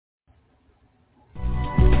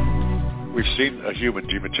We've seen a human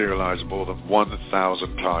dematerialize more than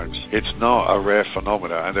 1,000 times. It's not a rare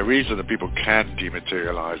phenomenon, and the reason that people can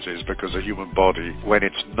dematerialize is because the human body, when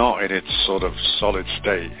it's not in its sort of solid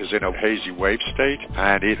state, is in a hazy wave state,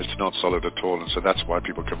 and it's not solid at all, and so that's why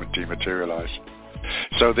people come and dematerialize.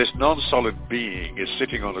 So this non-solid being is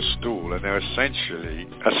sitting on a stool, and they're essentially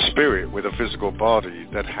a spirit with a physical body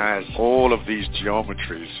that has all of these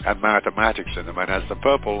geometries and mathematics in them. And as the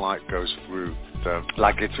purple light goes through,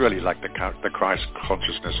 it's really like the Christ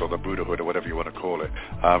consciousness or the Buddhahood or whatever you want to call it.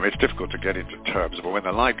 It's difficult to get into terms, but when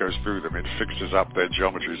the light goes through them, it fixes up their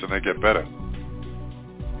geometries and they get better.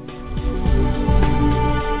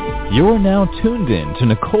 You're now tuned in to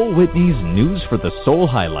Nicole Whitney's News for the Soul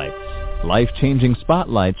highlights. Life-changing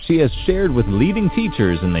spotlights she has shared with leading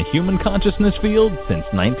teachers in the human consciousness field since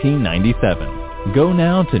 1997. Go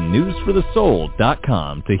now to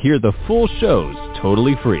newsforthesoul.com to hear the full shows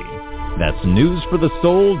totally free. That's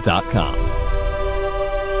newsforthesoul.com.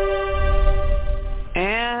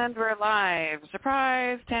 And we're live.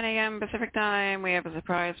 Surprise, 10 a.m. Pacific time. We have a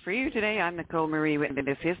surprise for you today. I'm Nicole Marie Whitney.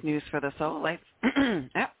 This is News for the Soul.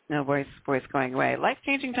 No voice going away.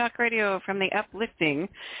 Life-changing talk radio from the uplifting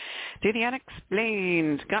to the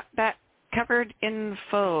unexplained. Got that covered in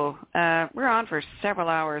full. We're on for several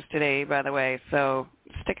hours today, by the way, so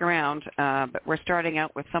stick around. But we're starting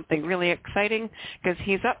out with something really exciting because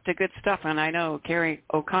he's up to good stuff, and I know Carrie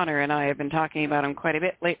O'Connor and I have been talking about him quite a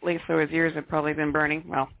bit lately, so his ears have probably been burning.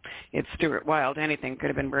 Well, it's Stuart Wilde. Anything could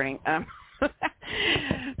have been burning.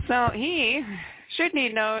 So he should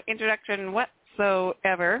need no introduction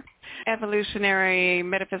whatsoever. Evolutionary,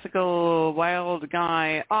 metaphysical, wild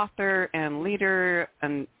guy, author and leader,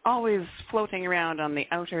 and always floating around on the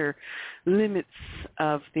outer limits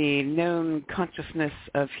of the known consciousness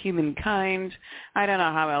of humankind. I don't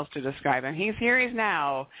know how else to describe him. He's here, he's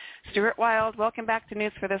now. Stuart Wilde, welcome back to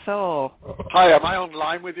News for the Soul. Hi, am I on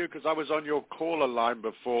line with you? Because I was on your caller line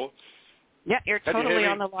before. Yeah, you're totally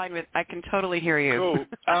on the line with, I can totally hear you.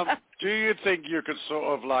 Cool. Do you think you could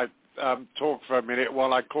sort of talk for a minute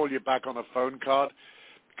while I call you back on a phone card?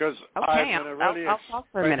 Because I'm in a really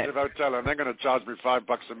expensive hotel and they're going to charge me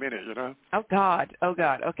 $5 a minute, you know? Oh, God.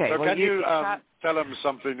 Okay. So can you tell them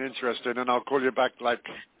something interesting and I'll call you back within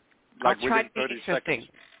 30 seconds?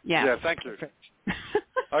 Yeah, thank you.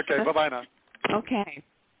 Okay, bye-bye now. Okay.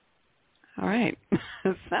 All right.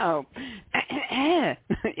 So,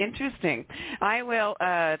 interesting. I will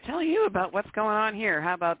tell you about what's going on here.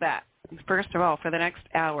 How about that? First of all, for the next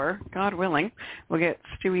hour, God willing, we'll get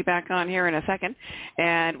Stewie back on here in a second,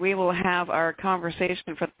 and we will have our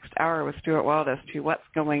conversation for the next hour with Stuart Wilde as to what's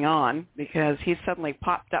going on, because he's suddenly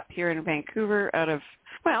popped up here in Vancouver out of,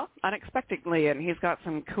 unexpectedly, and he's got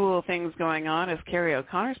some cool things going on, as Carrie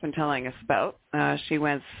O'Connor's been telling us about. She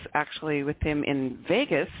went actually with him in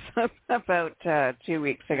Vegas about 2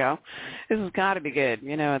 weeks ago. This has got to be good.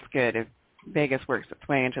 You know it's good if Vegas works its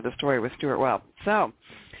way into the story with Stuart Wilde. So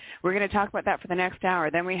we're going to talk about that for the next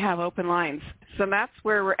hour. Then we have open lines. So that's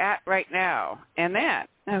where we're at right now. And then,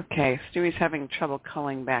 okay, Stewie's having trouble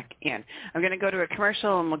calling back in. I'm going to go to a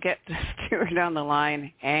commercial, and we'll get to Stuart on the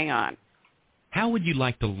line. Hang on. How would you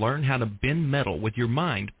like to learn how to bend metal with your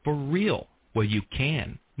mind for real? Well, you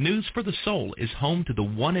can. News for the Soul is home to the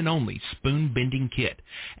one and only Spoon Bending Kit,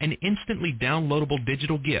 an instantly downloadable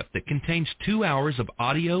digital gift that contains 2 hours of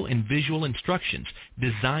audio and visual instructions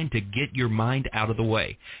designed to get your mind out of the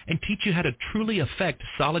way and teach you how to truly affect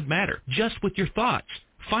solid matter just with your thoughts.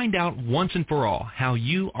 Find out once and for all how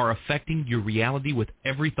you are affecting your reality with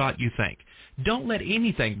every thought you think. Don't let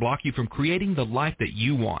anything block you from creating the life that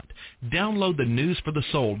you want. Download the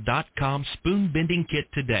newsforthesoul.com Spoon Bending Kit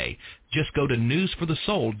today. Just go to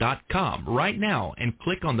newsforthesoul.com right now and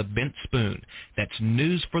click on the bent spoon. That's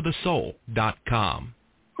newsforthesoul.com.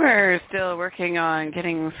 We're still working on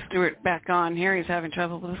getting Stuart back on here. He's having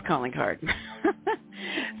trouble with his calling card.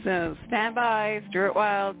 So stand by. Stuart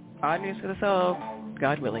Wilde on News for the Soul.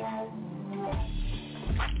 God willing.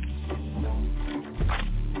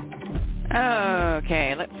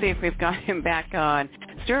 Okay, let's see if we've got him back on.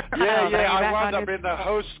 Stuart, I wound up in the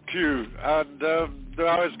host queue, and I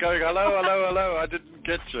was going, hello, I didn't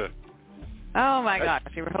get you. Oh, my gosh,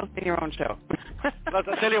 you were hosting your own show. I'll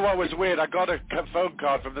tell you what was weird. I got a phone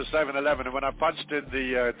card from the 7-Eleven, and when I punched in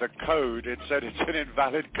the code, it said it's an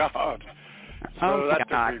invalid card. So that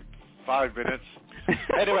took me 5 minutes.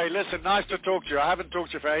 Anyway, listen, nice to talk to you. I haven't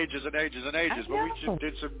talked to you for ages and ages and ages, but we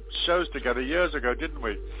did some shows together years ago, didn't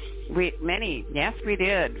we? Yes, we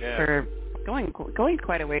did. Yeah. For going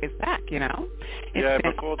quite a ways back, you know.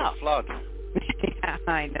 Before the flood. Yeah,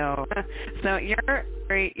 I know. So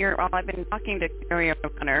I've been talking to Carrie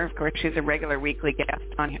O'Connor. Of course, she's a regular weekly guest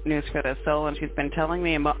on News for the Soul, and she's been telling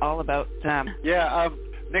me all about...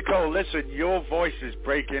 Nicole, listen, your voice is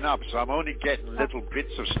breaking up, so I'm only getting little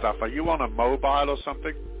bits of stuff. Are you on a mobile or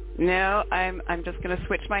something? No, I'm just going to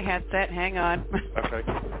switch my headset. Hang on. Okay.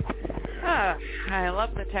 I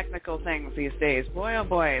love the technical things these days. Boy, oh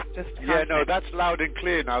boy, it's just constant. Yeah, no, that's loud and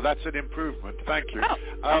clear now. That's an improvement. Thank you.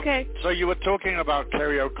 Oh, okay. So you were talking about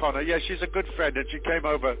Carrie O'Connor. Yeah, she's a good friend, and she came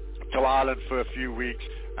over to Ireland for a few weeks,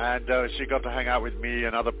 and she got to hang out with me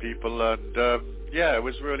and other people, and yeah, it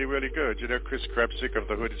was really, really good. You know, Chris Krebsick of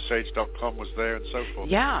theHoodedSage.com was there and so forth.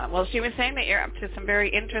 Yeah, well, she was saying that you're up to some very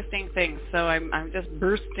interesting things, so I'm just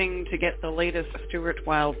bursting to get the latest Stuart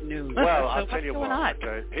Wilde news. Well, so I'll tell you what.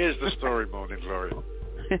 Okay, here's the story, Morning Glory.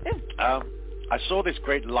 I saw this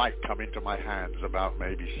great light come into my hands about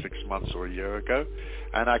maybe 6 months or a year ago,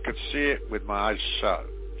 and I could see it with my eyes shut,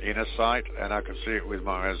 inner sight, and I could see it with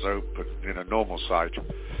my eyes open, normal sight.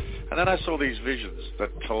 And then I saw these visions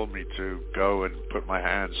that told me to go and put my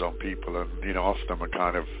hands on people and, offer them a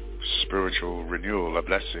kind of spiritual renewal, a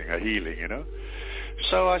blessing, a healing,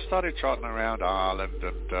 So I started trotting around Ireland,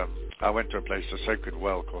 and I went to a place, a sacred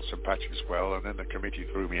well called St. Patrick's Well, and then the committee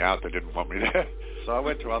threw me out. They didn't want me there. So I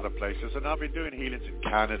went to other places, and I've been doing healings in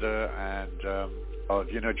Canada and,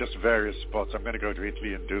 just various spots. I'm going to go to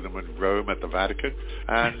Italy and do them in Rome at the Vatican.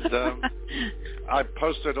 And I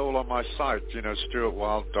posted all on my site,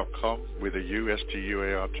 stuartwilde.com with a U,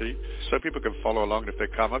 S-T-U-A-R-T, so people can follow along if they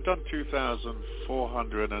come. I've done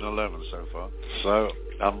 2,411 so far. So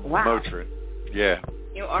I'm motoring. Yeah.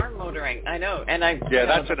 You are motoring, I know. And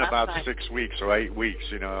that's in about 6 weeks or 8 weeks,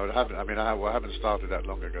 I haven't started that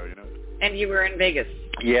long ago, And you were in Vegas.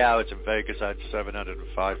 Yeah, I was in Vegas. I had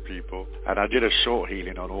 705 people, and I did a short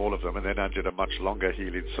healing on all of them, and then I did a much longer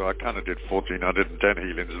healing, so I kind of did 1,410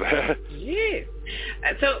 healings there. Gee.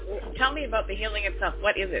 So tell me about the healing itself.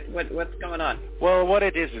 What is it? What's going on? Well, what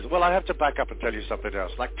it is, I have to back up and tell you something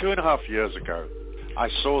else. Like 2.5 years ago, I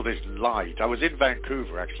saw this light. I was in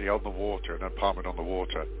Vancouver, actually, on the water, an apartment on the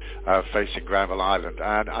water, facing Granville Island,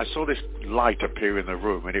 and I saw this light appear in the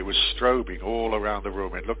room, and it was strobing all around the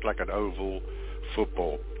room. It looked like an oval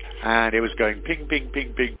football, and it was going ping, ping,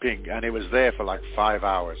 ping, ping, ping, and it was there for like 5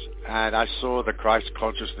 hours. And I saw the Christ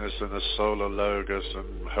consciousness and the solar logos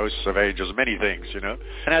and hosts of angels, many things,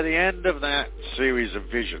 And at the end of that series of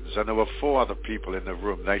visions, and there were 4 other people in the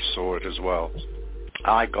room, they saw it as well.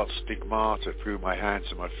 I got stigmata through my hands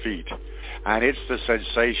and my feet, and it's the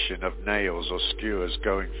sensation of nails or skewers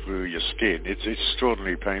going through your skin. It's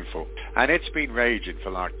extraordinarily painful, and it's been raging for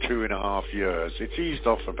like 2.5 years. It's eased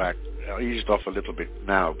off a little bit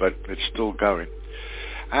now, but it's still going.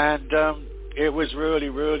 And it was really,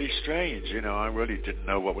 really strange. I really didn't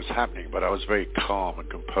know what was happening, but I was very calm and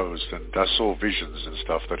composed, and I saw visions and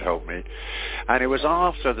stuff that helped me. And it was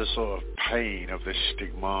after the sort of pain of this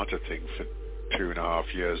stigmata thing for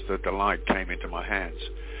 2.5 years that the light came into my hands.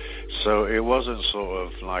 So it wasn't sort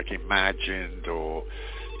of like imagined or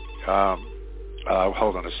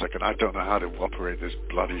hold on a second, I don't know how to operate this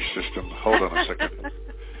bloody system. Hold on a second.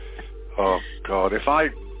 Oh God, if I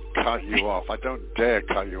cut you off, I don't dare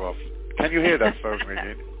cut you off. Can you hear that phone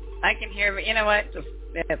ringing? I can hear, but you know what?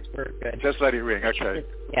 That's very good. Just let it ring, okay.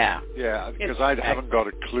 Yeah. Yeah, because I haven't got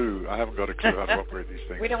a clue. I haven't got a clue how to operate these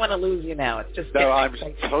things. We don't want to lose you now. It's just... No, I'm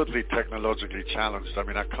totally technologically challenged. I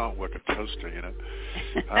mean, I can't work a toaster,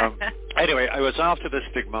 Anyway, it was after the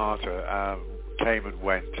stigmata came and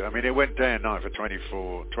went. I mean, it went day and night for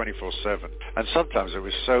 24/7. And sometimes it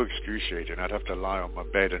was so excruciating, I'd have to lie on my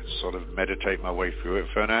bed and sort of meditate my way through it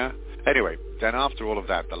for an hour. Anyway, then after all of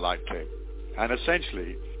that, the light came. And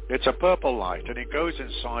essentially, it's a purple light, and it goes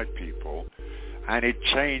inside people, and it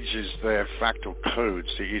changes their fractal codes.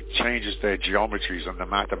 It changes their geometries and the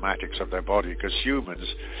mathematics of their body, because humans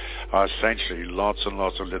are essentially lots and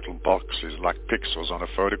lots of little boxes, like pixels on a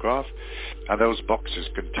photograph, and those boxes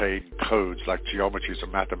contain codes like geometries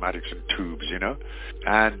and mathematics and tubes,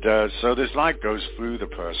 And so this light goes through the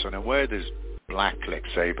person, and where there's black,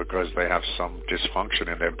 let's say, because they have some dysfunction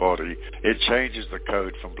in their body, it changes the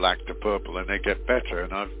code from black to purple, and they get better.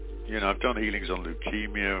 And I've done healings on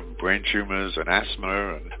leukemia and brain tumors and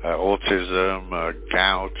asthma and autism,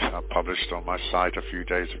 gout. I published on my site a few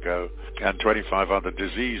days ago, and 25 other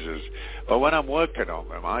diseases. But when I'm working on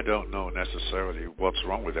them, I don't know necessarily what's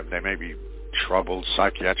wrong with them. They may be troubled,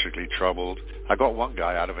 psychiatrically troubled. I got one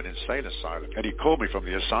guy out of an insane asylum, and he called me from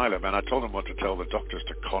the asylum, and I told him what to tell the doctors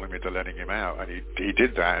to call him into letting him out, and he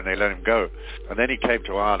did that, and they let him go. And then he came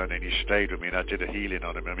to Ireland, and he stayed with me, and I did a healing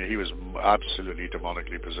on him. I mean, he was absolutely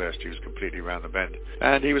demonically possessed. He was completely round the bend.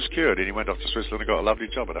 And he was cured, and he went off to Switzerland and got a lovely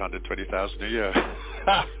job at $120,000 a year.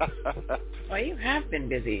 Well, you have been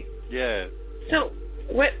busy. Yeah. So,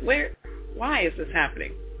 why is this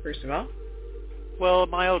happening, first of all? Well,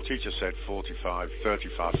 my old teacher said 40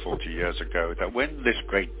 years ago that when this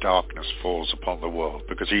great darkness falls upon the world,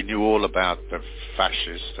 because he knew all about the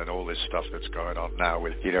fascists and all this stuff that's going on now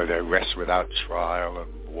with, their arrests without trial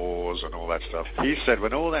and wars and all that stuff. He said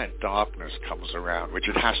when all that darkness comes around, which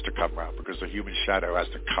it has to come around because the human shadow has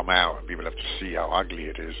to come out and people have to see how ugly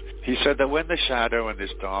it is. He said that when the shadow and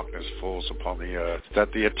this darkness falls upon the earth,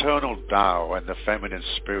 that the eternal Tao and the feminine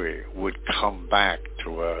spirit would come back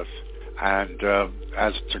to earth and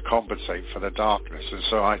as to compensate for the darkness. And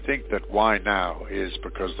so I think that why now is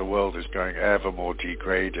because the world is going ever more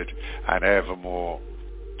degraded and ever more,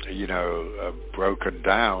 broken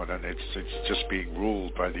down, and it's just being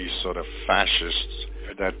ruled by these sort of fascists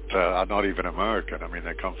that are not even American. I mean,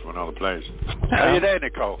 they come from another place. Are you there,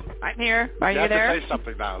 Nicole? I'm here. Are you there? You have to say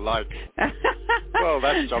something now, like, well,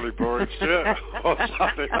 that's jolly boring shit, or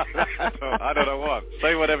something like that. I don't know what.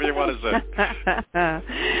 Say whatever you want to say.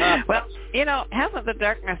 Well, hasn't the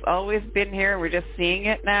darkness always been here? We're just seeing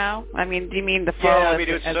it now? I mean, do you mean the fall? Yeah, I mean,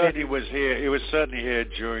 it certainly was here. It was certainly here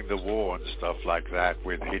during the war and stuff like that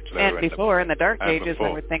with Hitler. And before, in the Dark Ages, before.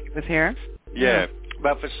 I would think it was here. Yeah.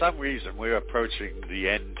 But for some reason, we're approaching the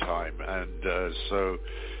end time, and so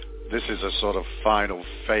this is a sort of final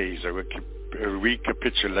phase, a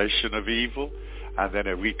recapitulation of evil, and then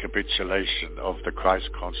a recapitulation of the Christ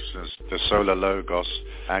consciousness, the solar logos,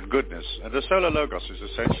 and goodness. And the solar logos is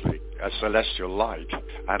essentially a celestial light,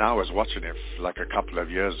 and I was watching it like a couple of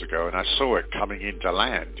years ago, and I saw it coming into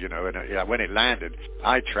land, and when it landed,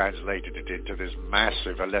 I translated it into this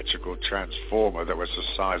massive electrical transformer that was the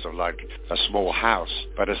size of like a small house.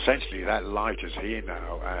 But essentially that light is here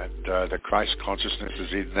now, and the Christ consciousness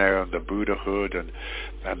is in there, and the Buddhahood, and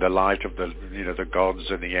the light of the the gods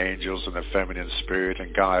and the angels and the feminine spirit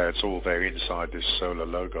and Gaia. It's all there inside this solar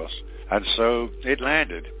logos. And so it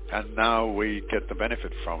landed, and now we get the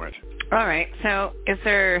benefit from it. All right. So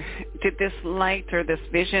did this light or this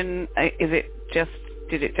vision,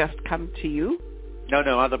 did it just come to you?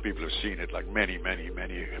 No, other people have seen it, like many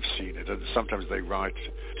have seen it, and sometimes they write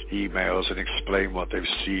emails and explain what they've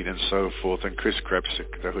seen and so forth. And Chris Krebsick,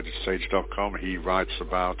 thehoodedsage.com, he writes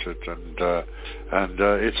about it, and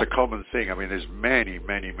it's a common thing. I mean, there's many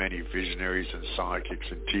visionaries and psychics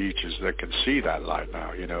and teachers that can see that light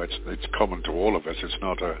now. It's common to all of us. It's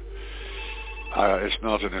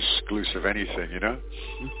not an exclusive anything,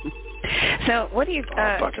 So what do you,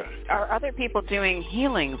 are other people doing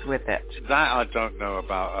healings with it? That I don't know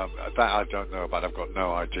about. I've got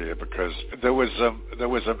no idea, because there was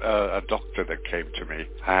a doctor that came to me,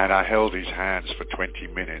 and I held his hands for 20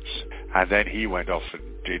 minutes, and then he went off and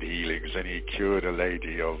did healings, and he cured a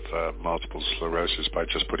lady of multiple sclerosis by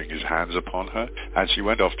just putting his hands upon her. And she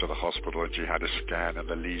went off to the hospital, and she had a scan, and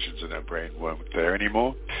the lesions in her brain weren't there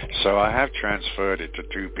anymore. So I have transferred it to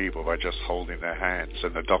 2 people by just holding their hands,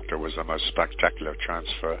 and the doctor was the most spectacular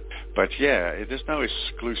transfer. But yeah, there's no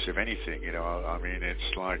exclusive anything, I mean,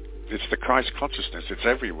 it's the Christ consciousness. It's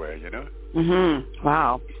everywhere, Mm-hmm.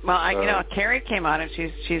 Wow. Well, Carrie came on and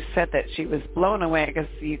she said that she was blown away because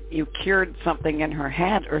you cured something in her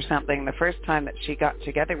head or something the first time that she got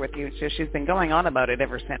together with you. So she's been going on about it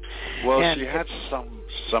ever since. Well, she had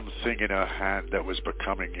something in her hand that was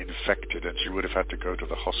becoming infected, and she would have had to go to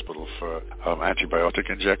the hospital for antibiotic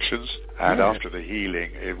injections. And after the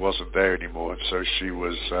healing, it wasn't there anymore, and so she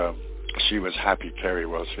was happy. Carrie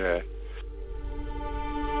was, yeah.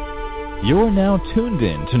 You're now tuned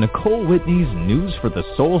in to Nicole Whitney's News for the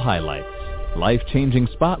Soul highlights, life-changing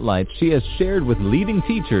spotlights she has shared with leading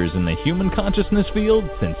teachers in the human consciousness field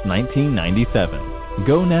since 1997.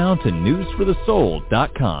 Go now to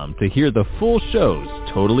newsforthesoul.com to hear the full shows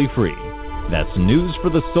totally free. That's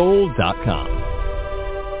newsforthesoul.com.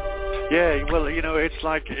 Yeah, well, it's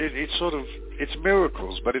like, it's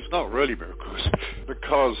miracles, but it's not really miracles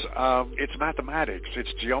because it's mathematics,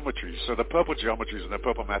 it's geometry. So the purple geometries and the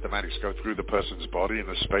purple mathematics go through the person's body in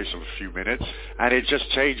the space of a few minutes, and it just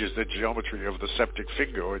changes the geometry of the septic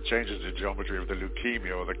finger, or it changes the geometry of the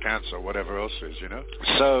leukemia or the cancer or whatever else is,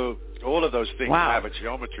 So all of those things have a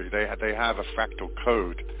geometry. They have a fractal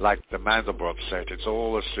code, like the Mandelbrot set. It's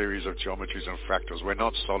all a series of geometries and fractals. We're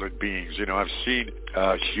not solid beings. I've seen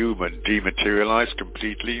a human dematerialize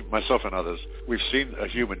completely, myself and others. We've seen a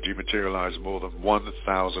human dematerialize more than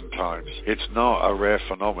 1,000 times. It's not a rare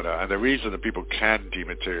phenomena, and the reason that people can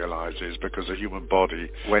dematerialize is because the human body,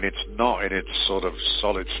 when it's not in its sort of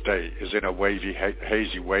solid state, is in a wavy,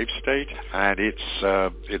 hazy wave state, and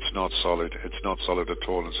it's not solid. It's not solid at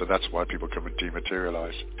all, and so that's why people come and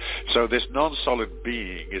dematerialize. So this non-solid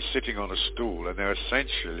being is sitting on a stool, and they're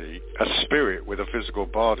essentially a spirit with a physical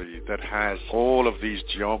body that has all of these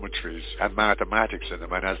geometries and mathematics in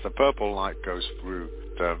them, and as the purple light goes through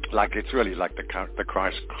like it's really like the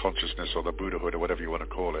Christ consciousness or the Buddhahood or whatever you want to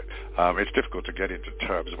call it. It's difficult to get into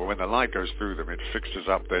terms, but when the light goes through them, it fixes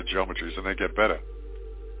up their geometries and they get better.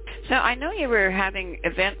 So I know you were having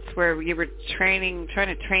events where you were trying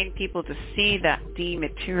to train people to see that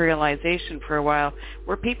dematerialization for a while.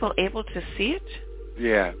 Were people able to see it?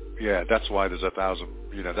 Yeah. That's why there's 1,000.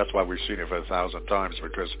 That's why we've seen it for 1,000 times,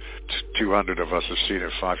 because 200 of us have seen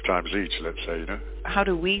it 5 times each. Let's say, How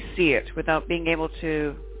do we see it without being able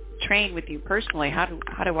to train with you personally? How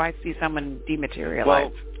do I see someone dematerialize?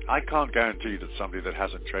 Well, I can't guarantee that somebody that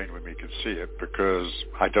hasn't trained with me can see it, because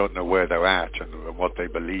I don't know where they're at and what they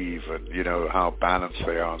believe and, how balanced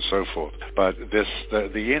they are and so forth. But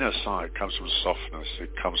the inner side comes from softness.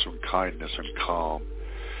 It comes from kindness and calm.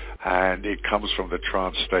 And it comes from the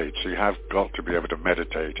trance state. So you have got to be able to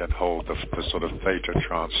meditate and hold the sort of theta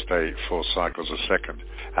trance state 4 cycles a second.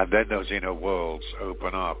 And then those inner worlds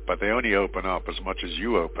open up. But they only open up as much as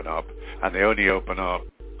you open up. And they only open up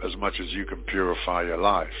as much as you can purify your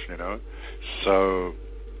life, So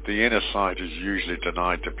the inner side is usually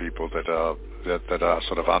denied to people that are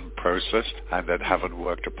sort of unprocessed and that haven't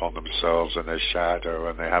worked upon themselves and their shadow,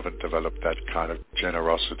 and they haven't developed that kind of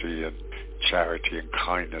generosity and charity and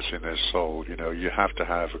kindness in their soul. You have to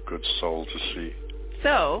have a good soul to see.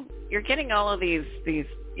 So you're getting all of these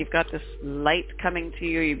you've got this light coming to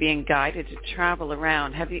you, you're being guided to travel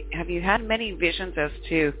around. Have you had many visions as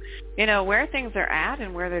to where things are at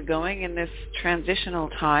and where they're going in this transitional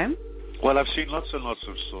time? Well, I've seen lots and lots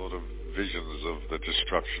of sort of visions of the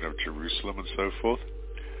destruction of Jerusalem and so forth.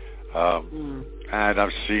 And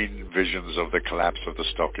I've seen visions of the collapse of the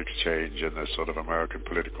stock exchange and the sort of American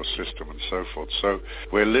political system and so forth. So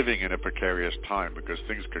we're living in a precarious time because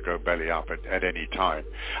things could go belly up at any time.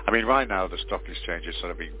 I mean, right now the stock exchange is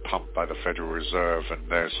sort of being pumped by the Federal Reserve, and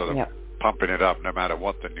they're sort of pumping it up no matter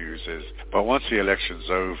what the news is. But once the election's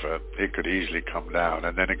over, it could easily come down.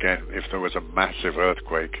 And then again, if there was a massive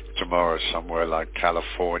earthquake tomorrow somewhere like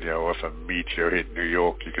California, or if a meteor hit New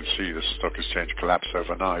York, you could see the stock exchange collapse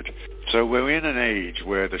overnight. So we're in an age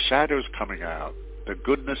where the shadow's coming out, the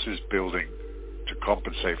goodness is building to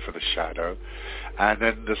compensate for the shadow, and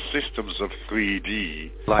then the systems of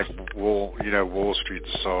 3D, like Wall Street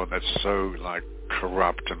and so on, that's so like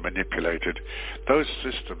corrupt and manipulated, those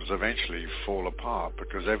systems eventually fall apart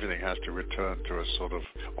because everything has to return to a sort of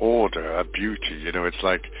order, a beauty. It's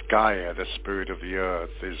like Gaia, the spirit of the earth,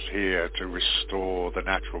 is here to restore the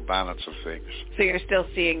natural balance of things. So you're still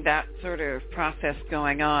seeing that sort of process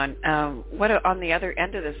going on. What on the other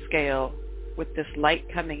end of the scale, with this light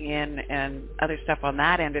coming in and other stuff on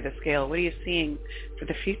that end of the scale, what are you seeing for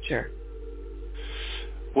the future?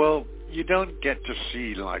 Well, you don't get to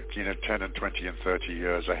see 10 and 20 and 30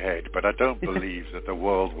 years ahead, but I don't believe that the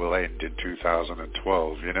world will end in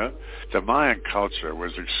 2012, The Mayan culture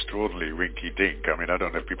was extraordinarily rinky-dink. I mean, I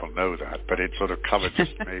don't know if people know that, but it sort of covered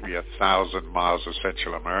just maybe 1,000 miles of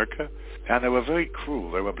Central America. And they were very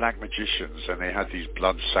cruel. They were black magicians, and they had these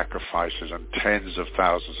blood sacrifices and tens of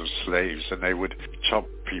thousands of slaves, and they would chop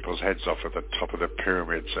people's heads off at the top of the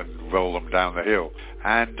pyramids and roll them down the hill.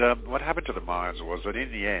 And what happened to the Mayans was that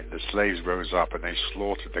in the end, the slaves rose up and they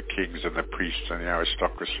slaughtered the kings and the priests and the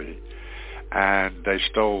aristocracy. And they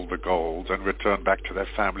stole the gold and returned back to their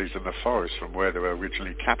families in the forest from where they were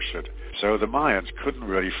originally captured. So the Mayans couldn't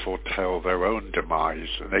really foretell their own demise,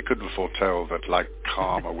 and they couldn't foretell that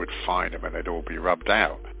karma would find them and they'd all be rubbed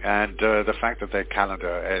out. And the fact that their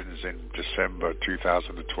calendar ends in December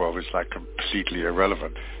 2012 is completely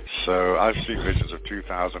irrelevant. So I've seen visions of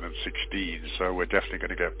 2016, so we're definitely going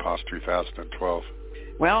to get past 2012.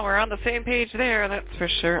 Well, we're on the same page there, that's for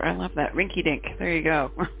sure. I love that. Rinky-dink. There you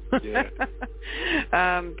go. Yeah.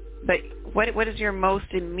 But what is your most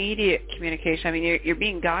immediate communication? I mean, you're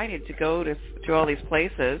being guided to go to all these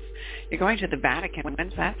places. You're going to the Vatican.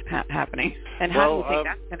 When's that happening? And how do you think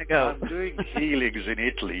that's going to go? I'm doing healings in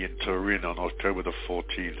Italy, in Turin, on October the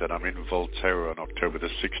 14th, and I'm in Volterra on October the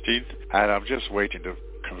 16th. And I'm just waiting to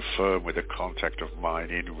confirm with a contact of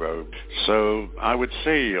mine in Rome. So I would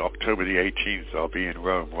say October the 18th I'll be in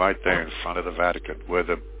Rome, right there in front of the Vatican, where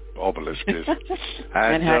the obelisk is.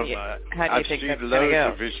 And how do you I've think seen that's loads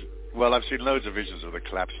go? of visions. Well, I've seen loads of visions of the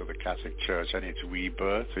collapse of the Catholic Church and its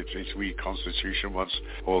rebirth, its reconstitution. Once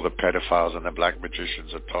all the pedophiles and the black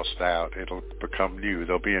magicians are tossed out, it'll become new.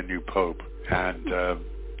 There'll be a new pope, and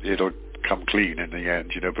it'll come clean in the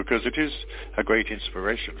end, because it is a great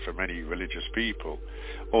inspiration for many religious people,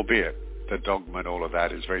 albeit the dogma and all of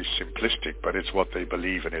that is very simplistic, but it's what they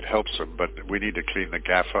believe and it helps them. But we need to clean the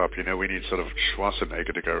gaff up. We need sort of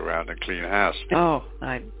Schwarzenegger to go around and clean house. Oh,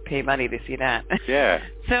 I'd pay money to see that. Yeah.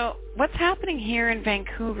 So what's happening here in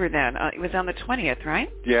Vancouver then? It was on the 20th, right?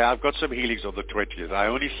 Yeah, I've got some healings on the 20th. I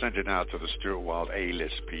only sent it out to the Stuart Wilde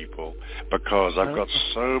A-list people because I've got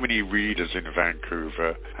so many readers in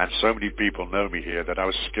Vancouver and so many people know me here that I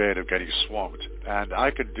was scared of getting swamped. And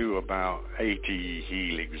I could do about 80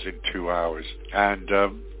 healings in 2 hours. And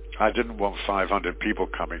I didn't want 500 people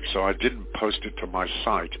coming, so I didn't post it to my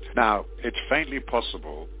site. Now, it's faintly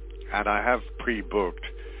possible, and I have pre-booked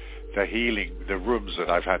the rooms that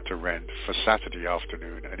I've had to rent for Saturday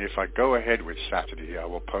afternoon. And if I go ahead with Saturday, I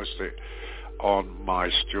will post it on my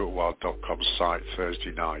stuartwilde.com site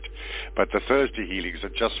Thursday night. But the Thursday healings are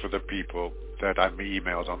just for the people that I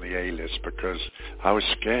emailed on the A-list because I was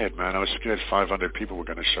scared, man. I was scared 500 people were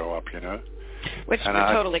going to show up, Which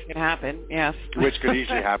totally could happen, yes. Which could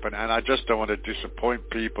easily happen, and I just don't want to disappoint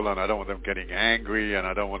people, and I don't want them getting angry, and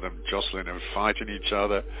I don't want them jostling and fighting each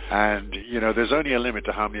other. And, there's only a limit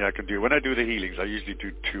to how many I can do. When I do the healings, I usually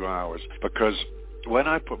do 2 hours, because when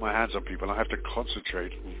I put my hands on people, I have to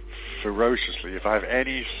concentrate ferociously. If I have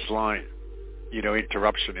any slight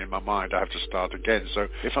interruption in my mind, I have to start again. So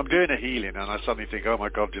if I'm doing a healing and I suddenly think, oh my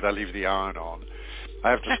God, did I leave the iron on?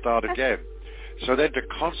 I have to start again. So then to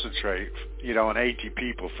concentrate, on 80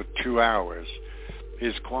 people for 2 hours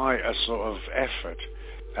is quite a sort of effort.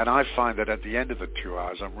 And I find that at the end of the 2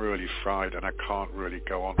 hours, I'm really fried and I can't really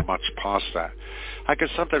go on much past that. I can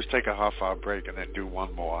sometimes take a half-hour break and then do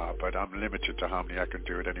 1 more hour, but I'm limited to how many I can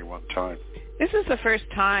do at any one time. This is the first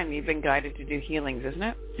time you've been guided to do healings, isn't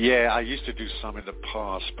it? Yeah, I used to do some in the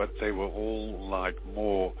past, but they were all like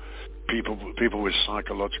more people with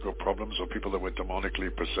psychological problems or people that were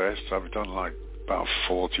demonically possessed. I've done like about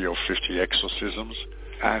 40 or 50 exorcisms.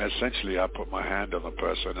 And essentially, I put my hand on the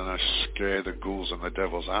person and I scare the ghouls and the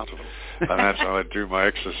devils out of them. And that's how I do my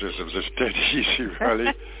exorcisms. It's dead easy,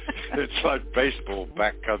 really. It's like baseball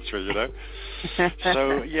backcountry,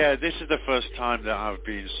 So, yeah, this is the first time that I've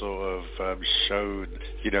been sort of shown,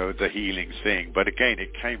 the healing thing. But again,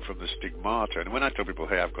 it came from the stigmata. And when I tell people,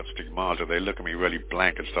 hey, I've got stigmata, they look at me really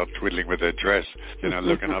blank and start twiddling with their dress,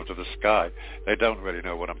 looking up to the sky. They don't really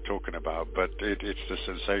know what I'm talking about. But it's the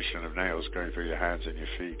sensation of nails going through your hands and your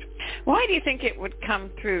feet. Why do you think it would come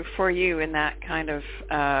through for you in that kind of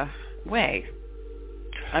way?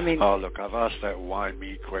 Oh, look, I've asked that why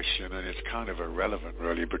me question, and it's kind of irrelevant,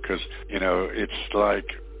 really, because, it's like,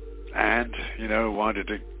 why did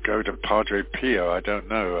it go to Padre Pio? I don't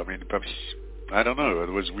know. Perhaps, I don't know.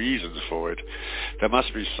 There was reasons for it. There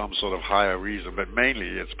must be some sort of higher reason, but mainly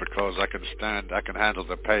it's because I can handle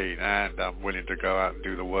the pain, and I'm willing to go out and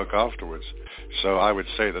do the work afterwards. So I would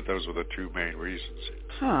say that those were the 2 main reasons.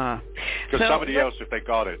 Because somebody else, if they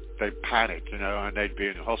got it, they'd panic, and they'd be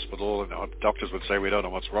in hospital, and the doctors would say, we don't know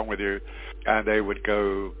what's wrong with you, and they would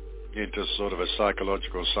go into sort of a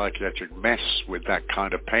psychological, psychiatric mess with that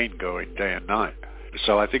kind of pain going day and night.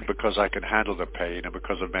 So I think because I can handle the pain and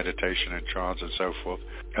because of meditation and trance and so forth,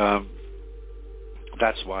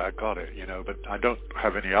 that's why I got it, but I don't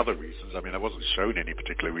have any other reasons. I wasn't shown any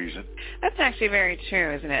particular reason. That's actually very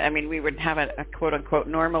true, isn't it? We would have a quote-unquote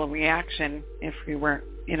normal reaction if we weren't,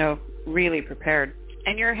 really prepared.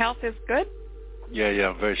 And your health is good? Yeah,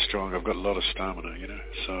 I'm very strong. I've got a lot of stamina,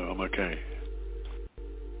 so I'm okay.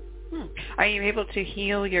 Are you able to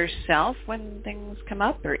heal yourself when things come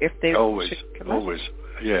up, or if they always, come up?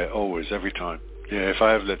 Yeah, always, every time. Yeah, if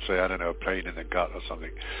I have, let's say, I don't know, pain in the gut or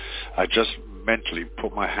something, I just mentally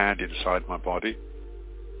put my hand inside my body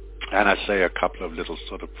and I say a couple of little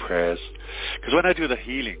sort of prayers. Because when I do the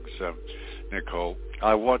healings, Nicole,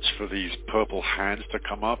 I watch for these purple hands to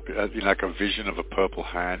come up, like a vision of a purple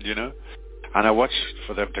hand, and I watch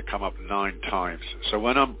for them to come up 9 times. So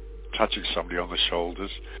when I'm touching somebody on the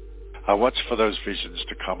shoulders, I watch for those visions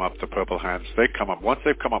to come up, the purple hands. They come up. Once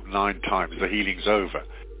they've come up 9 times, the healing's over.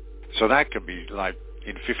 So that can be like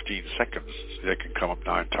in 15 seconds, they can come up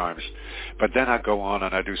 9 times. But then I go on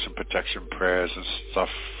and I do some protection prayers and stuff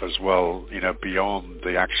as well, beyond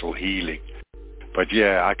the actual healing. But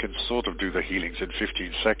yeah, I can sort of do the healings in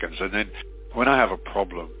 15 seconds. And then when I have a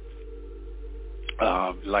problem,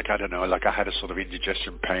 like I had a sort of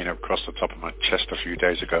indigestion pain across the top of my chest a few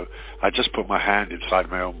days ago, I just put my hand inside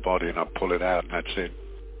my own body and I pull it out and that's it.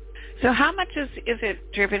 So how much is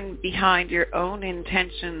it driven behind your own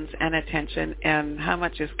intentions and attention, and how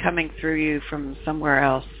much is coming through you from somewhere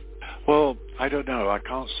else? Well, I don't know. I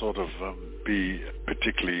can't sort of be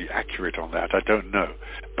particularly accurate on that. I don't know.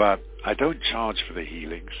 But I don't charge for the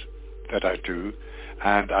healings that I do,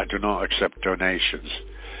 and I do not accept donations.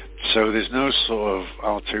 So there's no sort of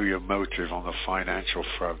ulterior motive on the financial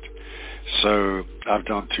front. So I've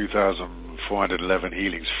done 2,411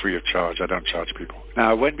 healings free of charge. I don't charge people.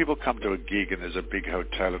 Now, when people come to a gig and there's a big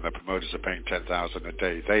hotel and the promoters are paying $10,000 a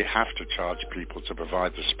day, they have to charge people to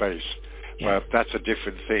provide the space. But that's a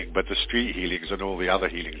different thing. But the street healings and all the other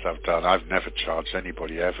healings I've done, I've never charged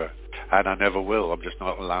anybody ever. And I never will. I'm just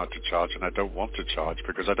not allowed to charge, and I don't want to charge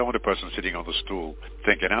because I don't want a person sitting on the stool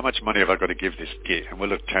thinking, how much money have I got to give this git? And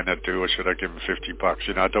will a tenner do, or should I give them $50?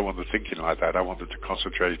 You know, I don't want them thinking like that. I want them to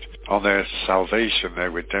concentrate on their salvation, their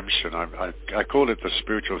redemption. I call it the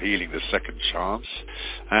spiritual healing, the second chance.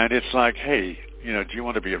 And it's like, hey, you know, do you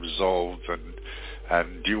want to be absolved,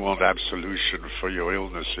 and do you want absolution for your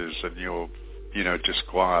illnesses and your, you know,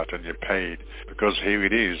 disquiet and your pain? Because here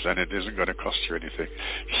it is, and it isn't going to cost you anything.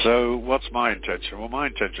 So what's my intention? Well, my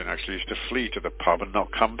intention actually is to flee to the pub and not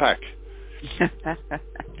come back.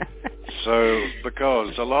 So, because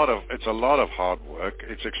it's a lot of hard work.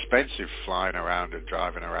 It's expensive flying around and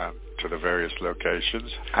driving around to the various locations,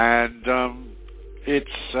 and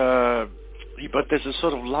but there's a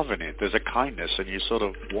sort of love in it. There's a kindness, and you sort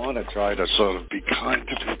of want to try to sort of be kind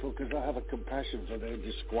to people because I have a compassion for their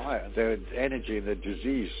disquiet, their energy and their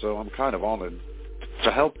disease. So I'm kind of honored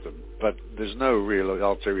to help them. But there's no real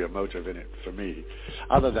ulterior motive in it for me,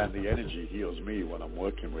 other than the energy heals me when I'm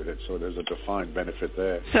working with it. So there's a defined benefit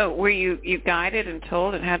there. So were you guided and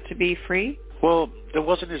told it had to be free? Well, there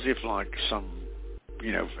wasn't as if like some,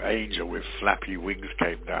 you know, angel with flappy wings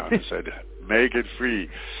came down and said, make it free.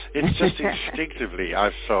 It's just instinctively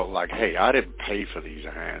I felt like, hey, I didn't pay for these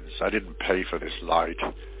hands. I didn't pay for this light.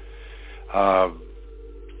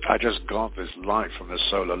 I just got this light from the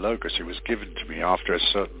solar locus. It was given to me after a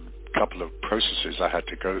certain couple of processes I had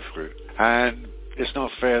to go through. And it's not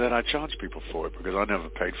fair that I charge people for it because I never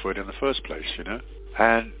paid for it in the first place, you know.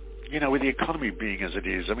 And, you know, with the economy being as it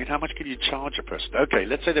is, I mean, how much can you charge a person? Okay,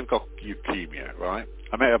 let's say they've got leukemia, right?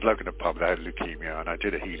 I met a bloke in a pub that had leukemia, and I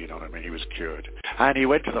did a healing on him, and he was cured. And he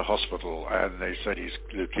went to the hospital, and they said his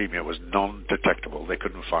leukemia was non-detectable. They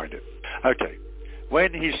couldn't find it. Okay.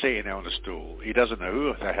 When he's sitting there on the stool, he doesn't know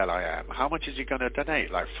who the hell I am. How much is he going to donate?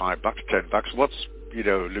 Like $5, $10? What's, you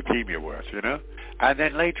know, leukemia worth, you know? And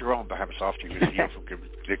then later on, perhaps after he was healed from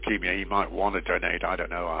leukemia, he might want to donate, I don't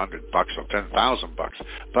know, $100 or $10,000.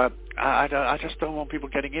 But I just don't want people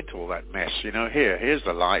getting into all that mess, you know? Here's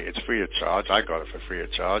the light. It's free of charge. I got it for free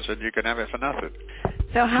of charge, and you can have it for nothing.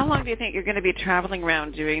 So how long do you think you're going to be traveling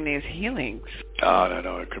around doing these healings? I don't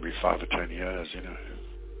know. It could be 5 or 10 years, you know.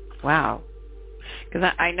 Wow.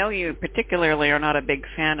 Because I know you particularly are not a big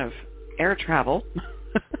fan of air travel.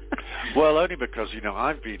 Well, only because, you know,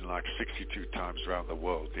 I've been like 62 times around the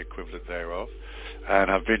world, the equivalent thereof,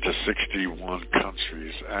 and I've been to 61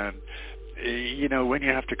 countries. And, you know, when you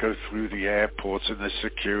have to go through the airports and the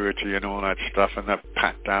security and all that stuff and the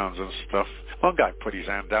pat-downs and stuff, one guy put his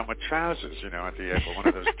hand down with trousers, you know, at the airport, one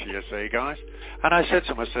of those TSA guys. And I said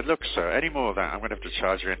to him, I said, look, sir, any more of that, I'm going to have to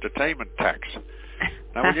charge you entertainment tax.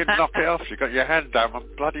 Now, when you knock it off, you got your hand down on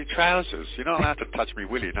bloody trousers. You're not allowed to touch me,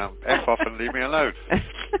 will you? Now, F off and leave me alone.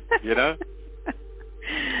 You know?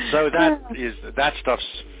 So that stuff's,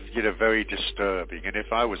 you know, very disturbing. And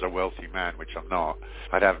if I was a wealthy man, which I'm not,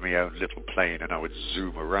 I'd have my own little plane and I would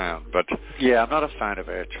zoom around. But, yeah, I'm not a fan of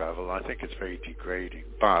air travel. I think it's very degrading.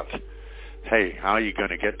 But, hey, how are you going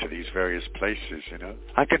to get to these various places, you know?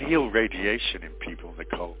 I can heal radiation in people,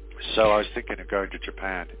 Nicole. So I was thinking of going to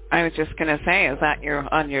Japan. I was just going to say, is that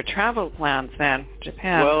on your travel plans then,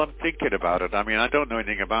 Japan? Well, I'm thinking about it. I mean, I don't know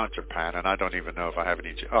anything about Japan, and I don't even know if I have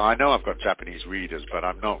any... I know I've got Japanese readers, but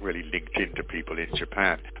I'm not really linked into people in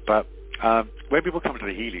Japan. But when people come to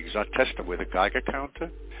the healings, I test them with a Geiger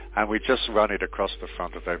counter, and we just run it across the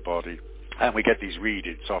front of their body. And we get these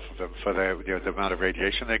readings off of them for their, you know, the amount of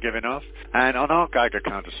radiation they're giving off. And on our Geiger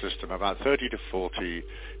counter system, about 30 to 40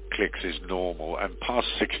 clicks is normal, and past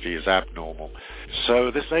 60 is abnormal.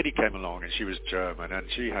 So this lady came along, and she was German, and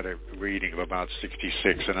she had a reading of about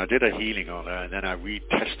 66, and I did a healing on her, and then I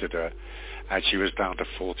retested her, and she was down to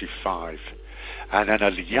 45. And then a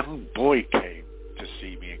young boy came to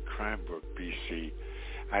see me in Cranbrook, BC,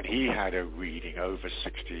 and he had a reading over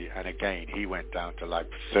 60, and again, he went down to like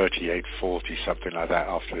 38, 40, something like that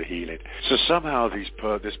after the healing. So somehow this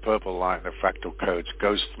purple light, the fractal codes,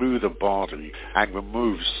 goes through the body and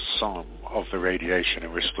removes some of the radiation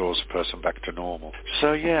and restores the person back to normal.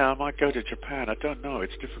 So yeah, I might go to Japan. I don't know.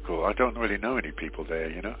 It's difficult. I don't really know any people there,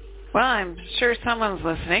 you know. Well, I'm sure someone's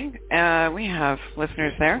listening. We have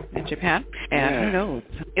listeners there in Japan, and who knows?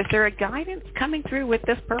 Is there a guidance coming through with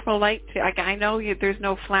this purple light? I know there's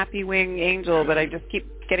no flappy wing angel, but I just keep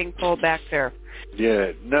getting pulled back there.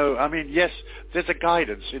 Yeah, no, I mean, yes, there's a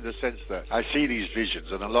guidance in the sense that I see these visions,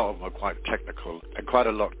 and a lot of them are quite technical, and quite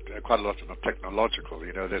a lot of them are technological.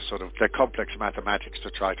 You know, they're complex mathematics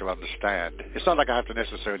to try to understand. It's not like I have to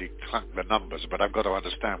necessarily clunk the numbers, but I've got to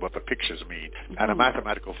understand what the pictures mean. And a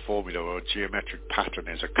mathematical formula or a geometric pattern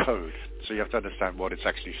is a code, so you have to understand what it's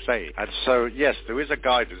actually saying. And so, yes, there is a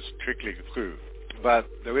guidance trickling through. But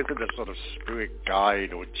there isn't a sort of spirit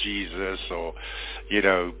guide or Jesus or, you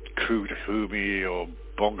know, Kudhumi or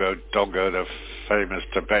Bongo Dongo, the famous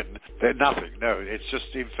Tibetan. They're nothing. No, it's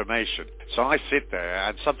just information. So I sit there,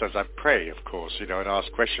 and sometimes I pray, of course, you know, and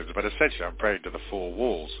ask questions. But essentially I'm praying to the four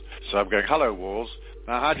walls. So I'm going, hello, walls.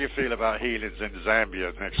 Now, how do you feel about healings in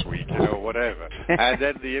Zambia next week, you know, whatever? And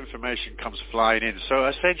then the information comes flying in. So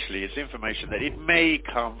essentially, it's information that it may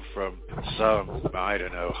come from some, I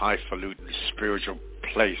don't know, highfalutin spiritual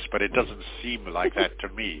place, but it doesn't seem like that to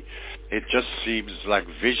me. It just seems like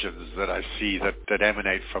visions that I see that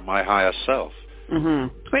emanate from my higher self. Mm-hmm.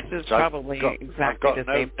 Which is so probably exactly the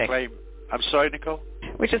same thing. I'm sorry, Nicole?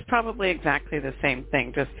 Which is probably exactly the same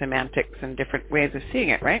thing, just semantics and different ways of seeing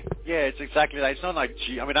it, right? Yeah, it's exactly that. It's not like,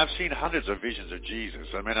 I mean, I've seen hundreds of visions of Jesus.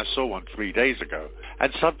 I mean, I saw one 3 days ago.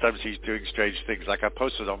 And sometimes he's doing strange things. Like I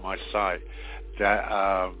posted on my site that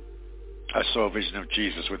I saw a vision of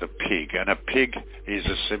Jesus with a pig. And a pig is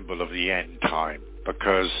a symbol of the end time.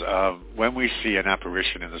 Because when we see an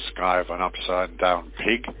apparition in the sky of an upside-down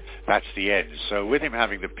pig, that's the end. So with him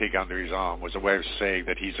having the pig under his arm was a way of saying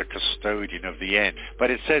that he's a custodian of the end.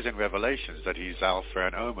 But it says in Revelations that he's Alpha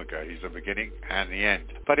and Omega. He's the beginning and the end.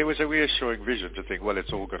 But it was a reassuring vision to think, well,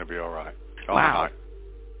 it's all going to be all right. Wow.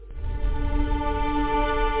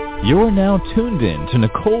 You're now tuned in to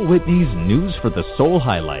Nicole Whitney's News for the Soul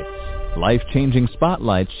highlights. Life-changing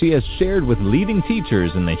spotlights she has shared with leading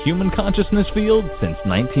teachers in the human consciousness field since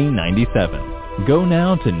 1997. Go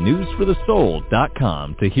now to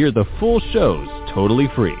newsforthesoul.com to hear the full shows totally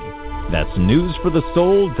free. That's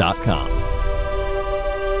newsforthesoul.com.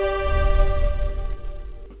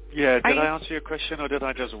 Yeah, did I answer your question, or did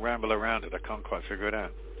I just ramble around it? I can't quite figure it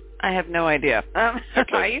out. I have no idea.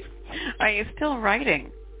 Okay. Are you still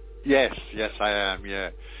writing? Yes, I am, yeah.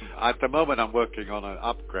 At the moment I'm working on an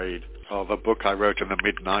upgrade of a book I wrote in the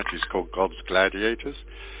mid-90s called God's Gladiators.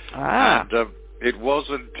 Ah. And it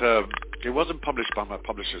wasn't published by my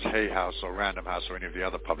publishers Hay House or Random House or any of the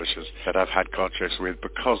other publishers that I've had contracts with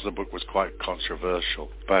because the book was quite controversial.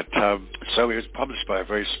 But so it was published by a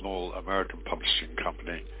very small American publishing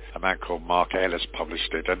company. A man called Mark Ellis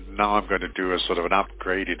published it, and now I'm going to do a sort of an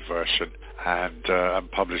upgraded version and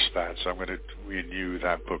publish that. So I'm going to renew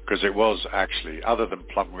that book because it was actually, other than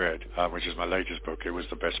Plum Red, which is my latest book, it was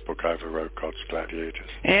the best book I ever wrote, God's Gladiators.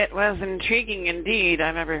 It was intriguing indeed. I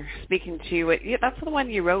remember speaking to you. That's the one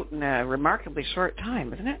you wrote in a remarkably short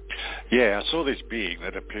time, isn't it? Yeah, I saw this being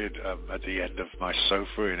that appeared at the end of my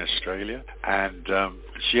sofa in Australia, and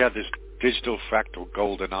she had this digital fractal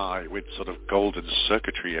golden eye with sort of golden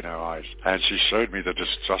circuitry in her eyes. And she showed me the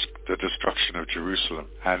destruction of Jerusalem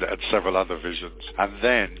and several other visions. And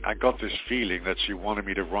then I got this feeling that she wanted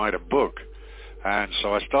me to write a book. And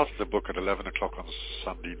so I started the book at 11 o'clock on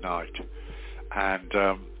Sunday night. And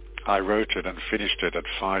I wrote it and finished it at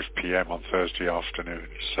 5 p.m. on Thursday afternoon.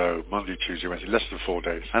 So Monday, Tuesday, Wednesday, less than 4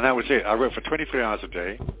 days. And that was it. I wrote for 23 hours a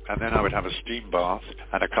day, and then I would have a steam bath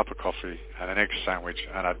and a cup of coffee and an egg sandwich,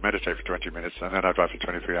 and I'd meditate for 20 minutes, and then I'd write for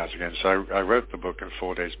 23 hours again. So I wrote the book in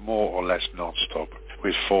 4 days, more or less non-stop,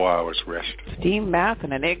 with 4 hours rest. Steam bath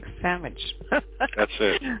and an egg sandwich. That's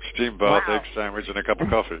it. Steam bath, egg sandwich, and a cup of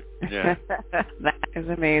coffee. Yeah. That is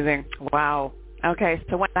amazing. Wow. Okay,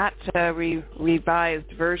 so when that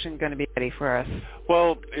revised version going to be ready for us?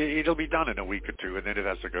 Well, it'll be done in a week or two, and then it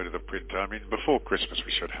has to go to the printer. I mean, before Christmas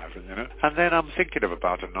we should have it, you know. And then I'm thinking of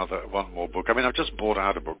about one more book. I mean, I've just bought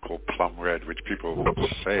out a book called Plum Red, which people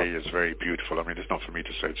say is very beautiful. I mean, it's not for me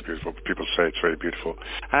to say it's beautiful, but people say it's very beautiful.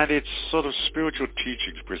 And it's sort of spiritual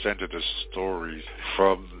teachings presented as stories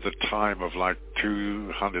from the time of like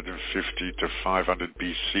 250 to 500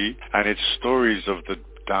 BC, and it's stories of the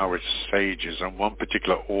Taoist sages, and one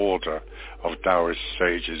particular order of Taoist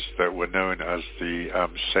sages that were known as the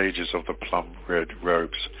sages of the plum red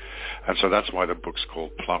robes. And so that's why the book's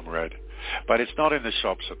called Plum Red. But it's not in the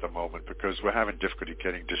shops at the moment because we're having difficulty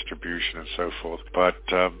getting distribution and so forth. But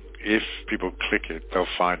if people click it, they'll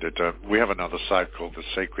find it. We have another site called the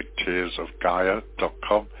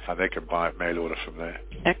sacredtearsofgaia.com, and they can buy it mail order from there.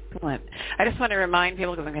 Excellent. I just want to remind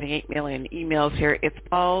people, because I'm getting 8 million emails here, it's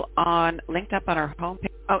all linked up on our homepage.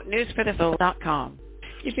 Oh, newsforthesoul.com.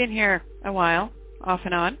 You've been here a while, off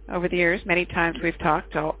and on, over the years. Many times we've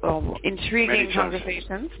talked, intriguing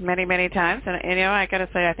conversations, many times. And, I got to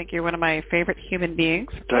say, I think you're one of my favorite human beings.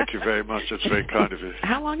 Thank you very much. That's very kind of you.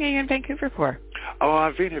 How long are you in Vancouver for? Oh,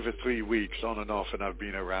 I've been here for 3 weeks, on and off, and I've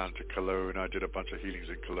been around to Cologne. I did a bunch of healings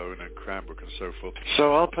in Cologne and Cranbrook and so forth.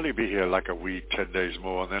 So I'll probably be here like a week, 10 days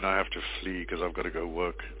more, and then I have to flee because I've got to go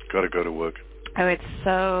work. Got to go to work. I would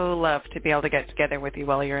so love to be able to get together with you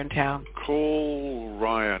while you're in town. Call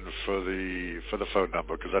Ryan for the phone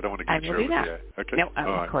number because I don't want to get you over the air. Okay? No,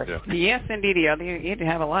 of course. Yeah. Yes, indeed. You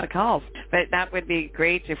have a lot of calls. But that would be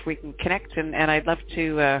great if we can connect, and I'd love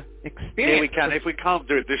to experience. Yeah, we can. If we can't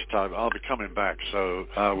do it this time, I'll be coming back. So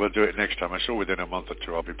we'll do it next time. I'm sure within a month or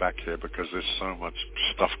two I'll be back here because there's so much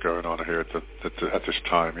stuff going on here at this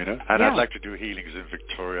time, And I'd like to do healings in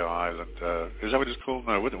Victoria Island. Is that what it's called?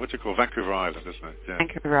 No, what's it called? Vancouver Island, isn't it? Yeah.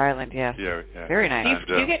 Vancouver Island, yes. Yeah. Very nice.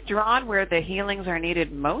 Do you get drawn where the healings are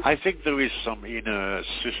needed most? I think there is some inner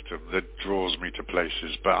system that draws me to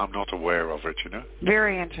places, but I'm not aware of it,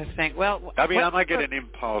 Very interesting. Well, I might get an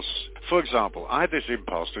impulse. For example, I had this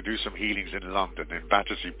impulse to do some healings in London, in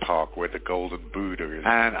Battersea Park, where the Golden Buddha is.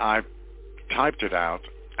 And I typed it out,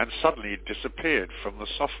 and suddenly it disappeared from the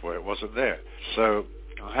software. It wasn't there. So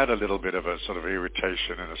I had a little bit of a sort of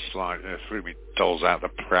irritation and a slight, threw me dolls out the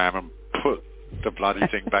pram and put the bloody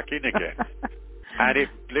thing back in again. And it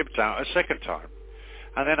blipped out a second time.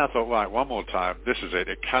 And then I thought, right, one more time, this is it.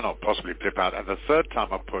 It cannot possibly blip out. And the third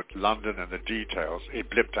time I put London and the details, it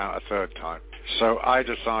blipped out a third time. So I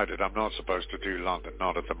decided I'm not supposed to do London,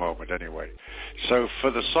 not at the moment anyway. So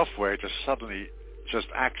for the software to suddenly just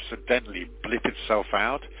accidentally blip itself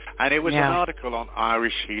out. And it was an article on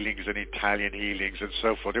Irish healings and Italian healings and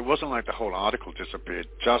so forth. It wasn't like the whole article disappeared,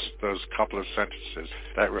 just those couple of sentences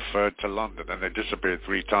that referred to London, and they disappeared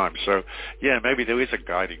 3 times. So, maybe there is a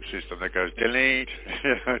guiding system that goes, delete,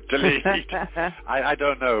 delete. I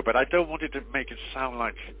don't know, but I don't want it to make it sound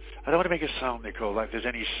like, I don't want to make it sound, Nicole, like there's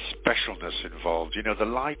any specialness involved. The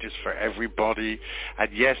light is for everybody, and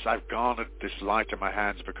yes, I've garnered this light in my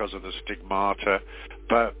hands because of the stigmata,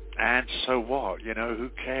 and so what? Who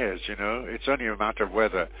cares? It's only a matter of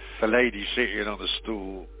whether the lady sitting on the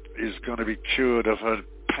stool is going to be cured of her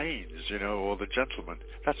pains, or the gentleman.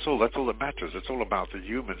 That's all that matters. It's all about the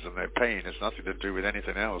humans and their pain. It's nothing to do with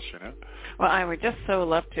anything else, Well, I would just so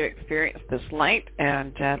love to experience this light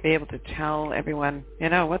and be able to tell everyone,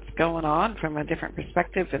 what's going on from a different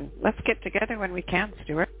perspective. And let's get together when we can,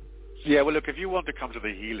 Stuart. Yeah, well, look, if you want to come to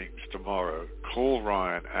the healings tomorrow, call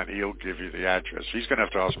Ryan and he'll give you the address. He's going to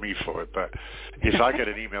have to ask me for it, but if I get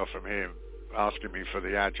an email from him asking me for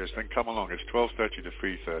the address, then come along. It's 12:30 to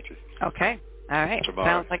 3:30. Okay. All right. Tomorrow.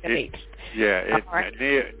 Sounds like a date. Yeah, right.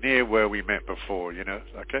 near where we met before,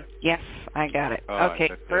 okay? Yes, I got it. Okay,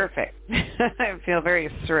 perfect. I feel very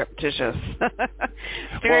surreptitious.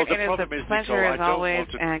 Stuart, it is a pleasure as always,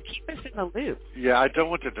 and keep us in the loop. Yeah, I don't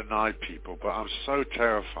want to deny people, but I'm so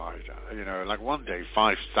terrified. Like one day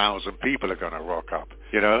 5,000 people are going to rock up.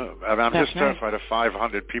 I'm just terrified of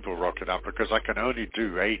 500 people rocking up because I can only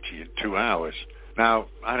do 80 in 2 hours. Now,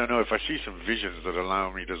 I don't know, if I see some visions that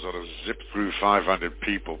allow me to sort of zip through 500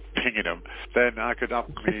 people, pinging them, then I could up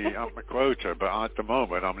my quota. But at the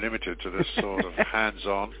moment, I'm limited to this sort of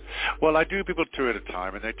hands-on. Well, I do people 2 at a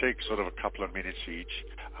time, and they take sort of a couple of minutes each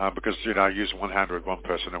because, I use one hand with one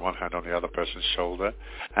person and one hand on the other person's shoulder.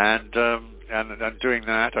 And doing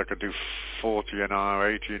that, I could do 40 an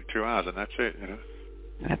hour, 80 in 2 hours, and that's it,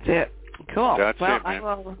 That's it. Cool. That's well,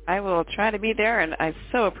 it, I will try to be there, and I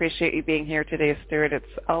so appreciate you being here today, Stuart. It's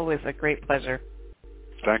always a great pleasure.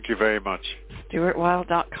 Thank you very much.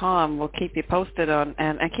 StuartWild.com. We'll keep you posted on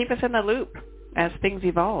and keep us in the loop as things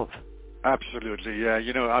evolve. Absolutely, yeah.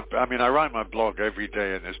 I write my blog every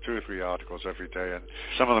day, and there's 2 or 3 articles every day, and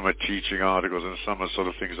some of them are teaching articles, and some are sort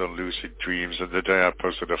of things on lucid dreams. And today I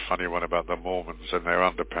posted a funny one about the Mormons and their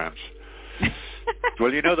underpants. Well,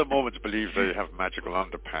 the Mormons believe they have magical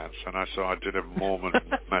underpants, and I did a Mormon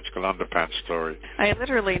magical underpants story. I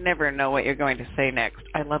literally never know what you're going to say next.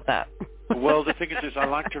 I love that. Well, the thing is I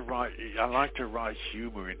like to write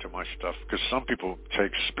humor into my stuff, because some people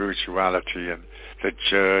take spirituality and their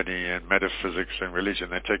journey and metaphysics and religion,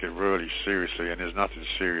 they take it really seriously, and there's nothing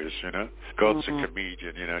serious, you know. God's a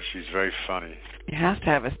comedian, you know. She's very funny. You have to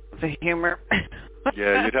have a sense of humor.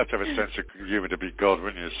 Yeah, you'd have to have a sense of humor to be God,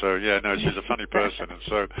 wouldn't you? So, yeah, no, she's a funny person. And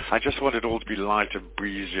so I just want it all to be light and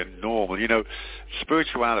breezy and normal. You know,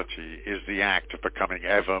 spirituality is the act of becoming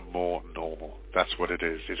ever more normal. That's what it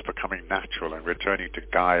is. It's becoming natural and returning to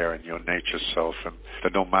Gaia and your nature self and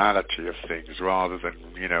the normality of things, rather than,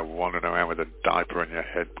 you know, wandering around with a diaper on your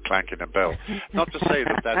head, clanking a bell. Not to say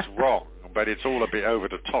that that's wrong, but it's all a bit over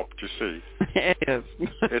the top, do you see? It is.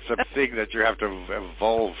 It's a thing that you have to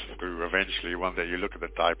evolve through eventually. One day you look at the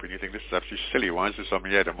diaper and you think, this is absolutely silly. Why is this on my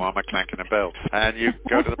head and why am I clanking a bell? And you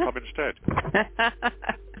go to the pub instead.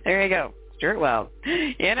 There you go. Stuart Wells.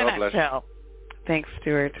 In a nutshell. Thanks,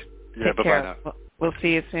 Stuart. Yeah, Take bye-bye care. now. We'll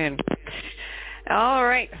see you soon. All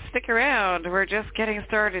right, stick around. We're just getting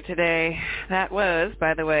started today. That was,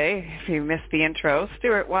 by the way, if you missed the intro,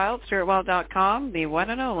 Stuart Wild, stuartwild.com, the one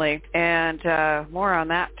and only. And more on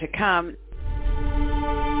that to come.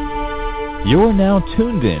 You're now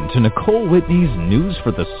tuned in to Nicole Whitney's News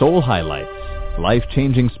for the Soul highlights.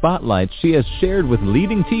 Life-changing spotlights she has shared with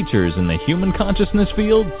leading teachers in the human consciousness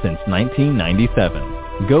field since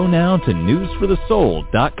 1997. Go now to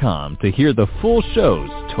newsforthesoul.com to hear the full shows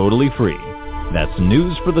totally free. That's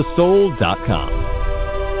newsforthesoul.com.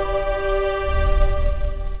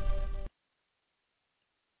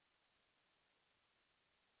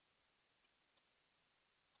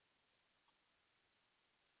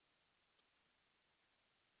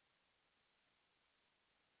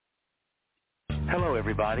 Hello,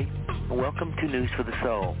 everybody. Welcome to News for the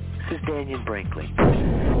Soul. This is Daniel Brinkley.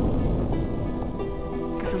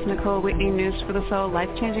 This is Nicole Whitney, News for the Soul,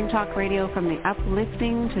 life-changing talk radio from the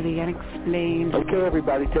uplifting to the unexplained. Okay,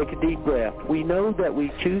 everybody, take a deep breath. We know that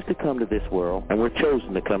we choose to come to this world, and we're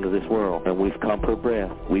chosen to come to this world, and we've come for breath.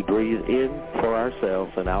 We breathe in for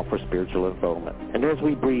ourselves and out for spiritual unfoldment. And as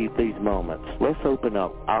we breathe these moments, let's open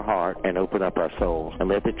up our heart and open up our souls, and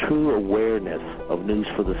let the true awareness of News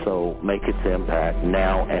for the Soul make its impact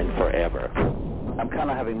now and forever. I'm kind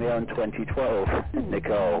of having my own 2012,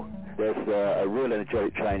 Nicole. There's a real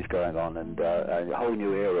energetic change going on, and a whole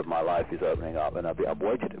new era of my life is opening up, and I've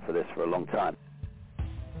waited for this for a long time.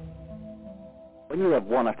 When you have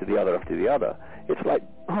one after the other, it's like,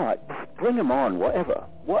 all right, bring them on, whatever,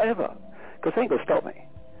 because they ain't going to stop me.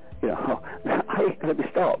 You know, I ain't going to be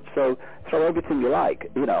stopped, so throw everything you like,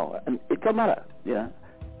 you know, and it doesn't matter, you know.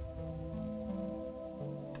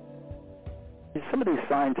 Some of these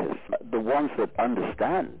scientists, the ones that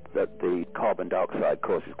understand that the carbon dioxide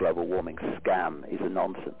causes global warming scam is a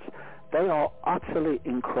nonsense, they are utterly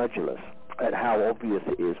incredulous at how obvious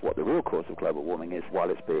it is what the real cause of global warming is while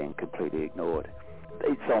it's being completely ignored.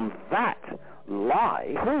 It's on that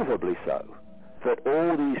lie, provably so, that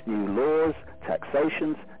all these new laws,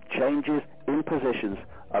 taxations, changes, impositions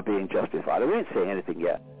are being justified. We ain't seeing anything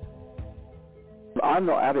yet. I'm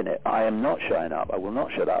not having it. I am not showing up. I will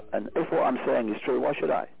not shut up. And if what I'm saying is true, why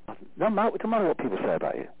should I? No matter what people say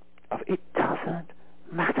about you. It doesn't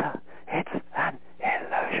matter. It's an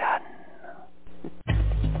illusion.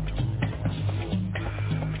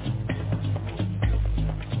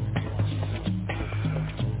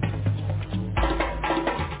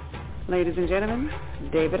 Ladies and gentlemen,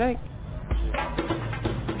 David Icke.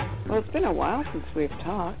 Well, it's been a while since we've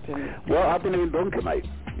talked. Well, I've been in bunker, mate.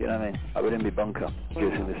 You know what I mean? I've been in my bunker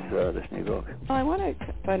producing this new book. Well, I want to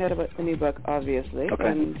find out about the new book, obviously,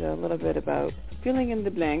 and a little bit about filling in the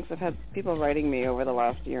blanks. I've had people writing me over the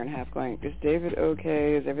last year and a half going, is David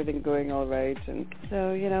okay? Is everything going all right? And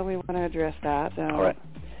so, you know, we want to address that. All right.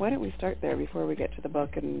 Why don't we start there before we get to the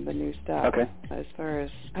book and the new stuff? Okay. As far as,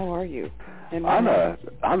 how are you?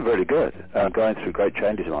 I'm very good. I'm going through great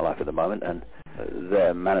changes in my life at the moment, and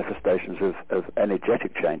they're manifestations of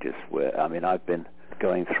energetic changes. Where, I mean, I've been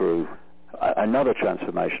going through another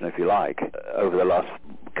transformation, if you like, over the last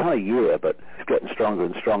kind of year, but it's getting stronger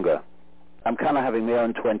and stronger. I'm kind of having my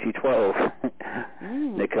own 2012,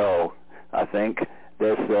 Nicole, I think.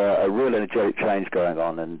 There's a real energetic change going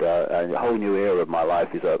on, and a whole new era of my life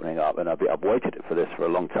is opening up, and I've waited for this for a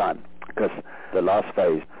long time, because the last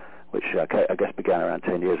phase, which I guess began around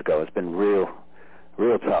 10 years ago, has been real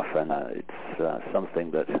tough, and it's something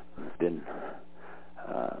that's been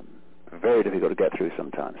very difficult to get through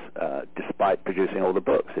sometimes, despite producing all the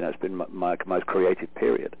books. You know, it's been my most creative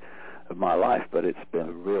period of my life, but it's been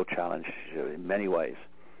a real challenge in many ways,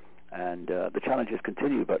 and the challenges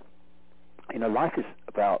continue. But you know, life is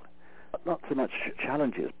about not so much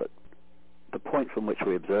challenges, but the point from which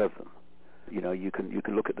we observe them. you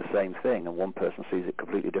can look at the same thing, and one person sees it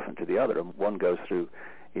completely different to the other, and one goes through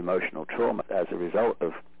emotional trauma as a result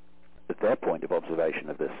of their point of observation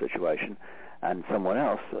of this situation, and someone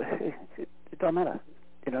else, it doesn't matter.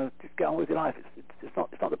 Just get on with your life. It's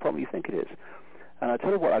not the problem you think it is. And I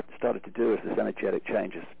tell you what I've started to do as this energetic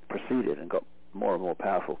change has proceeded and got more and more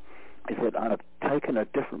powerful, is that I've taken a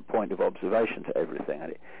different point of observation to everything,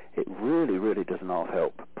 and it really, really does not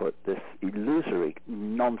help put this illusory,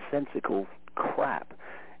 nonsensical crap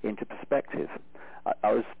into perspective.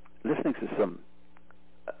 I was listening to some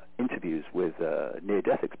interviews with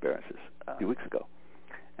near-death experiences a few weeks ago,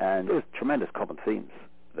 and there's tremendous common themes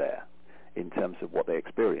there in terms of what they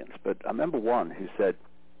experienced. But I remember one who said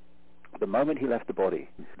the moment he left the body,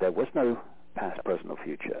 there was no past, present, or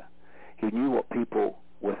future. He knew what people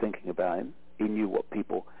were thinking about him. He knew what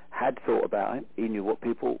people had thought about him. He knew what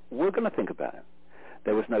people were going to think about him.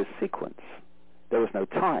 There was no sequence. There was no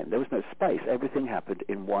time. There was no space. Everything happened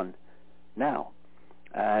in one now.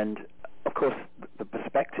 And, of course, the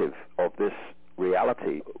perspective of this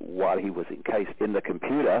reality, while he was encased in the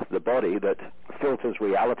computer, the body that filters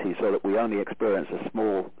reality so that we only experience a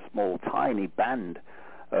small, tiny band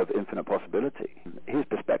of infinite possibility. His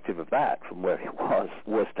perspective of that from where he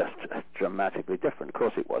was just dramatically different. Of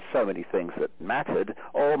course it was. So many things that mattered.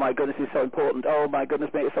 Oh my goodness, it's so important. Oh my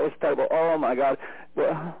goodness me, it's so stable. Oh my God.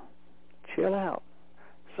 Well, chill out.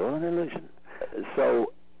 It's all an illusion.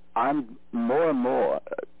 So I'm more and more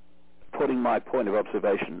putting my point of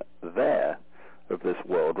observation there of this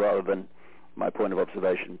world, rather than my point of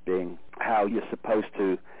observation being how you're supposed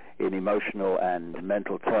to, in emotional and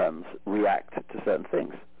mental terms, react to certain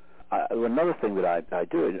things. Another thing that I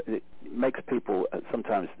do, it makes people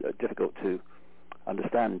sometimes difficult to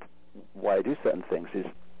understand why I do certain things, is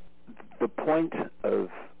the point of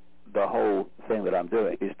the whole thing that I'm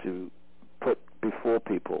doing is to put before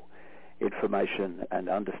people information and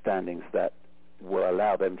understandings that will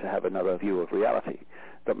allow them to have another view of reality.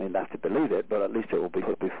 Don't mean they have to believe it, but at least it will be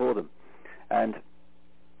put before them. And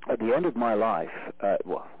at the end of my life,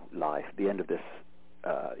 the end of this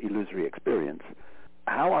illusory experience,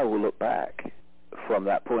 how I will look back from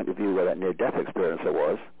that point of view where that near-death experience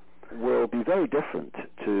was will be very different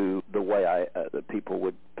to the way that people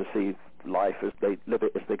would perceive life as they live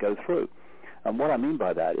it as they go through. And what I mean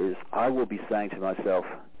by that is I will be saying to myself,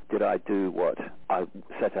 did I do what I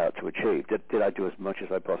set out to achieve? Did I do as much as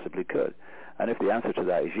I possibly could? And if the answer to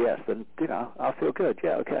that is yes, then, I'll feel good.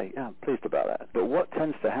 Yeah, okay, yeah, I'm pleased about that. But what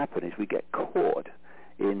tends to happen is we get caught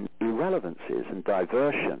in irrelevancies and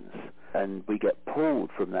diversions, and we get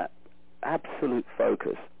pulled from that absolute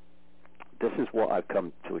focus. This is what I've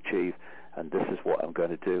come to achieve, and this is what I'm going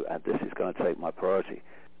to do, and this is going to take my priority.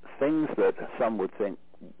 Things that some would think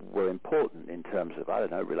were important in terms of,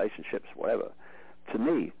 relationships, whatever, to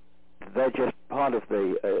me, they're just part of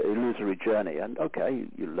the illusory journey. And okay,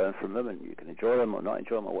 you learn from them, and you can enjoy them or not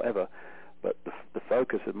enjoy them or whatever, but the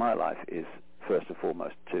focus of my life is first and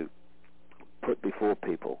foremost to put before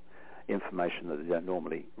people information that they don't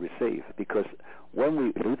normally receive. Because when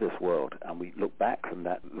we leave this world and we look back from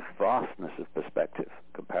that vastness of perspective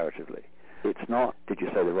comparatively, it's not, did you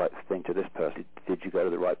say the right thing to this person? Did you go to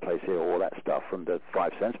the right place here? All that stuff from the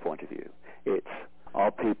 5 sense point of view. It's,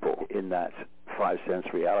 are people in that 5 sense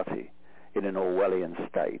reality in an Orwellian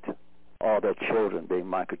state? Are their children being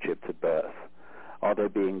microchipped at birth? Are they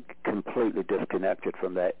being completely disconnected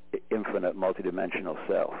from their infinite multidimensional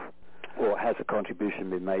self? Or has a contribution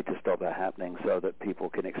been made to stop that happening so that people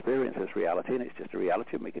can experience this reality, and it's just a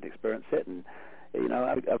reality and we can experience it and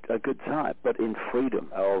have a good time, but in freedom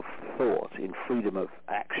of thought, in freedom of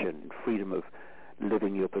action, in freedom of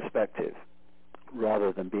living your perspective,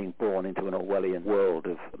 rather than being born into an Orwellian world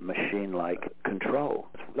of machine-like control.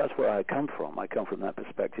 That's where I come from. I come from that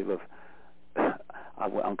perspective of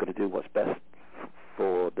I'm going to do what's best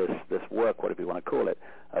for this work, whatever you want to call it,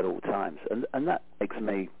 at all times. And that makes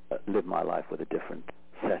me live my life with a different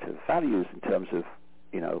set of values in terms of,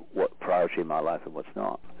 what priority in my life and what's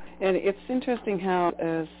not. And it's interesting how,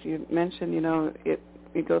 as you mentioned,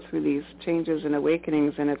 we go through these changes and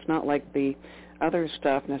awakenings, and it's not like the other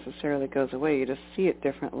stuff necessarily goes away. You just see it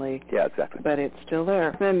differently. Yeah, exactly. But it's still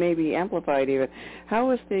there. Then maybe amplified even.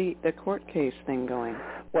 How is the court case thing going?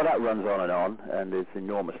 Well, that runs on, and it's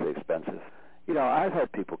enormously expensive. I've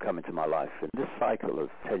had people come into my life in this cycle of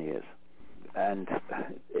 10 years. And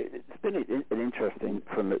it's been an interesting,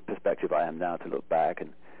 from the perspective I am now, to look back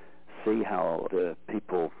and see how the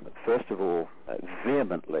people, first of all,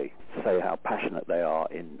 vehemently say how passionate they are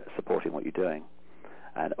in supporting what you're doing.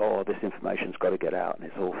 And, this information's got to get out, and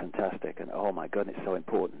it's all fantastic, and, oh, my goodness, it's so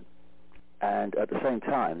important. And at the same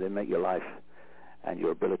time, they make your life and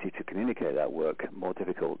your ability to communicate that work more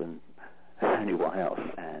difficult than anyone else.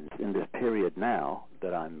 And in this period now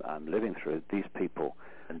that I'm living through, these people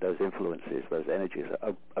and those influences, those energies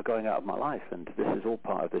are going out of my life, and this is all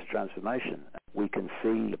part of this transformation. We can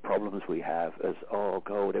see the problems we have as, oh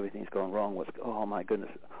God, everything's gone wrong, oh my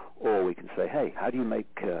goodness. Or we can say, hey, how do you make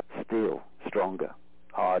steel stronger,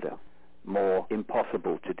 harder, more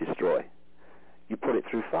impossible to destroy? You put it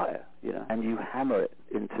through fire, and you hammer it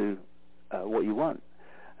into what you want.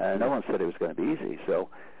 No one said it was going to be easy. So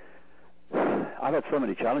I've had so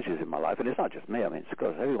many challenges in my life, and it's not just me. I mean, it's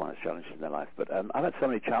because everyone has challenges in their life. But I've had so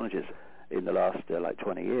many challenges in the last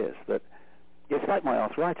 20 years that it's like my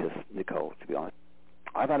arthritis, Nicole, to be honest.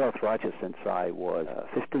 I've had arthritis since I was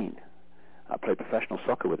 15. I played professional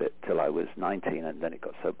soccer with it till I was 19, and then it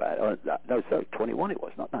got so bad. 21 it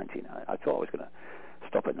was, not 19. I thought I was going to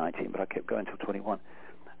stop at 19, but I kept going till 21.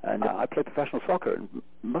 And I played professional soccer, and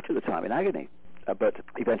much of the time in agony. But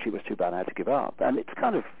eventually it was too bad I had to give up. And it's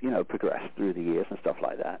kind of, progressed through the years and stuff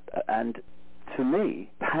like that. And to me,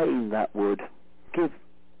 pain that would give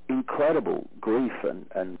incredible grief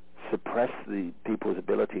and suppress the people's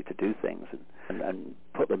ability to do things and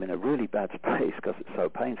put them in a really bad space because it's so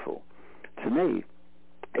painful. To me,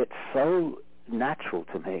 it's so natural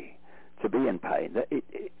to me to be in pain that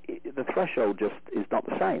the threshold just is not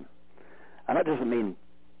the same. And that doesn't mean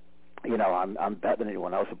I'm better than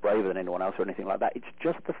anyone else or braver than anyone else or anything like that. It's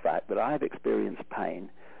just the fact that I have experienced pain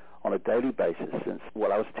on a daily basis since, I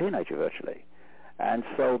was a teenager virtually. And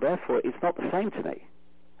so, therefore, it's not the same to me.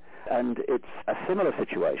 And it's a similar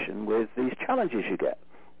situation with these challenges you get.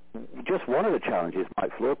 Just one of the challenges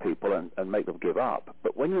might floor people and make them give up.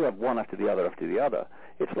 But when you have one after the other,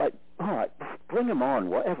 it's like, all right, bring them on,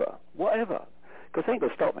 whatever. Because they ain't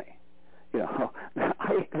going to stop me.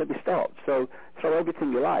 Let me stop. So throw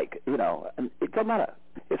everything you like, and it doesn't matter.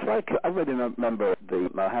 It's like, I really remember the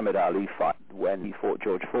Muhammad Ali fight when he fought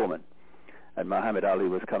George Foreman. And Muhammad Ali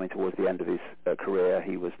was coming towards the end of his career.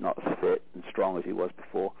 He was not as fit and strong as he was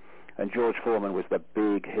before. And George Foreman was the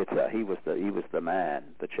big hitter. He was the man,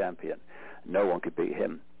 the champion. No one could beat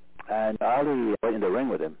him. And Ali went in the ring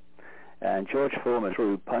with him. And George Foreman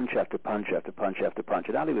threw punch after punch after punch after punch.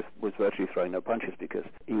 And Ali was virtually throwing no punches because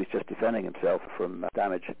he was just defending himself from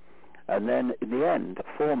damage. And then in the end,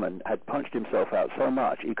 Foreman had punched himself out so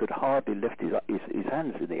much he could hardly lift his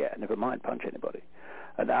hands in the air, never mind punch anybody.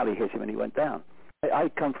 And Ali hit him and he went down. I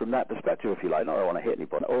come from that perspective, if you like. Not that I want to hit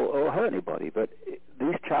anybody or hurt anybody, but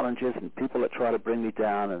these challenges and people that try to bring me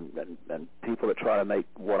down and people that try to make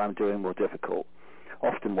what I'm doing more difficult,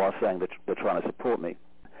 often while saying that they're trying to support me,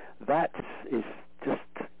 that is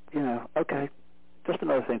just, okay, just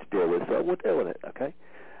another thing to deal with, so we'll deal with it, okay?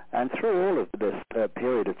 And through all of this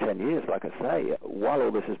period of 10 years, like I say, while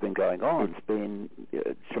all this has been going on, it's been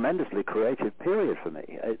a tremendously creative period for me.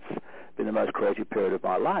 It's been the most creative period of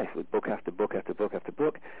my life, with book after book after book after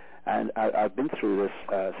book. And I've been through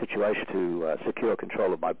this situation to secure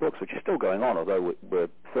control of my books, which is still going on, although we're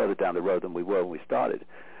further down the road than we were when we started.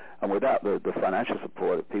 And without the financial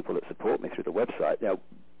support of people that support me through the website,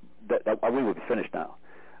 we would be finished now.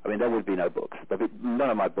 I mean, there would be no books. None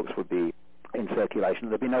of my books would be in circulation.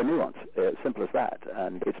 There'd be no new ones. Simple as that.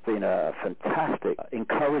 And it's been a fantastic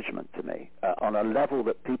encouragement to me on a level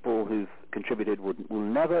that people who've contributed will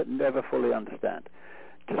never fully understand.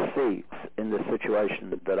 To see in the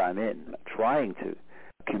situation that I'm in, trying to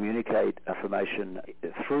communicate information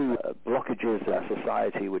through blockages in our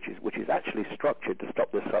society, which is actually structured to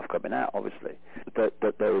stop this stuff coming out, obviously, that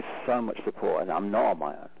there is so much support, and I'm not on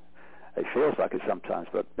my own. It feels like it sometimes,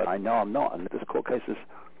 but I know I'm not, and this court case has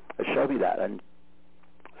showed me that, and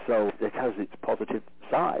so it has its positive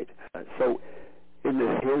side. So in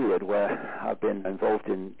this period where I've been involved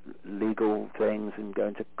in legal things and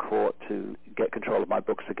going to court to get control of my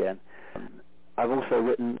books again, I've also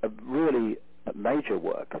written a really major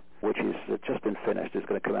work, which is just been finished. It's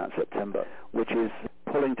going to come out in September, which is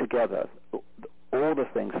pulling together all the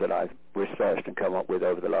things that I've researched and come up with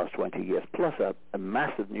over the last 20 years, plus a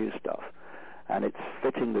massive new stuff. And it's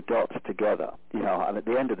fitting the dots together, and at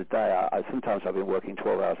the end of the day, sometimes I've been working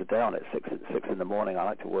 12 hours a day on it, 6 in the morning. I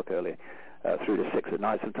like to work early, through to 6 at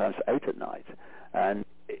night, sometimes 8 at night. And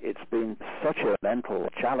it's been such a mental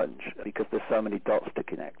challenge because there's so many dots to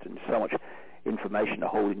connect and so much information to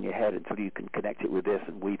hold in your head until you can connect it with this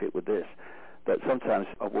and weave it with this. But sometimes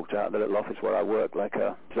I walked out of the little office where I work like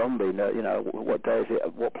a zombie, what day is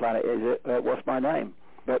it, what planet is it, what's my name?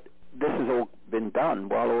 But this has all been done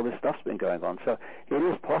while all this stuff's been going on. So it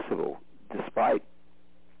is possible, despite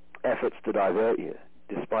efforts to divert you,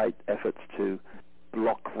 despite efforts to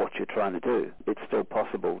block what you're trying to do, it's still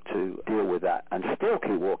possible to deal with that and still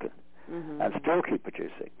keep walking. and still keep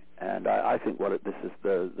producing. And I think this is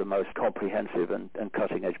the most comprehensive and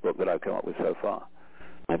cutting-edge book that I've come up with so far.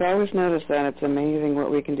 I've always noticed that it's amazing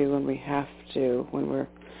what we can do when we have to, when we're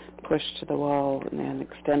pushed to the wall and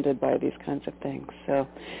extended by these kinds of things. So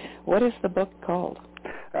what is the book called?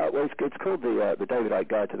 Well, it's called the David Icke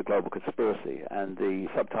Guide to the Global Conspiracy, and the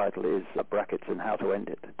subtitle is Brackets and How to End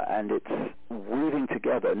It. And it's weaving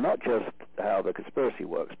together not just how the conspiracy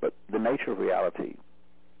works, but the nature of reality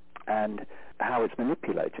and how it's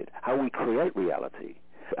manipulated, how we create reality,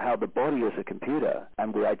 how the body is a computer,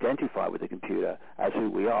 and we identify with the computer as who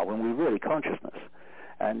we are when we're really consciousness.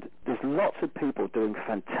 And there's lots of people doing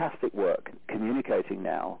fantastic work communicating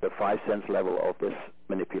now the 5 sense level of this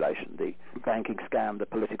manipulation, the banking scam, the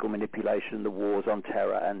political manipulation, the wars on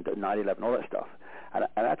terror, and 9/11, all that stuff. And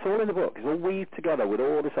that's all in the book. It's all weaved together with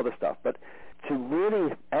all this other stuff. But to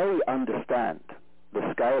really, understand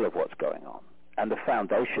the scale of what's going on, and the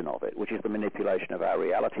foundation of it, which is the manipulation of our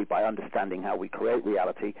reality by understanding how we create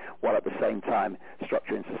reality, while at the same time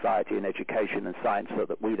structuring society and education and science so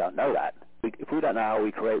that we don't know that. If we don't know how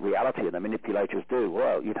we create reality, and the manipulators do,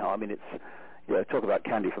 well, it's, talk about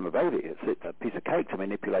candy from a baby. It's a piece of cake to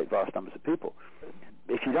manipulate vast numbers of people.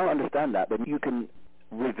 If you don't understand that, then you can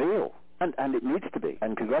reveal, and it needs to be,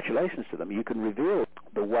 and congratulations to them, you can reveal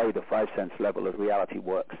the way the 5 sense level of reality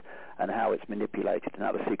works, and how it's manipulated, and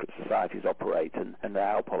how the secret societies operate, and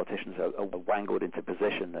how politicians are wangled into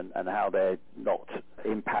position, and how they're not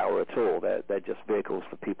in power at all. They're just vehicles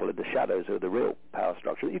for people in the shadows who are the real power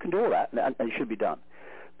structure. You can do all that, and it should be done.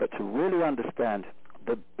 But to really understand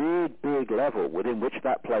the big level within which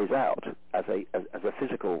that plays out as a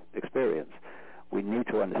physical experience, we need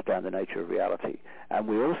to understand the nature of reality. And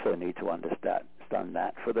we also need to understand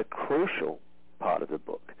that for the crucial part of the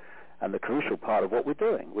book, and the crucial part of what we're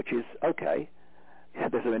doing, which is, okay,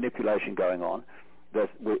 there's a manipulation going on.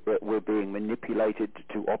 We're being manipulated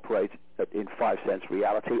to operate in 5 sense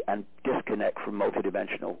reality and disconnect from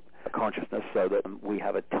multidimensional consciousness so that we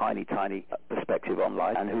have a tiny perspective on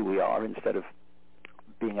life and who we are, instead of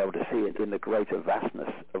being able to see it in the greater vastness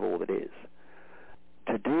of all that is.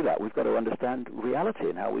 To do that, we've got to understand reality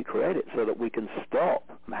and how we create it, so that we can stop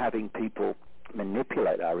having people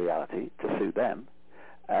manipulate our reality to suit them,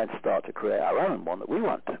 and start to create our own one that we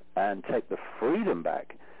want, and take the freedom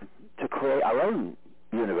back to create our own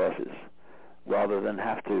universes rather than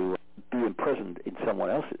have to be imprisoned in someone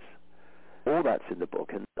else's. All that's in the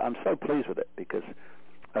book, and I'm so pleased with it because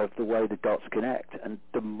of the way the dots connect. And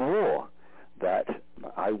the more that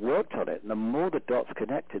I worked on it, and the more the dots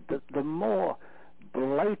connected, the more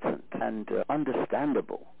blatant and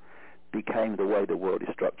understandable became the way the world is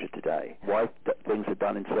structured today. Why things are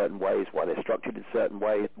done in certain ways, why they're structured in certain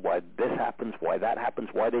ways, why this happens, why that happens,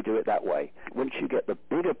 why they do it that way. Once you get the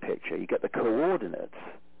bigger picture, you get the coordinates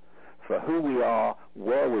for who we are,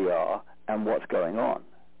 where we are, and what's going on,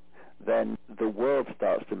 then the world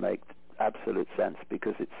starts to make absolute sense,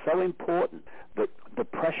 because it's so important that the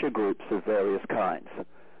pressure groups of various kinds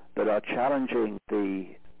that are challenging the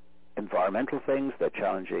environmental things, they're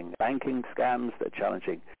challenging banking scams, they're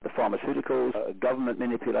challenging the pharmaceuticals, government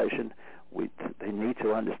manipulation. They need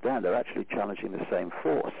to understand they're actually challenging the same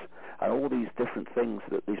force. And all these different things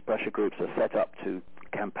that these pressure groups are set up to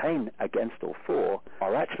campaign against or for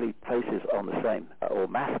are actually faces on the same, or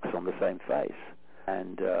masks on the same face.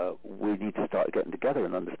 And we need to start getting together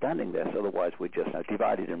and understanding this, otherwise we're just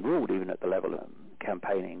divided and ruled, even at the level of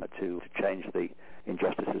campaigning to change the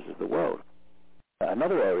injustices of the world.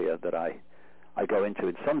 Another area that I go into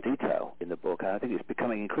in some detail in the book, and I think it's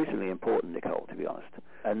becoming increasingly important, Nicole, to be honest,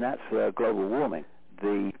 and that's global warming.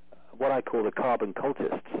 What I call the carbon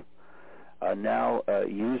cultists are now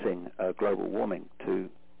using global warming to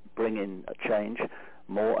bring in a change,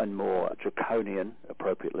 more and more draconian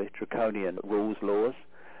rules, laws,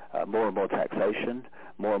 more and more taxation,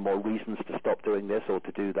 more and more reasons to stop doing this or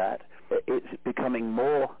to do that. It's becoming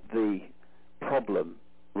more the problem,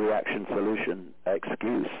 reaction, solution,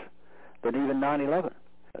 excuse than even 9/11.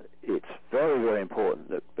 It's very, very important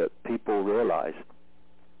that people realize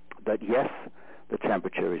that, yes, the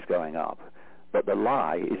temperature is going up, but the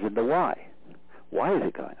lie is in the why. Why is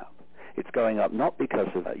it going up? It's going up not because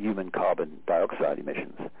of human carbon dioxide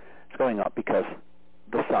emissions. It's going up because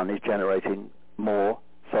the sun is generating more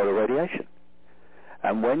solar radiation.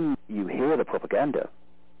 And when you hear the propaganda,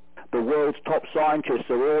 the world's top scientists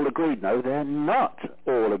are all agreed. No, they're not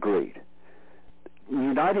all agreed. The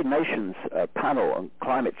United Nations panel on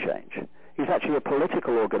climate change is actually a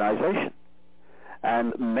political organization.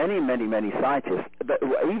 And many, many, many scientists that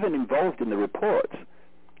were even involved in the reports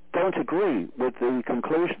don't agree with the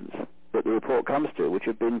conclusions that the report comes to, which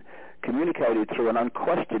have been communicated through an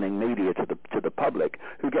unquestioning media to the public,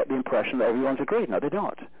 who get the impression that everyone's agreed. No, they're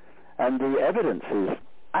not. And the evidence is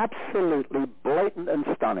absolutely blatant and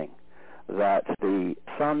stunning that the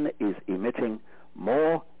sun is emitting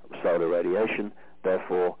more solar radiation,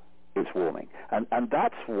 therefore it's warming. And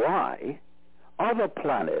that's why other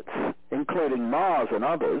planets, including Mars and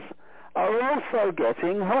others, are also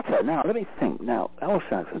getting hotter. Now, let me think. Now,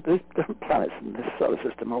 also, these different planets in this solar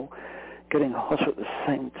system are all getting hotter at the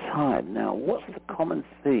same time. Now, what's the common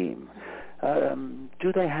theme?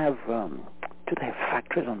 Do they have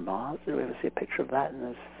factories on Mars? Do we ever see a picture of that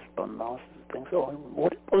on Mars and things? Or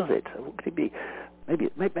what is it? What could it be? Maybe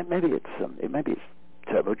it's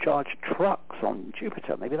turbocharged trucks on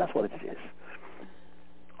Jupiter. Maybe that's what it is.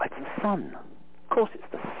 It's the sun. Of course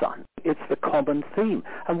it's the sun. It's the common theme.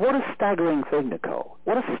 And what a staggering thing, Nicole.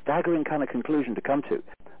 What a staggering kind of conclusion to come to.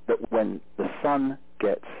 That when the sun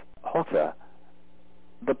gets hotter,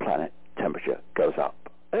 the planet temperature goes up.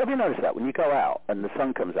 Have you noticed that? When you go out and the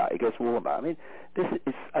sun comes out, it gets warmer. I mean, this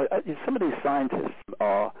is some of these scientists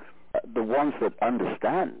are the ones that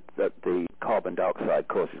understand that the carbon dioxide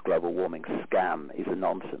causes global warming scam is a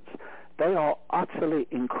nonsense. They are utterly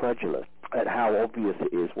incredulous at how obvious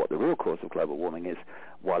it is what the real cause of global warming is,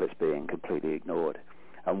 while it's being completely ignored.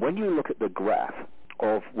 And when you look at the graph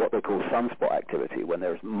of what they call sunspot activity, when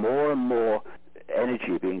there's more and more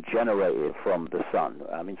energy being generated from the sun,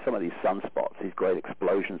 I mean, some of these sunspots, these great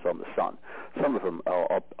explosions on the sun, some of them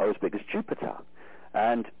are as big as Jupiter.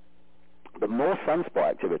 And the more sunspot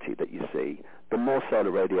activity that you see, the more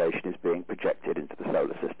solar radiation is being projected into the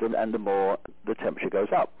solar system, and the more the temperature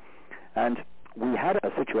goes up. And we had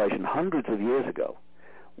a situation hundreds of years ago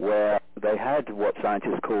where they had what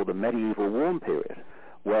scientists call the medieval warm period,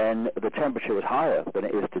 when the temperature was higher than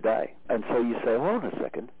it is today. And so you say, hold on a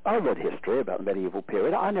second, I read history about the medieval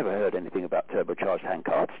period. I never heard anything about turbocharged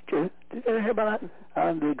handcarts. Did you ever hear about that?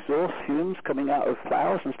 And the exhaust fumes coming out of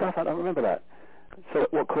flowers and stuff? I don't remember that. So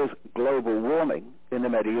what caused global warming in the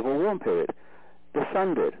medieval warm period? The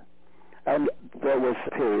sun did. And there was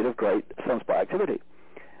a period of great sunspot activity.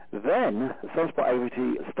 Then sunspot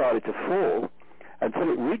activity started to fall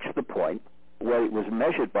until it reached the point where it was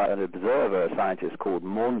measured by an observer, a scientist called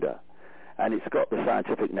Maunder, and it's got the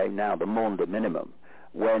scientific name now, the Maunder minimum,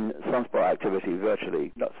 when sunspot activity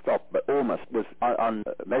virtually not stopped, but almost was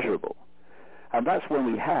unmeasurable. And that's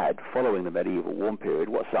when we had, following the medieval warm period,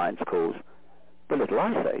 what science calls the Little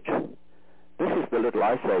Ice Age. This is the Little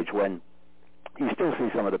Ice Age when you still see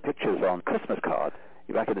some of the pictures on Christmas cards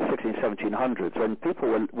back in the 1700s, when people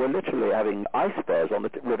were literally having ice fairs on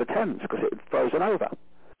the River Thames because it had frozen over.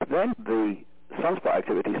 Then the sunspot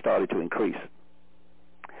activity started to increase,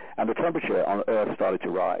 and the temperature on Earth started to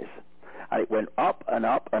rise. And it went up and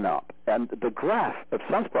up and up. And the graph of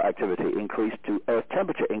sunspot activity increase to Earth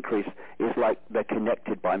temperature increase is like they're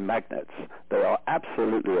connected by magnets. They are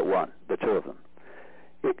absolutely at one, the two of them.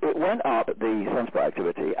 It went up, the sunspot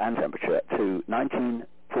activity and temperature, to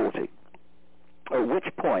 1940. At which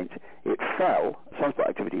point it fell, sunspot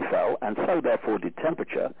activity fell, and so therefore did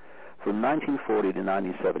temperature from 1940 to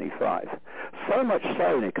 1975. So much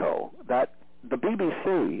so, Nicole, that the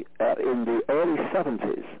BBC in the early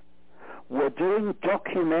 70s were doing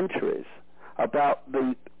documentaries about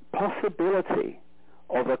the possibility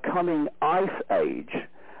of a coming ice age,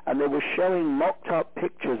 and they were showing mocked-up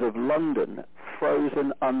pictures of London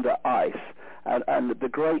frozen under ice, and the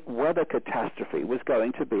great weather catastrophe was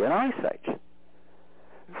going to be an ice age.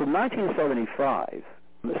 From 1975,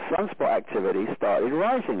 the sunspot activity started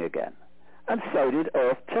rising again, and so did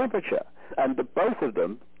Earth temperature. And both of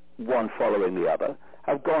them, one following the other,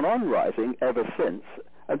 have gone on rising ever since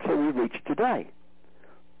until we reach today.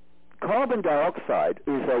 Carbon dioxide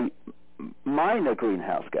is a minor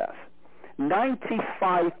greenhouse gas.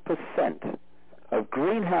 95% of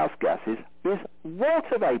greenhouse gases is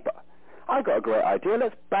water vapor. I got a great idea.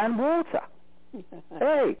 Let's ban water.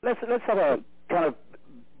 Hey, let's have a kind of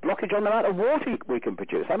blockage on the amount of water we can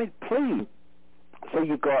produce. I mean, please. So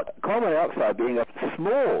you've got carbon dioxide being a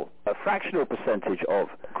fractional percentage of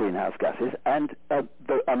greenhouse gases, and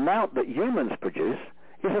the amount that humans produce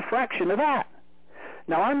is a fraction of that.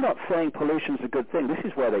 Now, I'm not saying pollution's a good thing. This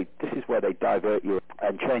is where they divert you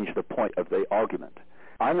and change the point of the argument.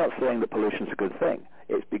 I'm not saying that pollution's a good thing.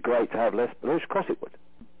 It'd be great to have less pollution. Of course it would.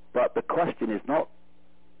 But the question is not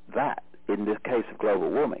that. In this case of global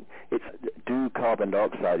warming, it's do carbon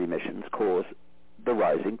dioxide emissions cause the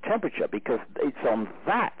rising temperature? Because it's on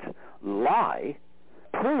that lie,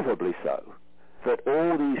 provably so, that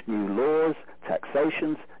all these new laws,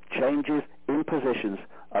 taxations, changes, impositions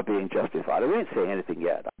are being justified. We ain't seeing anything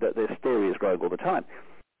yet. This theory is growing all the time.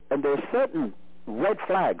 And there are certain red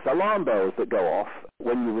flags, alarm bells that go off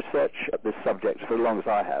when you research this subject for as long as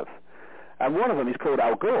I have. And one of them is called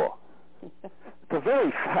Al Gore. The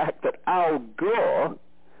very fact that Al Gore,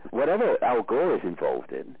 whatever Al Gore is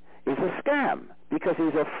involved in, is a scam because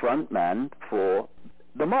he's a front man for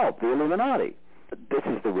the mob, the Illuminati. This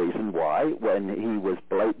is the reason why, when he was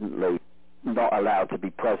blatantly not allowed to be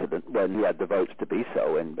president, when he had the votes to be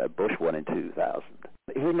so, and Bush won in 2000,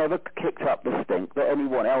 he never kicked up the stink that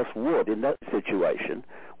anyone else would in that situation,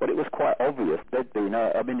 when it was quite obvious there'd been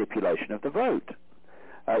a manipulation of the vote.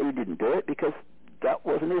 He didn't do it because that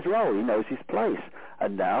wasn't his role. He knows his place.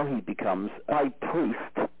 And now he becomes a high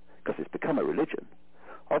priest, because it's become a religion,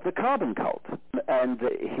 of the carbon cult. And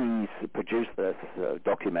he's produced this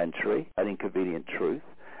documentary, An Inconvenient Truth,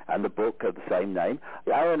 and the book of the same name.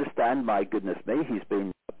 I understand, my goodness me, he's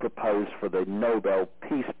been proposed for the Nobel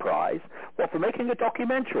Peace Prize. What, for making a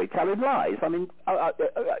documentary, telling lies? I mean,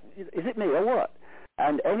 is it me or what?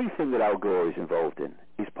 And anything that Al Gore is involved in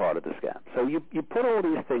is part of the scam. So you put all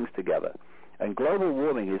these things together, and global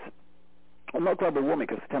warming is, well, not global warming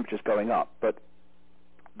because the temperature's going up, but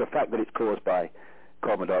the fact that it's caused by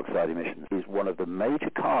carbon dioxide emissions is one of the major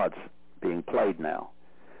cards being played now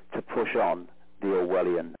to push on the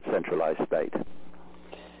Orwellian centralized state.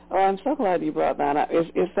 Oh, I'm so glad you brought that up.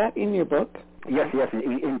 Is that in your book? Yes,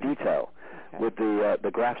 in detail, okay, with the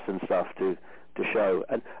graphs and stuff to show.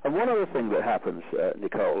 And one other thing that happens,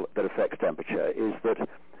 Nicole, that affects temperature is that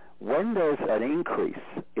when there's an increase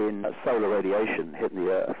in solar radiation hitting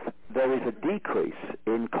the Earth, there is a decrease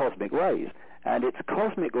in cosmic rays. And it's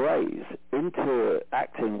cosmic rays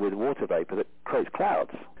interacting with water vapor that creates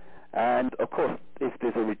clouds. And, of course, if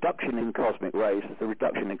there's a reduction in cosmic rays, there's a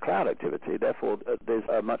reduction in cloud activity. Therefore, there's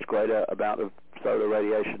a much greater amount of solar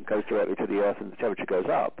radiation goes directly to the Earth and the temperature goes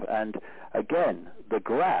up. And, again, the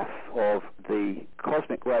graph of the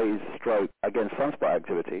cosmic rays stroke against sunspot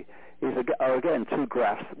activity are again two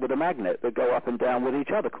graphs with a magnet that go up and down with each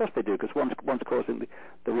other. Of course they do, because one's causing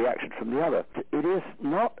the reaction from the other. It is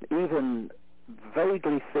not even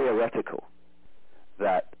vaguely theoretical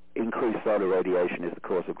that increased solar radiation is the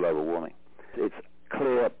cause of global warming. It's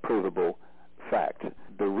clear, provable fact.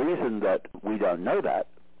 The reason that we don't know that,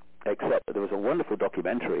 except that there was a wonderful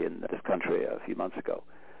documentary in this country a few months ago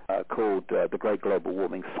called The Great Global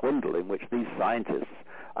Warming Swindle, in which these scientists,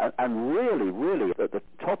 and really at the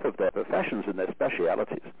top of their professions and their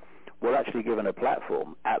specialities, were actually given a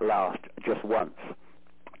platform at last, just once,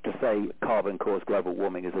 to say carbon caused global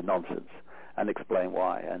warming is a nonsense and explain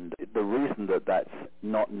why. And the reason that that's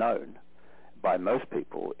not known by most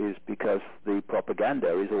people is because the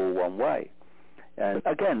propaganda is all one way. And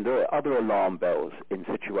again, there are other alarm bells in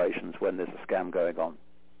situations when there's a scam going on.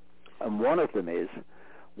 And one of them is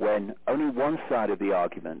when only one side of the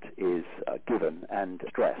argument is given and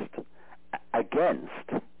stressed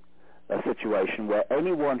against a situation where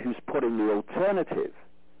anyone who's putting the alternative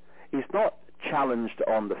is not challenged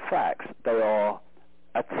on the facts, they are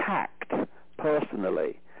attacked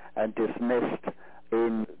personally and dismissed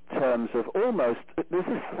in terms of almost, there's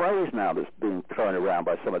this phrase now that's being thrown around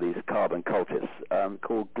by some of these carbon cultists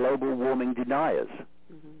called global warming deniers.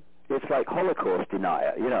 Mm-hmm. It's like Holocaust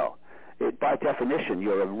denier, you know. By definition,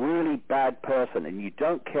 you're a really bad person and you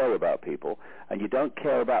don't care about people and you don't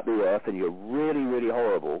care about the Earth and you're really, really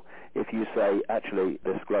horrible if you say, actually,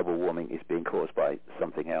 this global warming is being caused by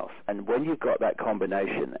something else. And when you've got that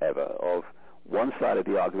combination, Eva, of one side of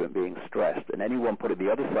the argument being stressed and anyone putting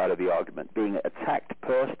the other side of the argument being attacked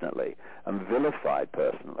personally and vilified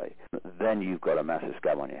personally, then you've got a massive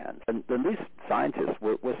scam on your hands. And these scientists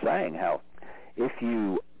were saying how if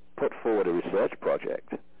you put forward a research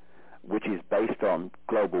project which is based on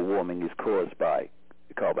global warming is caused by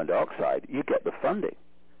carbon dioxide, you get the funding.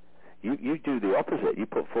 You do the opposite. You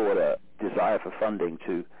put forward a desire for funding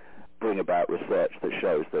to bring about research that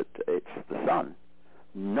shows that it's the sun.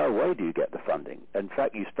 No way do you get the funding. In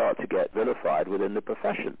fact, you start to get vilified within the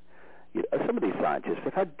profession. Some of these scientists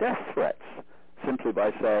have had death threats simply by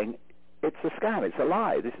saying, it's a scam, it's a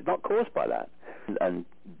lie, this is not caused by that. And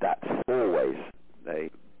that's always an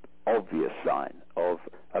obvious sign of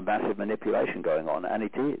a massive manipulation going on, and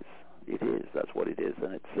it is, that's what it is.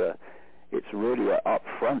 And it's really up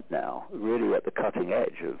front now, really at the cutting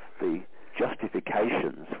edge of the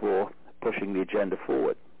justifications for pushing the agenda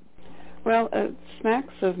forward. Well, it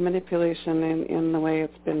smacks of manipulation in the way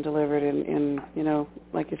it's been delivered in, you know,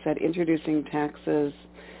 like you said, introducing taxes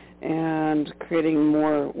and creating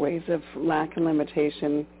more ways of lack and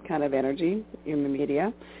limitation kind of energy in the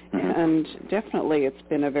media. Mm-hmm. And definitely it's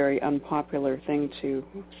been a very unpopular thing to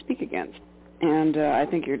speak against. And I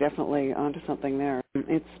think you're definitely onto something there.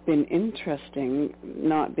 It's been interesting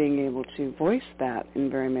not being able to voice that in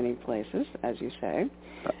very many places, as you say.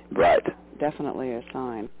 Right. Definitely a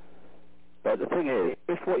sign. But the thing is,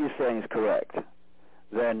 if what you're saying is correct,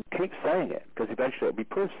 then keep saying it, because eventually it'll be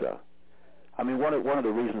proved so. I mean, one of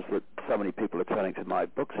the reasons that so many people are turning to my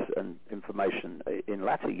books and information in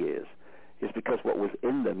latter years is because what was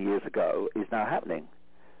in them years ago is now happening.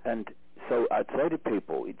 And so I'd say to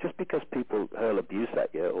people, just because people hurl abuse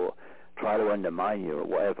at you or try to undermine you or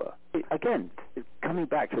whatever, again, coming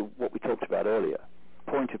back to what we talked about earlier,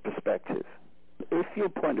 point of perspective. If your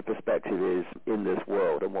point of perspective is in this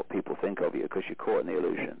world and what people think of you because you're caught in the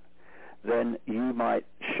illusion, then you might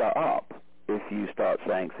shut up if you start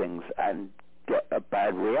saying things and get a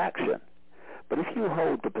bad reaction. But if you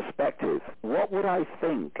hold the perspective, what would I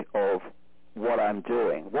think of what I'm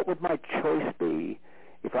doing? What would my choice be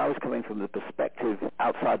if I was coming from the perspective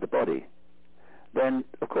outside the body? Then,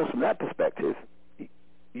 of course, from that perspective,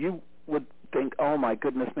 you would think, oh my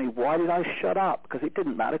goodness me, why did I shut up? Because it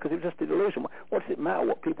didn't matter, because it was just an illusion. What does it matter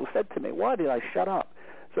what people said to me? Why did I shut up?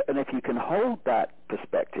 So, and if you can hold that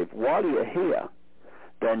perspective while you're here,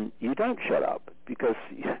 then you don't shut up, because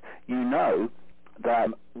you know that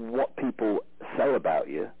what people say about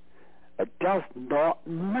you does not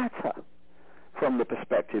matter from the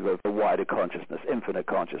perspective of the wider consciousness, infinite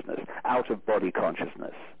consciousness, out-of-body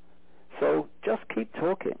consciousness. So just keep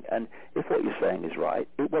talking, and if what you're saying is right,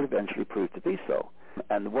 it will eventually prove to be so.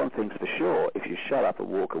 And one thing's for sure, if you shut up and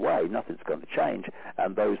walk away, nothing's going to change,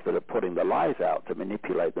 and those that are putting the lies out to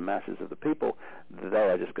manipulate the masses of the people, they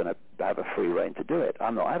are just going to have a free rein to do it.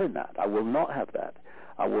 I'm not having that. I will not have that.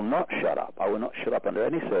 I will not shut up. I will not shut up under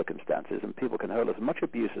any circumstances, and people can hurl as much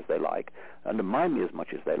abuse as they like, undermine me as much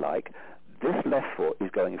as they like. This left foot is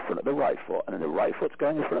going in front of the right foot, and then the right foot's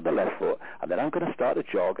going in front of the left foot, and then I'm going to start a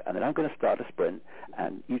jog, and then I'm going to start a sprint,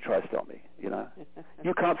 and you try to stop me, you know.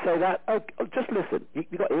 You can't say that. Oh, just listen.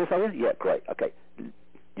 You got ears on you? Yeah, great. Okay.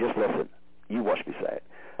 Just listen. You watch me say it.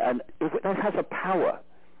 And if that has a power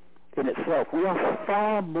in itself, we are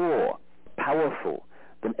far more powerful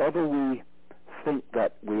than ever we think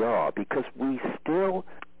that we are, because we still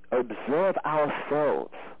observe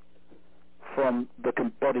ourselves from the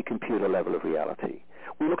body-computer level of reality.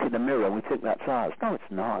 We look in the mirror and we think that's ours. No, it's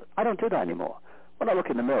not. I don't do that anymore. When I look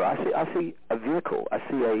in the mirror, I see a vehicle. I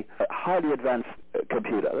see a highly advanced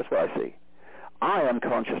computer. That's what I see. I am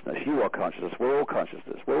consciousness. You are consciousness. We're all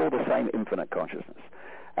consciousness. We're all the same infinite consciousness.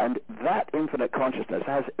 And that infinite consciousness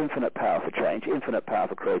has infinite power for change, infinite power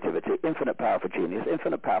for creativity, infinite power for genius,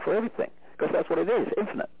 infinite power for everything. Because that's what it is,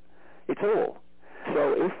 infinite. It's all.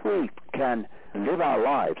 So if we can live our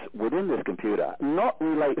lives within this computer, not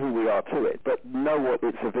relate who we are to it, but know what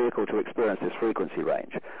it's a vehicle to experience this frequency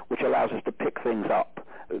range, which allows us to pick things up,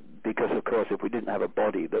 because, of course, if we didn't have a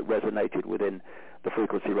body that resonated within the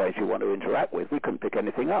frequency range you want to interact with, we couldn't pick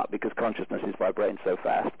anything up, because consciousness is vibrating so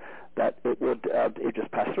fast that it would just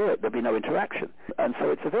pass through it. There'd be no interaction. And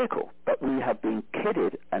so it's a vehicle. But we have been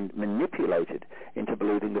kidded and manipulated into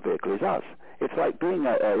believing the vehicle is us. It's like being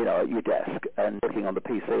at your desk and working on the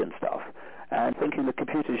PC and stuff, and thinking the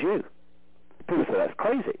computer's you. People say that's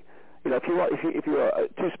crazy. You know, if you were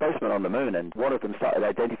two spacemen on the moon and one of them started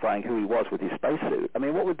identifying who he was with his spacesuit, I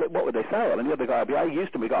mean, what would they say? I mean, the other guy would be, "Hey,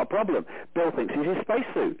 Houston, we got a problem. Bill thinks he's his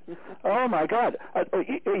spacesuit." Oh my God,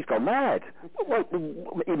 he's gone mad. Well,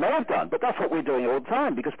 he may have done, but that's what we're doing all the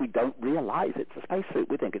time, because we don't realize it's a spacesuit.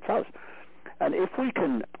 We think it's us. And if we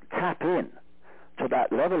can tap in to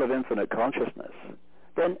that level of infinite consciousness,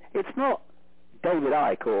 then it's not David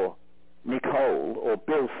Icke or Nicole or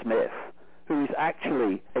Bill Smith who is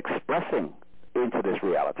actually expressing into this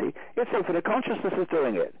reality. It's infinite consciousness is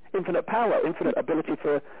doing it. Infinite power, infinite ability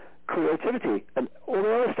for creativity, and all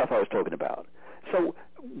the other stuff I was talking about. So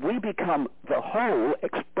we become the whole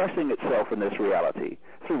expressing itself in this reality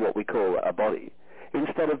through what we call a body,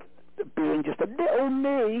 instead of being just a little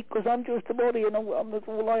me, because I'm just a body and that's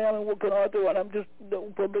all I am, and what can I do, and I'm just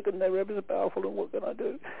little public and they're ever so powerful, and what can I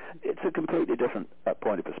do? It's a completely different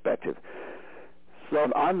point of perspective. So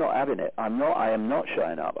I'm not having it. I am not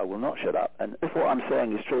shutting up. I will not shut up. And if what I'm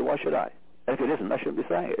saying is true, why should I? And if it isn't, I shouldn't be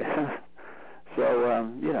saying it. So,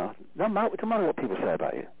 no matter what people say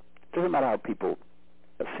about you. It doesn't matter how people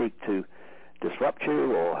seek to disrupt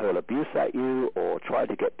you or hurl abuse at you or try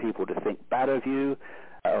to get people to think bad of you,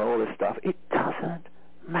 all this stuff. It doesn't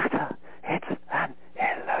matter. It's an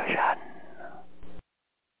illusion.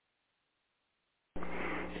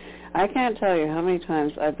 I can't tell you how many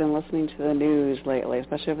times I've been listening to the news lately,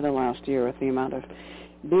 especially over the last year, with the amount of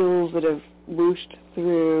bills that have whooshed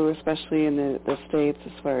through, especially in the States,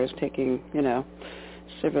 as far as taking,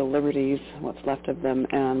 civil liberties, what's left of them,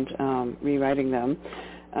 and rewriting them.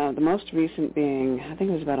 The most recent being, I think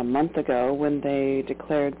it was about a month ago, when they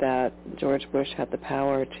declared that George Bush had the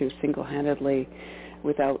power to single-handedly,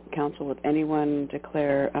 without counsel with anyone,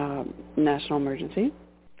 declare national emergency.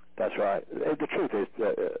 That's right. The truth is,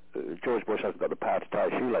 George Bush hasn't got the power to tie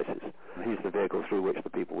shoelaces. He's the vehicle through which the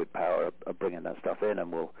people with power are bringing that stuff in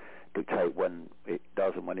and will dictate when it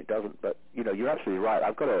does and when it doesn't. But, you're absolutely right.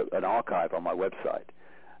 I've got an archive on my website,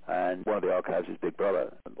 and one of the archives is Big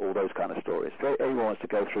Brother, all those kind of stories. If anyone wants to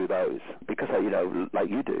go through those, because, like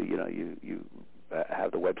you do, you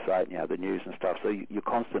have the website and you have the news and stuff, so you're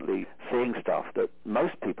constantly seeing stuff that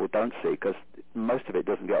most people don't see because most of it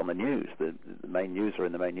doesn't get on the news. The main news are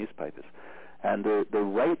in the main newspapers. And the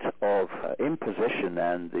rate of imposition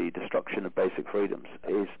and the destruction of basic freedoms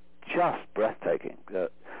is just breathtaking.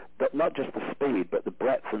 But not just the speed, but the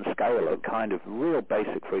breadth and scale of kind of real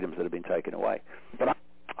basic freedoms that have been taken away. But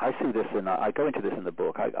I see this, and I go into this in the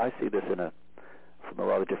book, I see this from a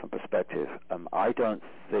rather different perspective. I don't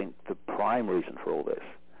think the prime reason for all this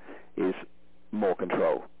is more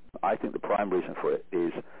control. I think the prime reason for it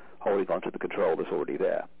is holding on to the control that's already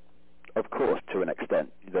there. Of course, to an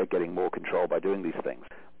extent, they're getting more control by doing these things.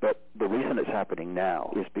 But the reason it's happening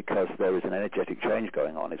now is because there is an energetic change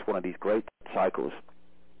going on. It's one of these great cycles,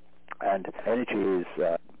 and energy is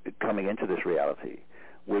coming into this reality,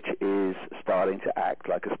 which is starting to act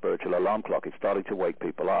like a spiritual alarm clock. It's starting to wake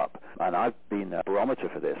people up. And I've been a barometer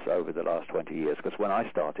for this over the last 20 years, because when I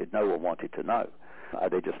started, no one wanted to know.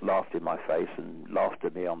 They just laughed in my face and laughed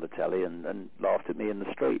at me on the telly and laughed at me in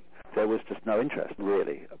the street. There was just no interest,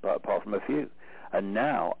 really, apart from a few. And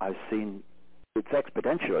now I've seen it's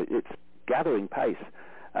exponential. It's gathering pace,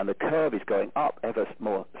 and the curve is going up ever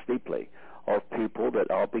more steeply, of people that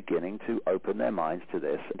are beginning to open their minds to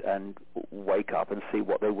this and wake up and see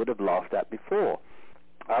what they would have laughed at before.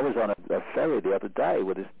 I was on a ferry the other day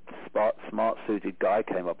where this smart-suited guy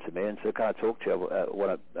came up to me and said, "Can I talk to you? I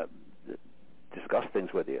want to discuss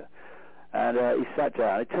things with you." And he sat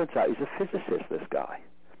down. It turns out he's a physicist, this guy.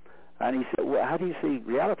 And he said, "Well, how do you see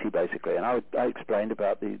reality, basically?" And I explained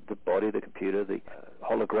about the body, the computer, the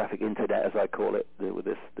holographic internet, as I call it, with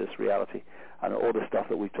this reality, and all the stuff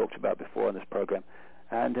that we've talked about before in this program.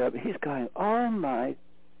 And he's going, "Oh, my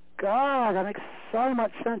God, that makes so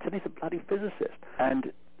much sense." And he's a bloody physicist.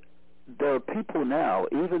 And there are people now,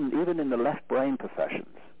 even in the left brain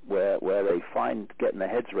professions, where they find getting their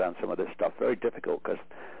heads around some of this stuff very difficult because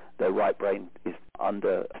their right brain is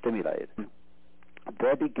understimulated.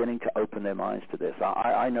 They're beginning to open their minds to this.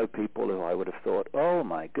 I know people who I would have thought, "Oh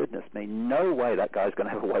my goodness me, no way that guy's going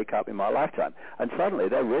to ever wake up in my lifetime." And suddenly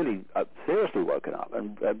they're really seriously woken up,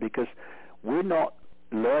 and because we're not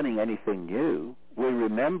learning anything new, we're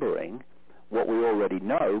remembering what we already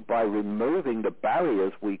know by removing the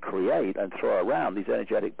barriers we create and throw around, these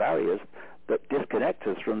energetic barriers that disconnect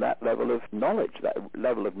us from that level of knowledge, that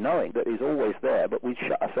level of knowing that is always there, but we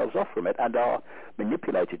shut ourselves off from it and are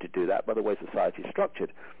manipulated to do that by the way society is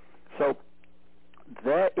structured. So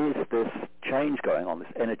there is this change going on,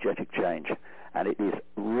 this energetic change, and it is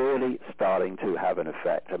really starting to have an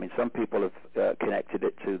effect. I mean, some people have connected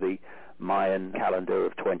it to the Mayan calendar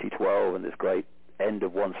of 2012 and this great end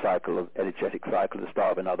of one cycle of energetic cycle and the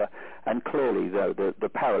start of another, and clearly the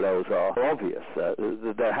parallels are obvious.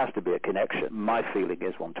 There has to be a connection. My feeling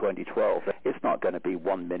is on 2012, it's not going to be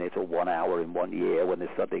 1 minute or 1 hour in 1 year when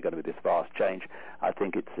there's suddenly going to be this vast change. I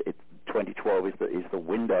think it's 2012 is the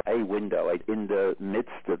window in the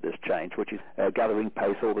midst of this change, which is gathering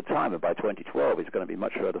pace all the time, and by 2012 it's going to be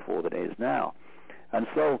much further forward than it is now. And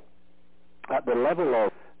so at the level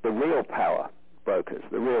of the real power brokers,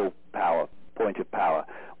 the real power point of power,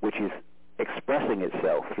 which is expressing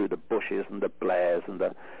itself through the Bushes and the Blairs and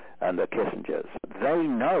the Kissingers, they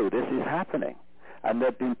know this is happening, and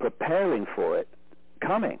they've been preparing for it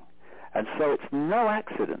coming. And so it's no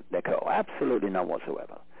accident, Nicole, absolutely none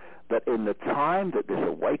whatsoever, that in the time that this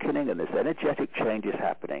awakening and this energetic change is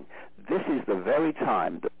happening, this is the very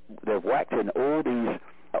time that they've whacked in all these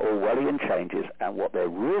Orwellian changes, and what they're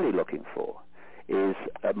really looking for is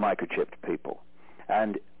microchipped people.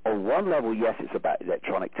 And on one level, yes, it's about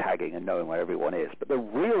electronic tagging and knowing where everyone is, but the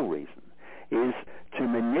real reason is to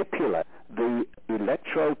manipulate the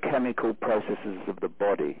electrochemical processes of the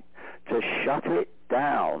body to shut it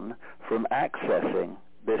down from accessing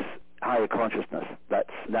this higher consciousness that's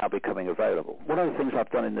now becoming available. One of the things I've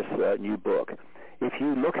done in this new book, if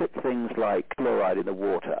you look at things like fluoride in the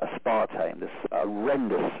water, aspartame, this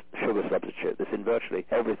horrendous sugar substitute that's in virtually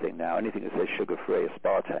everything now, anything that says sugar-free,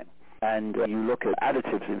 aspartame, and you look at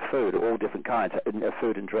additives in food, all different kinds, in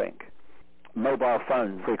food and drink, mobile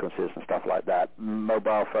phone frequencies and stuff like that,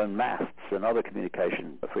 mobile phone masts and other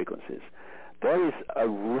communication frequencies, there is a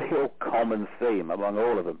real common theme among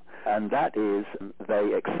all of them, and that is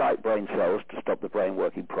they excite brain cells to stop the brain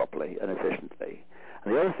working properly and efficiently.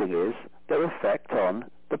 And the other thing is their effect on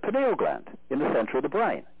the pineal gland in the center of the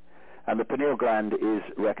brain. And the pineal gland is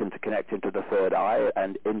reckoned to connect into the third eye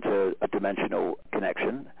and into a dimensional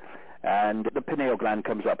connection. And the pineal gland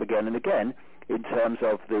comes up again and again in terms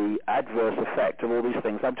of the adverse effect of all these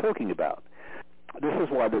things I'm talking about. This is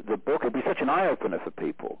why the book will be such an eye-opener for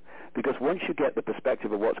people, because once you get the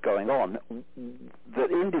perspective of what's going on, the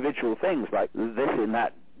individual things like this in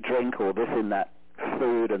that drink or this in that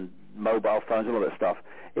food and mobile phones and all that stuff,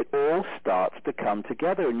 it all starts to come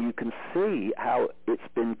together, and you can see how it's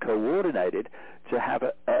been coordinated to have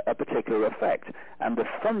a particular effect. And the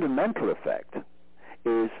fundamental effect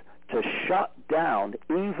is to shut down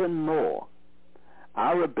even more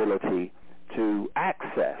our ability to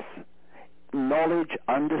access knowledge,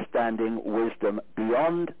 understanding, wisdom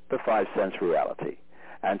beyond the five-sense reality,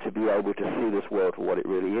 and to be able to see this world for what it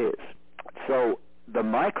really is. So the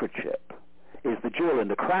microchip is the jewel in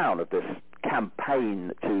the crown of this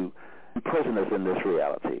campaign to imprison us in this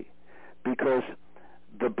reality, because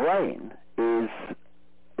the brain is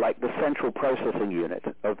like the central processing unit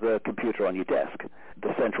of the computer on your desk.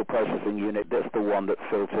 The central processing unit, that's the one that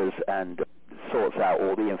filters and sorts out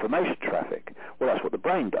all the information traffic. Well, that's what the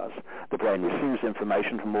brain does. The brain receives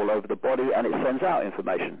information from all over the body, and it sends out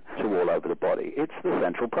information to all over the body. It's the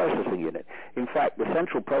central processing unit. In fact, the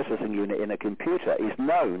central processing unit in a computer is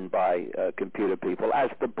known by computer people as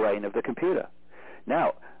the brain of the computer.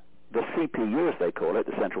 Now, the CPU, as they call it,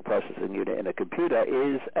 the central processing unit in a computer,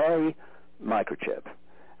 is a microchip.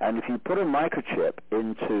 And if you put a microchip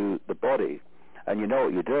into the body and you know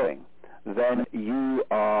what you're doing, then you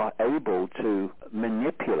are able to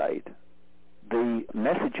manipulate the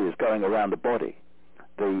messages going around the body,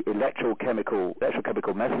 the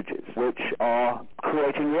electrochemical messages, which are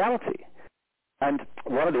creating reality. And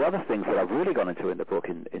one of the other things that I've really gone into in the book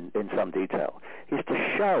in some detail is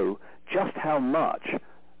to show just how much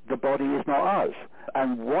the body is not ours.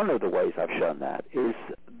 And one of the ways I've shown that is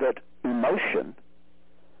that emotion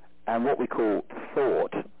and what we call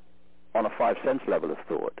thought, on a five-sense level of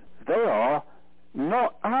thought, they are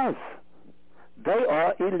not us. They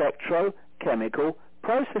are electrochemical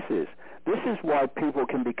processes. This is why people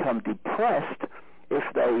can become depressed if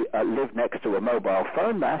they live next to a mobile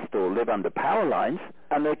phone mast or live under power lines,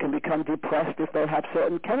 and they can become depressed if they have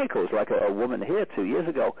certain chemicals, like a woman here 2 years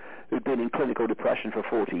ago who'd been in clinical depression for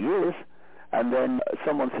 40 years, and then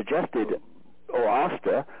someone suggested or asked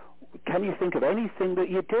her, can you think of anything that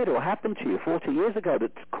you did or happened to you 40 years ago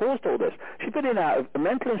that caused all this? She'd been in and out of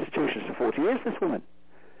mental institutions for 40 years, this woman.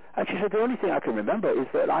 And she said, the only thing I can remember is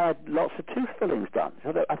that I had lots of tooth fillings done.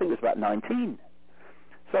 So I think it was about 19.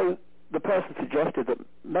 So the person suggested that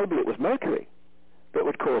maybe it was mercury that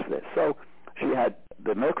would cause this. So she had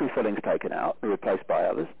the mercury fillings taken out and replaced by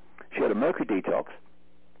others. She had a mercury detox.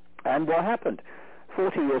 And what happened?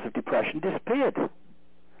 40 years of depression disappeared.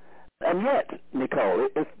 And yet, Nicole,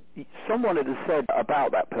 if someone had said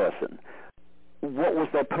about that person, what was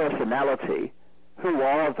their personality, who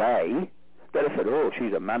are they, they'd have said, oh,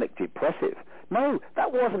 she's a manic depressive. No,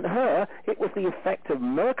 that wasn't her. It was the effect of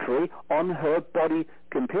mercury on her body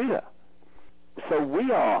computer. So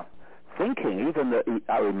we are thinking even that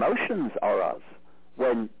our emotions are us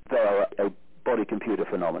when they are a body-computer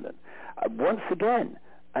phenomenon. Once again,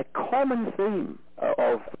 a common theme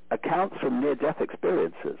of accounts from near-death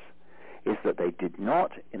experiences is that they did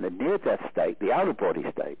not, in the near-death state, the out-of-body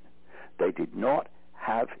state, they did not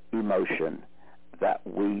have emotion that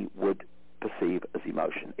we would perceive as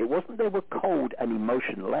emotion. It wasn't they were cold and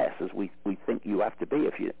emotionless, as we think you have to be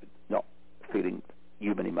if you're not feeling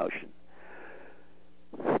human emotion.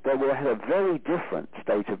 They were at a very different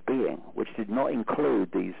state of being, which did not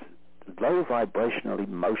include these low vibrational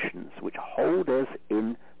emotions which hold us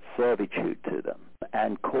in servitude to them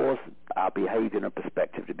and cause our behavior and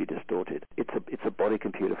perspective to be distorted. It's a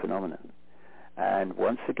body-computer phenomenon. And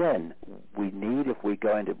once again, we need, if we're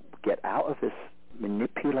going to get out of this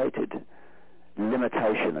manipulated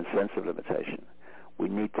limitation and sense of limitation, we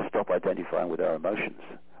need to stop identifying with our emotions.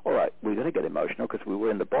 All right, we're going to get emotional because we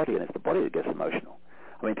were in the body, and it's the body that gets emotional.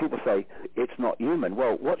 I mean, people say, it's not human.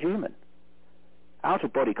 Well, what's human?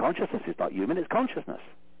 Out-of-body consciousness is not human, it's consciousness.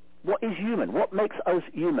 What is human? What makes us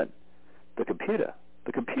human? The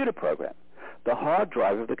computer program, the hard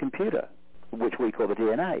drive of the computer, which we call the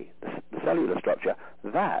DNA, the cellular structure.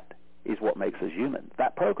 That is what makes us human,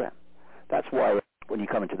 that program. That's why when you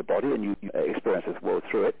come into the body and you experience this world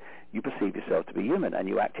through it, you perceive yourself to be human, and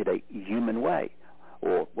you act in a human way,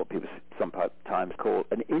 or what people sometimes call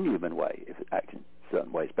an inhuman way, if it acts in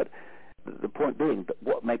certain ways. But the point being that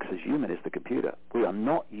what makes us human is the computer. We are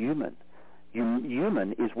not human.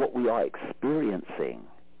 Human is what we are experiencing.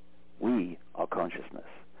 We are consciousness.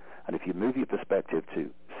 And if you move your perspective to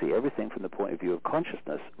see everything from the point of view of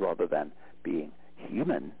consciousness rather than being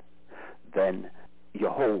human, then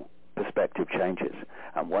your whole perspective changes.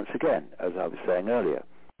 And once again, as I was saying earlier,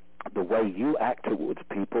 the way you act towards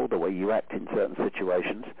people, the way you act in certain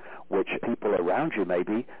situations, which people around you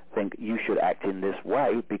maybe think you should act in this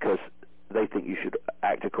way because they think you should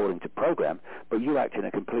act according to program, but you act in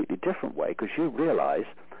a completely different way because you realize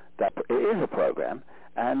that it is a program,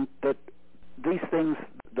 and that these things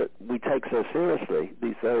that we take so seriously,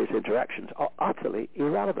 these various interactions, are utterly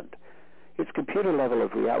irrelevant. It's computer level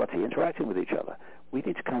of reality interacting with each other. We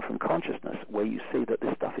need to come from consciousness where you see that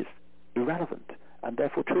this stuff is irrelevant, and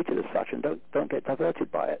therefore treat it as such, and don't get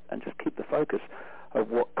diverted by it, and just keep the focus of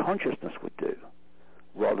what consciousness would do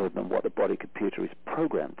rather than what the body computer is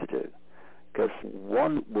programmed to do. Because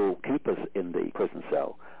one will keep us in the prison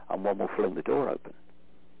cell and one will fling the door open.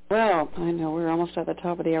 Well, I know we're almost at the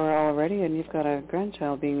top of the hour already, and you've got a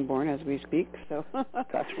grandchild being born as we speak. So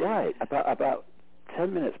That's right. About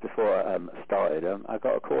 10 minutes before I started, I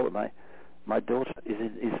got a call that my daughter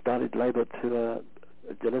is started labour to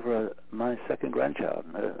deliver my second grandchild.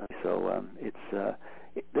 There's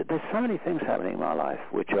so many things happening in my life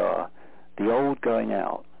which are the old going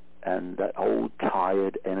out and that old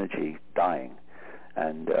tired energy dying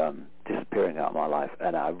and disappearing out of my life,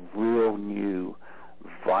 and a real new,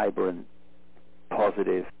 vibrant,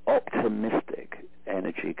 positive, optimistic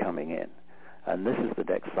energy coming in. And this is the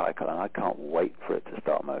next cycle, and I can't wait for it to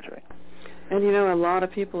start motoring. And you know, a lot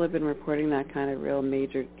of people have been reporting that kind of real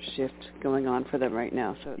major shift going on for them right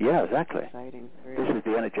now. So yeah, exactly. Exciting. This is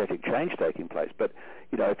the energetic change taking place. But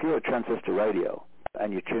you know, if you're a transistor radio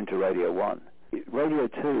and you're tuned to Radio 1, Radio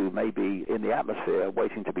 2 may be in the atmosphere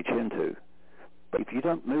waiting to be tuned to. But if you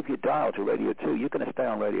don't move your dial to Radio 2, you're going to stay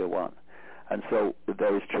on Radio 1. And so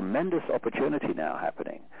there is tremendous opportunity now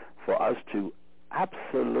happening for us to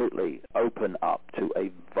absolutely open up to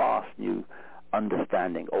a vast new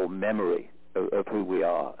understanding or memory of who we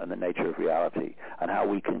are and the nature of reality, and how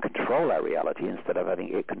we can control our reality instead of having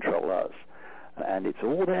it control us. And it's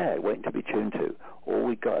all there waiting to be tuned to. All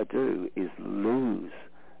we got to do is lose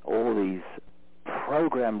all these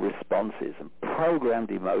programmed responses and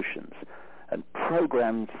programmed emotions and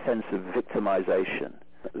programmed sense of victimization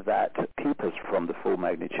that keep us from the full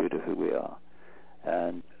magnitude of who we are.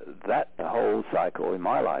 And that whole cycle in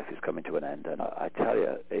my life is coming to an end. And I tell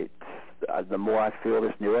you, it's the more I feel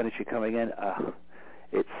this new energy coming in,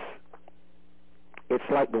 it's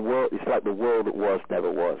like the world. It's like the world that was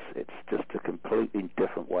never was. It's just a completely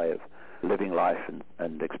different way of living life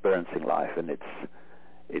and experiencing life. And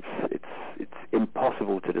it's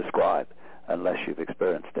impossible to describe unless you've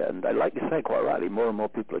experienced it. And like you say, quite rightly, more and more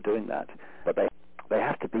people are doing that. But they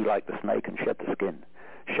have to be like the snake and shed the skin,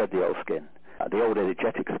 shed the old skin. The old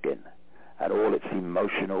energetic skin and all its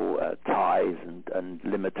emotional ties and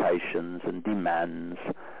limitations and demands,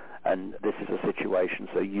 and this is a situation,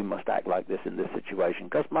 so you must act like this in this situation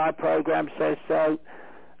because my program says so,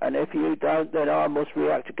 and if you don't, then I must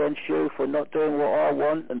react against you for not doing what I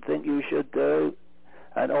want and think you should do,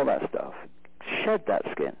 and all that stuff. Shed that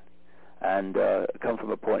skin and come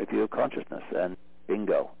from a point of view of consciousness, and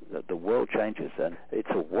bingo, the world changes, and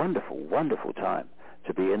it's a wonderful, wonderful time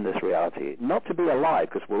to be in this reality. Not to be alive,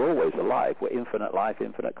 because we're always alive. We're infinite life,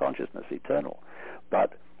 infinite consciousness, eternal.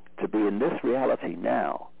 But to be in this reality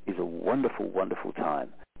now is a wonderful, wonderful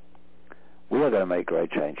time. We are going to make great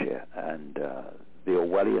change here. And the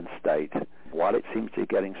Orwellian state, while it seems to be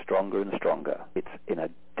getting stronger and stronger, it's in a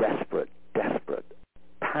desperate,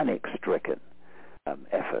 panic-stricken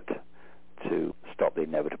effort to stop the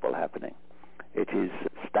inevitable happening. It is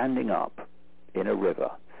standing up in a river,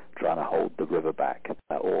 trying to hold the river back,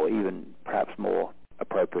 or even perhaps more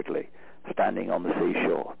appropriately, standing on the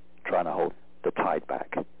seashore, trying to hold the tide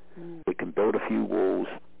back. It can build a few walls,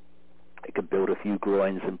 it can build a few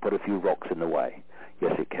groins and put a few rocks in the way.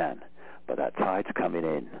 Yes, it can. But that tide's coming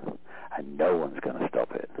in, and no one's going to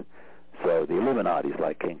stop it. So the Illuminati's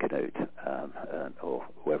like King Canute, or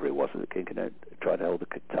whoever it was that King Canute tried to hold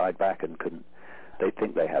the tide back and couldn't. They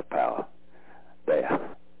think they have power. They have.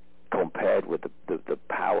 Compared with the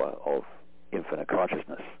power of infinite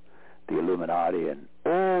consciousness, the Illuminati and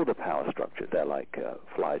all the power structures, they're like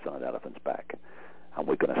flies on an elephant's back. And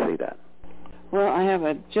we're going to see that. Well, I have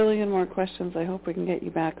a jillion more questions. I hope we can get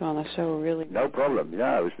you back on the show really. No problem.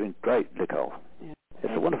 No, it's been great, Nicole. Yeah.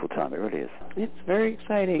 It's a wonderful time. It really is. It's very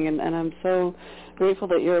exciting, and I'm so grateful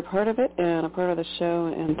that you're a part of it and a part of the show,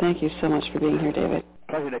 and thank you so much for being here, David.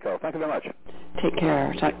 Pleasure, Nicole. Thank you very much. Take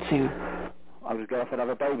care. Talk soon. I was going for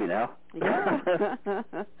another baby now. Yeah.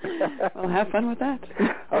 Well, have fun with that.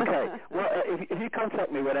 Okay. Well, if you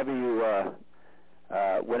contact me whenever you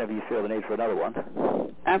feel the need for another one.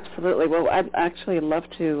 Absolutely. Well, I'd actually love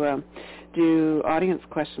to do audience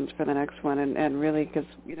questions for the next one, and really, because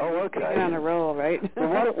okay. You're on a roll, right?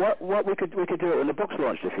 Well, what we could do it when the book's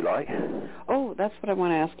launched, if you like. Oh, that's what I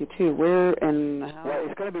want to ask you too. Where and how? Well,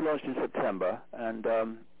 it's going to be launched in September, and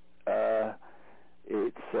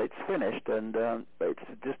it's finished, and it's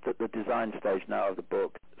just at the design stage now of the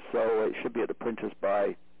book. So it should be at the printers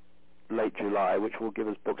by late July, which will give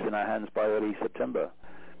us books in our hands by early September.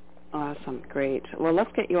 Awesome, great. Well,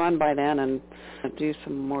 let's get you on by then and do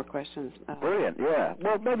some more questions. Brilliant, yeah.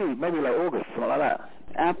 Well, maybe late August, something like that.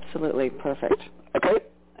 Absolutely, perfect. Okay.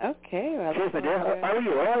 Okay. Well, cheers, my dear. How are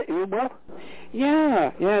you? All right? You well?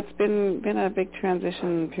 Yeah. It's been a big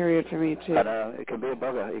transition period for me too. I know it can be a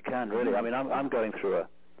bugger. It can really. I mean, I'm going through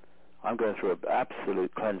an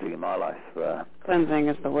absolute cleansing in my life. Cleansing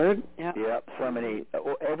is the word. Yeah. Yeah. So many,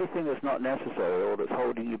 everything that's not necessary, or that's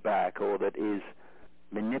holding you back, or that is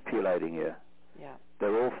manipulating you. Yeah.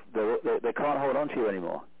 They can't hold on to you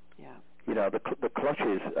anymore. Yeah. The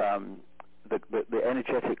clutches, the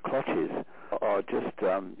energetic clutches are just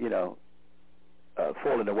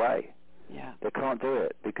falling away. Yeah. They can't do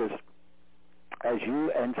it because as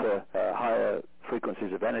you enter higher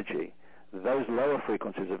frequencies of energy, those lower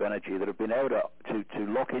frequencies of energy that have been able to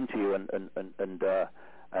lock into you and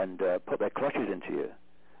put their clutches into you,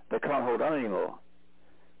 they can't hold on anymore.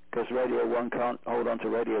 Because Radio 1 can't hold on to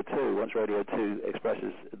Radio 2 once Radio 2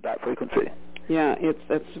 expresses that frequency. Yeah,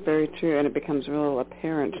 that's very true, and it becomes real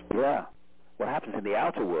apparent. Yeah. What happens in the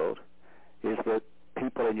outer world is that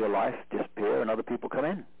people in your life disappear and other people come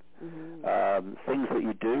in. Mm-hmm. Things that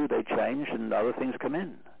you do, they change, and other things come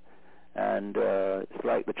in. And it's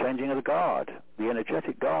like the changing of the guard, the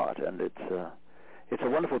energetic guard, and it's a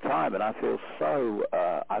wonderful time, and I feel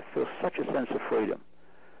such a sense of freedom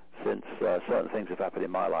since certain things have happened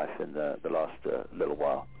in my life in the last little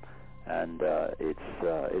while, and it's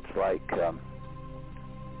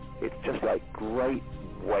just like great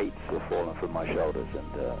weights have fallen from my shoulders,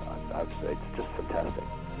 and it's just fantastic.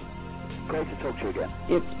 Great to talk to you again.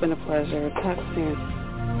 It's been a pleasure. Talk soon.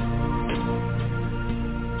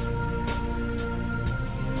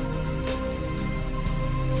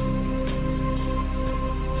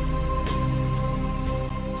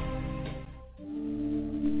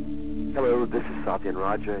 Hello, this is Satyan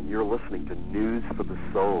Raja, and you're listening to News for the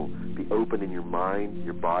Soul. Be open in your mind,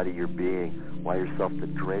 your body, your being. Allow yourself to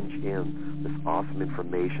drench in this awesome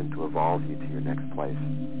information to evolve you to your next place.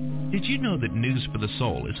 Did you know that News for the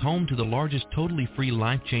Soul is home to the largest totally free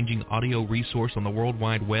life-changing audio resource on the World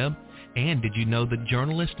Wide Web? And did you know that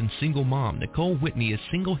journalist and single mom Nicole Whitney is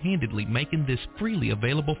single-handedly making this freely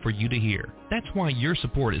available for you to hear? That's why your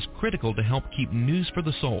support is critical to help keep News for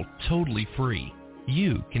the Soul totally free.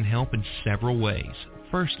 You can help in several ways.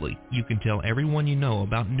 Firstly, you can tell everyone you know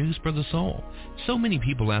about News for the Soul. So many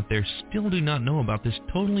people out there still do not know about this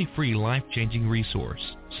totally free life-changing resource.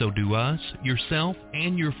 So do us, yourself,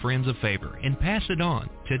 and your friends a favor and pass it on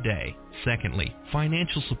today. Secondly,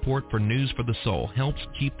 financial support for News for the Soul helps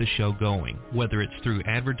keep the show going, whether it's through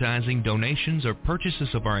advertising, donations, or purchases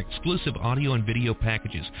of our exclusive audio and video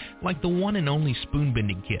packages, like the one and only Spoon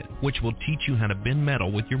Bending Kit, which will teach you how to bend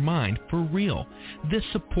metal with your mind for real. This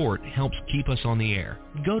support helps keep us on the air.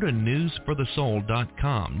 Go to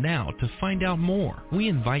newsforthesoul.com now to find out more. We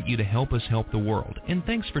invite you to help us help the world, and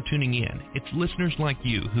thanks for tuning in. It's listeners like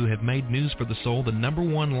you who have made News for the Soul the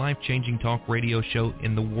 #1 life-changing talk radio show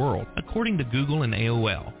in the world, according to Google and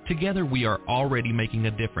AOL. Together we are already making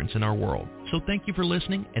a difference in our world. So thank you for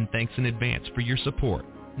listening, and thanks in advance for your support.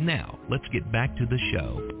 Now, let's get back to the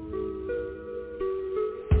show.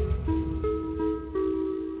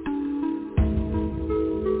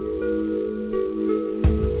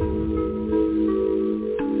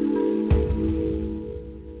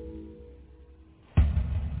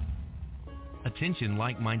 Attention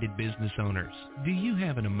like-minded business owners. Do you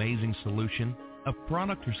have an amazing solution? A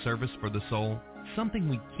product or service for the soul? Something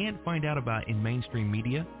we can't find out about in mainstream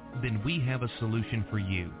media? Then we have a solution for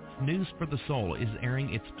you. News for the Soul is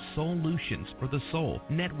airing its Solutions for the Soul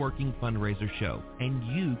networking fundraiser show, and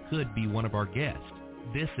you could be one of our guests.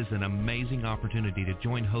 This is an amazing opportunity to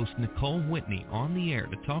join host Nicole Whitney on the air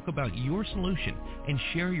to talk about your solution and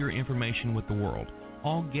share your information with the world.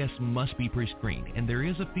 All guests must be pre-screened, and there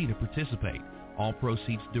is a fee to participate. All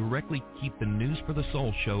proceeds directly keep the News for the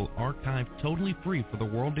Soul show archived totally free for the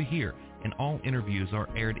world to hear, and all interviews are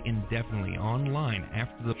aired indefinitely online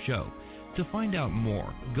after the show. To find out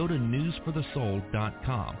more, go to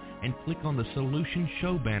newsforthesoul.com and click on the Solution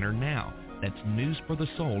Show banner now. That's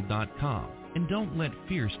newsforthesoul.com. And don't let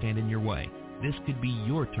fear stand in your way. This could be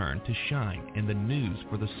your turn to shine in the News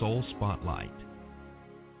for the Soul spotlight.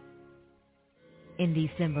 In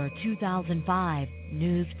December 2005,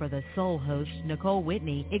 News for the Soul host Nicole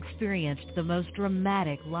Whitney experienced the most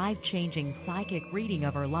dramatic, life-changing psychic reading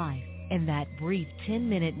of her life. In that brief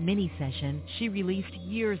 10-minute mini-session, she released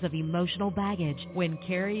years of emotional baggage when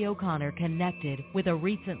Carrie O'Connor connected with a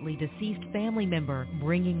recently deceased family member,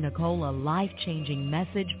 bringing Nicole a life-changing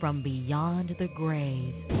message from beyond the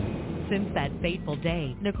grave. Since that fateful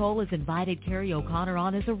day, Nicole has invited Carrie O'Connor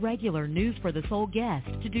on as a regular News for the Soul guest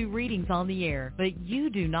to do readings on the air. But you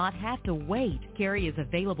do not have to wait. Carrie is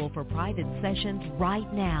available for private sessions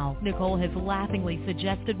right now. Nicole has laughingly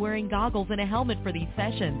suggested wearing goggles and a helmet for these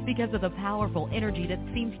sessions because of the powerful energy that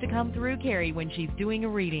seems to come through Carrie when she's doing a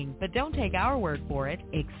reading. But don't take our word for it.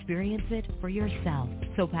 Experience it for yourself.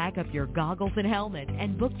 So pack up your goggles and helmet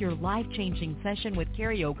and book your life-changing session with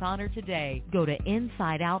Carrie O'Connor today. Go to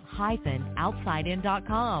InsideOut-OutsideIn.com.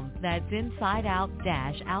 That's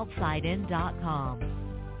InsideOut-OutsideIn.com.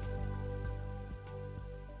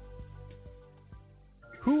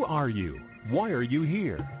 Who are you? Why are you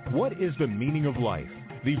here? What is the meaning of life?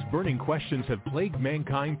 These burning questions have plagued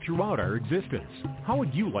mankind throughout our existence. How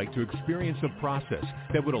would you like to experience a process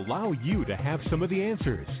that would allow you to have some of the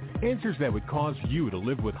answers? Answers that would cause you to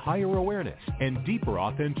live with higher awareness and deeper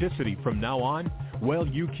authenticity from now on? Well,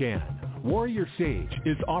 you can. Warrior Sage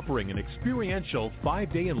is offering an experiential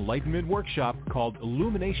 5-day enlightenment workshop called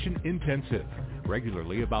Illumination Intensive.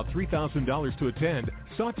 Regularly about $3,000 to attend,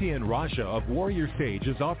 Satyan Raja of Warrior Sage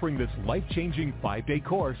is offering this life-changing 5-day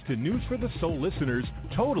course to News for the Soul listeners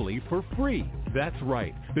totally for free. That's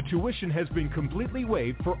right. The tuition has been completely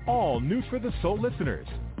waived for all News for the Soul listeners.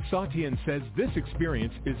 Satyan says this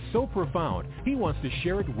experience is so profound, he wants to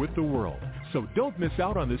share it with the world. So don't miss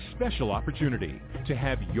out on this special opportunity. To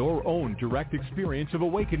have your own direct experience of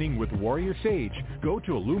awakening with Warrior Sage, go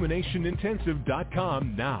to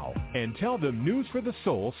IlluminationIntensive.com now and tell them News for the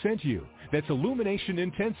Soul sent you. That's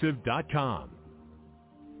IlluminationIntensive.com.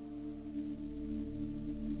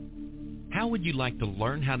 How would you like to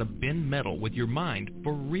learn how to bend metal with your mind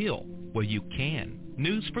for real? Well, you can.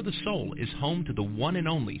 News for the Soul is home to the one and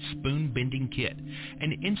only Spoon Bending Kit,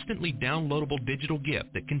 an instantly downloadable digital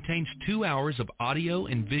gift that contains 2 hours of audio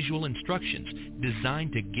and visual instructions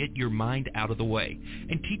designed to get your mind out of the way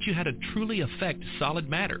and teach you how to truly affect solid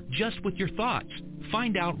matter just with your thoughts.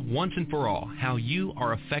 Find out once and for all how you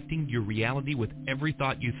are affecting your reality with every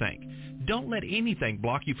thought you think. Don't let anything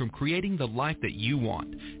block you from creating the life that you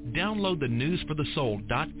want. Download the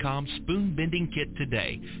newsforthesoul.com Spoon Bending Kit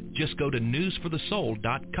today. Just go to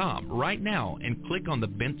newsforthesoul.com right now and click on the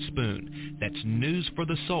bent spoon. That's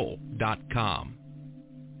newsforthesoul.com.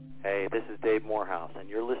 Hey, this is Dave Morehouse, and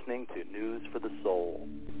you're listening to News for the Soul.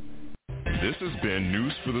 This has been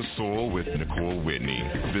News for the Soul with Nicole Whitney.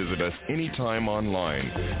 Visit us anytime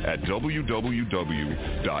online at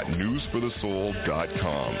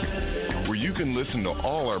www.newsforthesoul.com, where you can listen to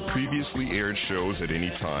all our previously aired shows at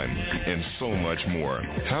any time, and so much more.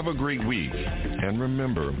 Have a great week, and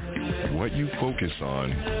remember, what you focus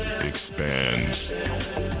on expands.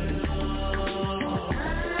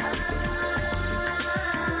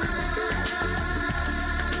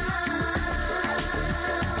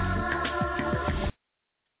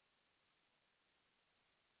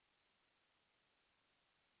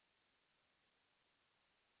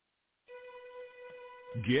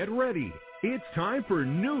 Get ready. It's time for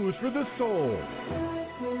News for the Soul.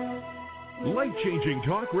 Life-changing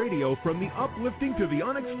talk radio from the uplifting to the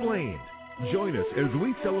unexplained. Join us as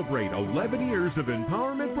we celebrate 11 years of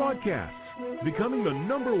empowerment broadcasts, becoming the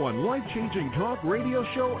 #1 life-changing talk radio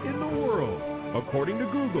show in the world, according to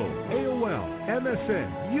Google, AOL,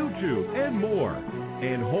 MSN, YouTube, and more.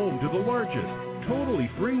 And home to the largest, totally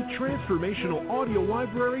free transformational audio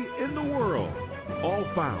library in the world. All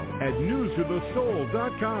found at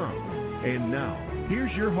newsforthesoul.com. And now,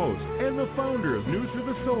 here's your host and the founder of News for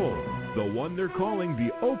the Soul, the one they're calling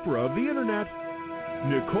the Oprah of the Internet,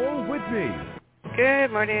 Nicole Whitney.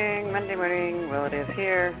 Good morning, Monday morning. Well, it is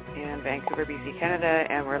here in Vancouver, BC, Canada,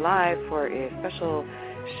 and we're live for a special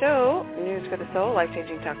show, News for the Soul,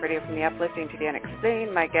 life-changing talk radio from the uplifting to the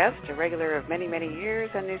unexplained. My guest, a regular of many, many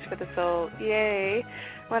years on News for the Soul, yay,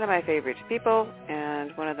 one of my favorite people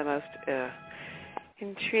and one of the most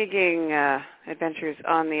Intriguing adventures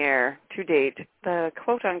on the air to date. The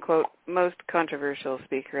quote-unquote most controversial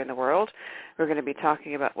speaker in the world. We're going to be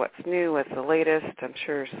talking about what's new, what's the latest. I'm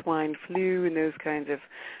sure swine flu and those kinds of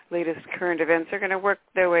latest current events are going to work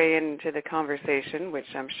their way into the conversation, which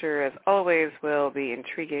I'm sure, as always, will be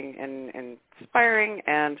intriguing and inspiring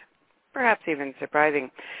and perhaps even surprising.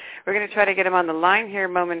 We're going to try to get him on the line here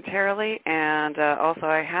momentarily, and also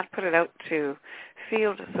I had put it out to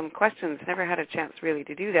field some questions. Never had a chance really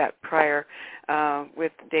to do that prior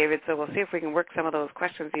with David, so we'll see if we can work some of those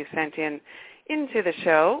questions you sent into the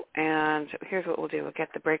show. And here's what we'll do. We'll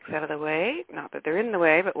get the breaks out of the way. Not that they're in the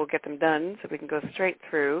way, but we'll get them done so we can go straight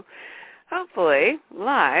through, hopefully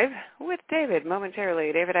live with David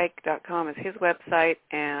momentarily. DavidIke.com is his website,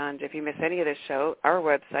 and if you miss any of this show, our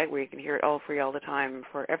website, where you can hear it all free all the time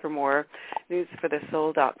forevermore,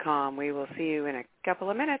 newsforthesoul.com. We will see you in a couple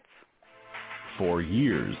of minutes. For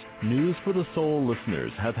years, News for the Soul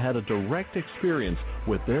listeners have had a direct experience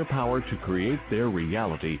with their power to create their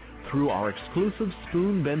reality through our exclusive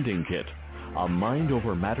Spoon Bending Kit, a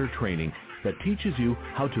mind-over-matter training that teaches you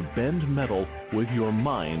how to bend metal with your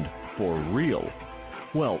mind for real.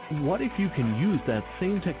 Well, what if you can use that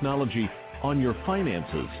same technology on your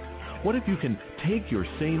finances? What if you can take your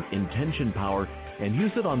same intention power and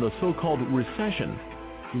use it on the so-called recession?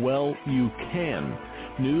 Well, you can.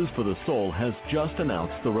 News for the Soul has just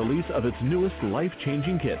announced the release of its newest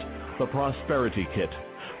life-changing kit, the Prosperity Kit.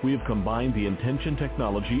 We have combined the intention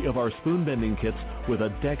technology of our spoon bending kits with a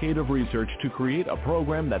decade of research to create a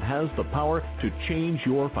program that has the power to change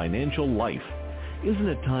your financial life. Isn't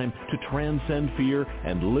it time to transcend fear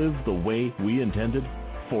and live the way we intended?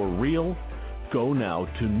 For real? Go now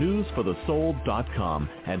to newsforthesoul.com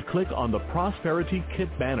and click on the Prosperity Kit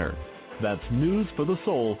banner. That's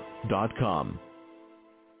newsforthesoul.com.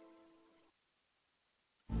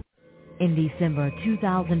 In December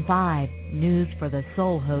 2005, News for the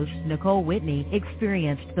Soul host Nicole Whitney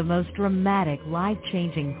experienced the most dramatic,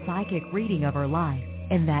 life-changing psychic reading of her life.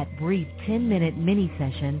 In that brief 10-minute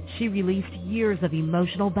mini-session, she released years of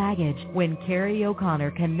emotional baggage when Carrie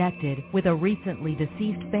O'Connor connected with a recently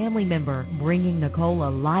deceased family member, bringing Nicole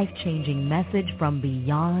a life-changing message from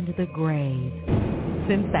beyond the grave.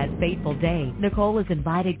 Since that fateful day, Nicole has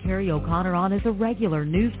invited Carrie O'Connor on as a regular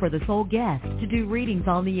News for the Soul guest to do readings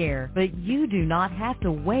on the air. But you do not have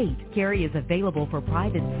to wait. Carrie is available for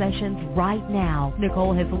private sessions right now.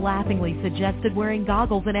 Nicole has laughingly suggested wearing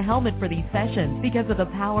goggles and a helmet for these sessions because of the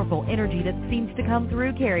powerful energy that seems to come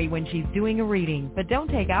through Carrie when she's doing a reading. But don't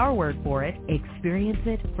take our word for it. Experience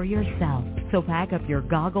it for yourself. So pack up your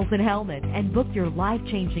goggles and helmet and book your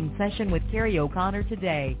life-changing session with Carrie O'Connor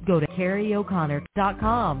today. Go to CarrieO'Connor.com.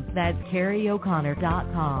 That's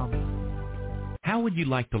CarrieO'Connor.com. How would you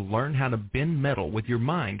like to learn how to bend metal with your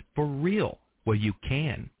mind for real? Well, you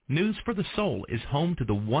can. News for the Soul is home to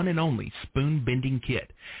the one and only Spoon Bending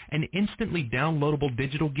Kit, an instantly downloadable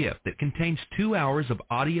digital gift that contains 2 hours of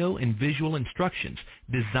audio and visual instructions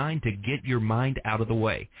designed to get your mind out of the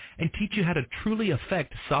way and teach you how to truly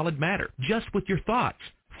affect solid matter just with your thoughts.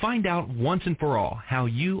 Find out once and for all how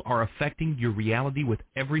you are affecting your reality with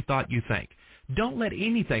every thought you think. Don't let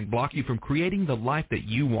anything block you from creating the life that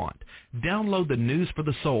you want. Download the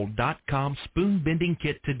newsforthesoul.com Spoon Bending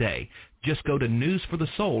Kit today. Just go to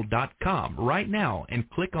newsforthesoul.com right now and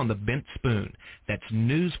click on the bent spoon. That's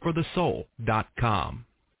newsforthesoul.com.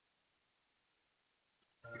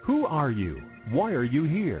 Who are you? Why are you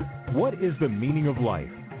here? What is the meaning of life?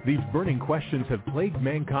 These burning questions have plagued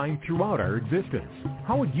mankind throughout our existence.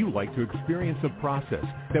 How would you like to experience a process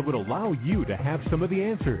that would allow you to have some of the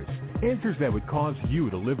answers? Answers that would cause you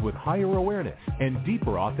to live with higher awareness and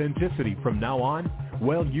deeper authenticity from now on?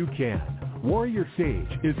 Well, you can. Warrior Sage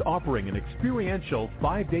is offering an experiential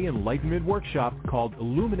 5-day enlightenment workshop called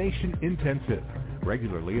Illumination Intensive.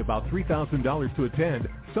 Regularly about $3,000 to attend,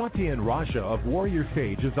 Satya Raja of Warrior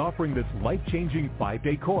Sage is offering this life-changing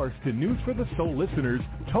 5-day course to News for the Soul listeners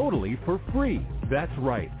totally for free. That's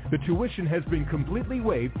right. The tuition has been completely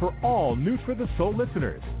waived for all News for the Soul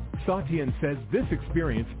listeners. Satyan says this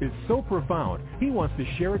experience is so profound, he wants to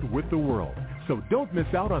share it with the world. So don't miss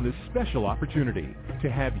out on this special opportunity.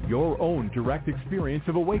 To have your own direct experience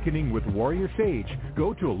of awakening with Warrior Sage,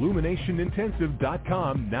 go to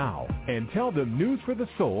illuminationintensive.com now and tell them News for the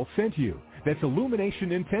Soul sent you. That's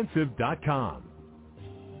illuminationintensive.com.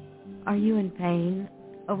 Are you in pain,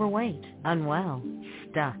 overweight, unwell,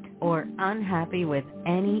 stuck? or unhappy with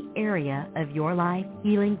any area of your life?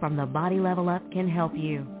 Healing from the Body Level Up can help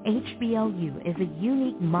you. HBLU is a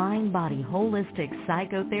unique mind-body holistic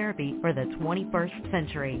psychotherapy for the 21st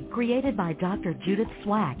century. Created by Dr. Judith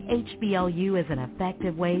Swack, HBLU is an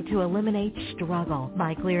effective way to eliminate struggle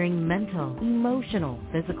by clearing mental, emotional,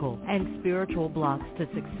 physical, and spiritual blocks to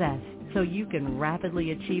success, so you can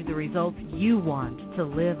rapidly achieve the results you want to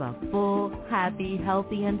live a full, happy,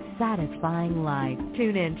 healthy, and satisfying life.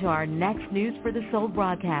 Tune in to our next News for the Soul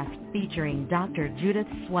broadcast featuring Dr. Judith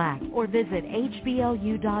Swack, or visit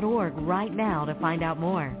hblu.org right now to find out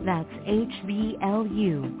more. That's hblu.org.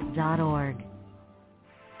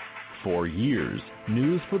 For years,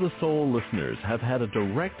 News for the Soul listeners have had a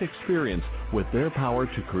direct experience with their power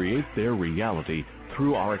to create their reality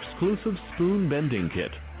through our exclusive Spoon Bending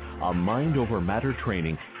Kit, a mind over matter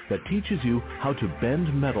training that teaches you how to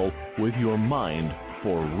bend metal with your mind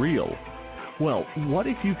for real. Well, what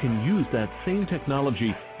if you can use that same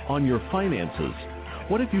technology on your finances?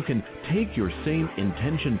 What if you can take your same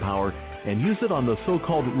intention power and use it on the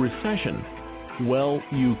so-called recession? Well,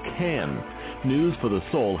 you can. News for the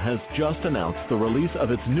Soul has just announced the release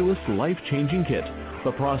of its newest life-changing kit,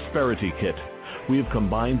 the Prosperity Kit. We have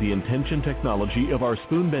combined the intention technology of our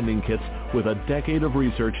spoon bending kits with a decade of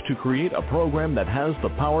research to create a program that has the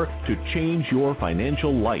power to change your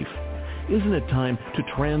financial life. Isn't it time to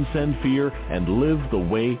transcend fear and live the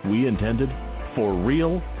way we intended? For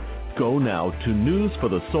real? Go now to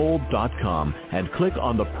newsforthesoul.com and click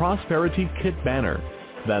on the Prosperity Kit banner.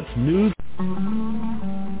 That's news.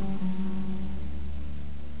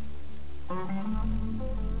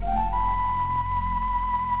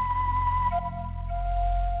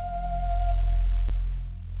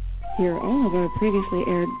 Hear all of our previously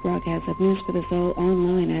aired broadcasts of News for the Soul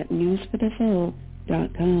online at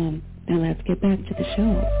newsforthesoul.com. Now let's get back to the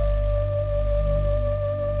show.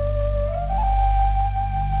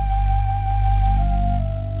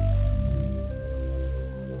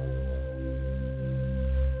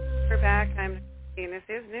 We're back. This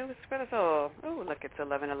is News for the Soul. Oh, look, it's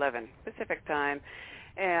 11:11 Pacific time.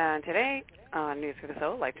 And today on News for the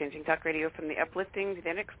Soul, life-changing talk radio from the uplifting to the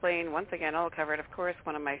unexplained, once again all covered, of course,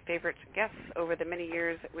 one of my favorite guests over the many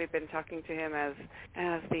years we've been talking to him as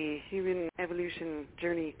the human evolution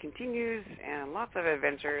journey continues and lots of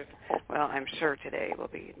adventures. Well, I'm sure today will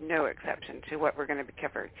be no exception to what we're going to be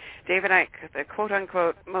covered. David Icke, the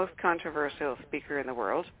quote-unquote most controversial speaker in the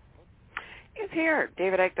world, is here.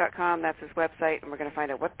 DavidIcke.com, that's his website, and we're going to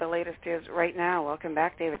find out what the latest is right now. Welcome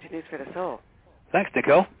back, David, to News for the Soul. Thanks,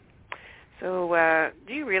 Nicole. So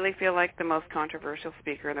do you really feel like the most controversial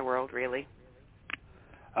speaker in the world, really?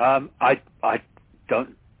 I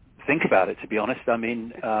don't think about it, to be honest. I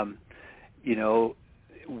mean,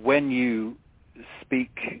 when you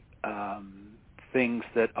speak things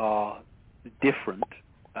that are different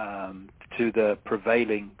to the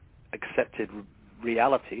prevailing accepted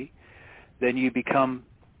reality, then you become,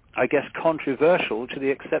 I guess, controversial to the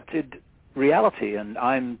accepted reality. And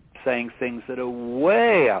I'm saying things that are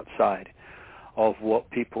way outside of what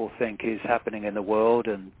people think is happening in the world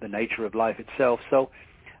and the nature of life itself. So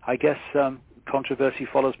I guess controversy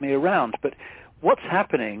follows me around. But what's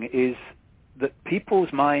happening is that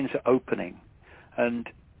people's minds are opening and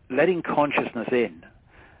letting consciousness in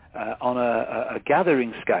on a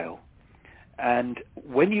gathering scale. And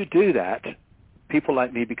when you do that, people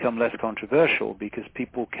like me become less controversial because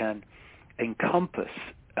people can encompass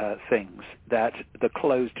things that the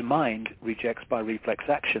closed mind rejects by reflex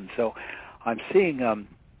action. So I'm seeing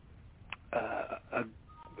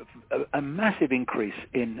a massive increase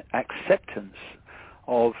in acceptance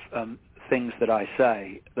of things that I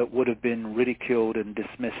say that would have been ridiculed and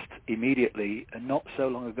dismissed immediately and not so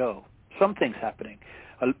long ago. Something's happening.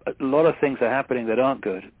 A lot of things are happening that aren't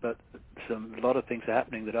good, but a lot of things are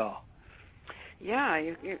happening that are. Yeah,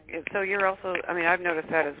 so you're also, I mean, I've noticed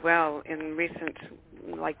that as well in recent,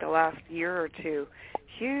 like the last year or two,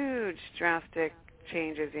 huge drastic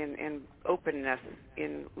changes in openness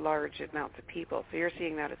in large amounts of people. So you're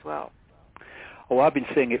seeing that as well. Oh, I've been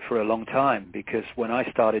seeing it for a long time, because when I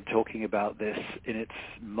started talking about this in its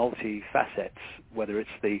multi-facets, whether it's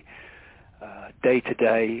the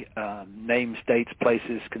day-to-day names, dates,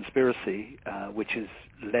 places conspiracy, which has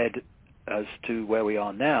led us to where we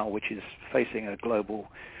are now, which is facing a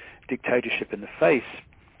global dictatorship in the face,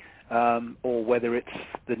 or whether it's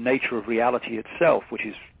the nature of reality itself, which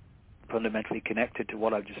is fundamentally connected to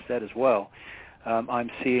what I've just said as well.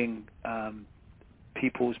 I'm seeing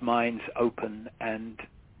people's minds open and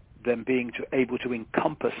them being able to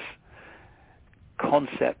encompass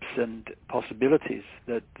concepts and possibilities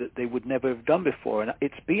that they would never have done before. And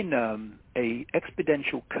it's been a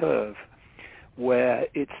exponential curve where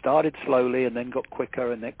it started slowly and then got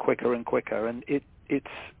quicker and then quicker and quicker. And it's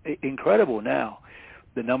incredible now,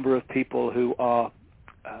 the number of people who are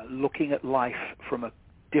looking at life from a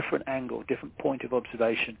different angle, different point of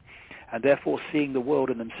observation, and therefore seeing the world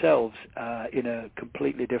and themselves in a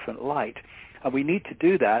completely different light. And we need to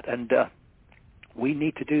do that, and we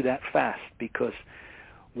need to do that fast, because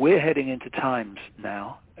we're heading into times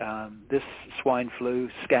now. This swine flu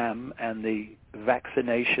scam and the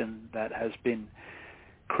vaccination that has been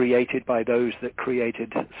created by those that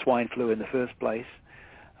created swine flu in the first place,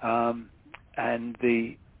 and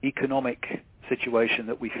the economic situation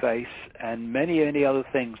that we face, and many other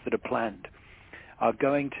things that are planned, are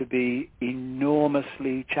going to be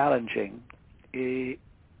enormously challenging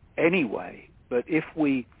anyway. But if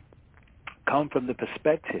we come from the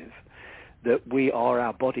perspective that we are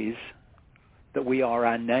our bodies, that we are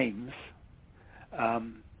our names,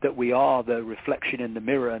 that we are the reflection in the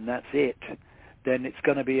mirror and that's it, then it's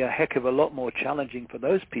going to be a heck of a lot more challenging for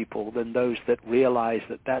those people than those that realize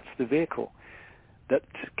that that's the vehicle that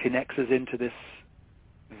connects us into this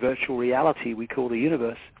virtual reality we call the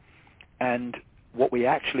universe. And what we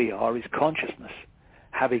actually are is consciousness,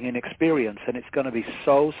 having an experience. And it's going to be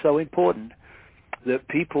so important that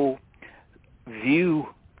people view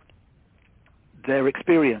their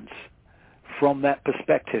experience from that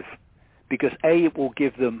perspective, because A, it will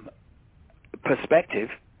give them perspective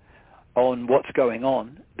on what's going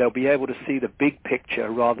on. They'll be able to see the big picture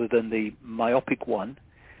rather than the myopic one,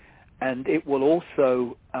 and it will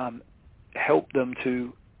also help them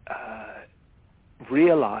to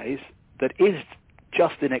realize that it's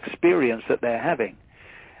just an experience that they're having,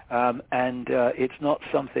 and it's not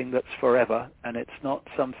something that's forever, and it's not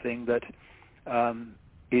something that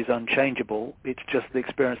is unchangeable. It's just the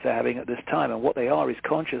experience they're having at this time, and what they are is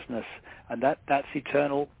consciousness, and that's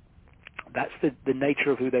eternal. That's the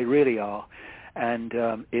nature of who they really are, and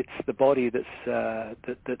it's the body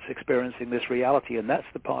that's experiencing this reality, and that's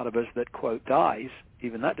the part of us that, quote, dies.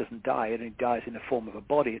 Even that doesn't die; it dies in the form of a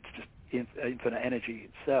body. It's just infinite energy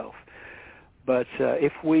itself. But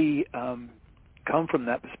if we come from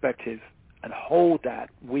that perspective and hold that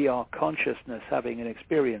we are consciousness having an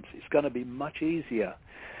experience, it's going to be much easier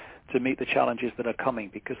to meet the challenges that are coming,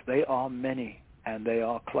 because they are many and they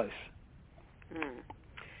are close.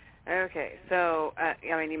 Okay, so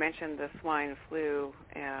you mentioned the swine flu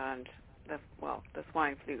and the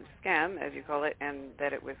swine flu scam, as you call it, and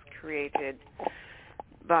that it was created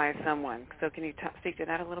by someone. So can you speak to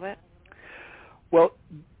that a little bit? Well,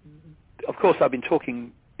 of course, I've been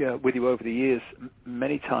talking with you over the years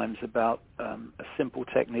many times about a simple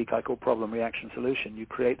technique I call problem, reaction, solution. You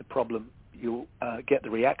create the problem, you get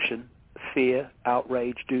the reaction, fear,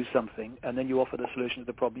 outrage, do something, and then you offer the solution to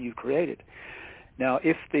the problem you've created. Now,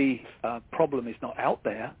 if the problem is not out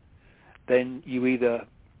there, then you either,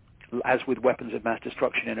 as with weapons of mass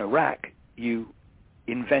destruction in Iraq, you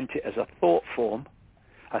invent it as a thought form,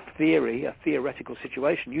 a theory, a theoretical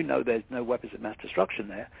situation. You know there's no weapons of mass destruction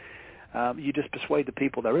there. You just persuade the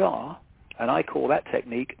people there are, and I call that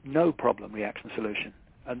technique no problem, reaction, solution.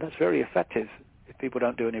 And that's very effective if people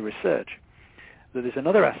don't do any research. But there's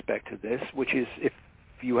another aspect of this, which is if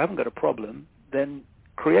you haven't got a problem, then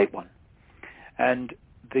create one. And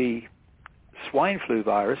the swine flu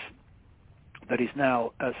virus that is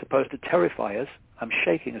now supposed to terrify us, I'm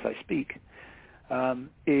shaking as I speak,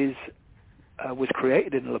 was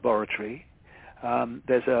created in a laboratory.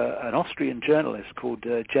 There's an Austrian journalist called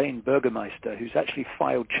Jane Burgermeister who's actually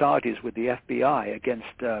filed charges with the FBI against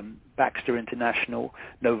Baxter International,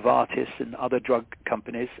 Novartis, and other drug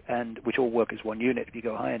companies, and which all work as one unit if you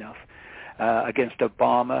go high enough, against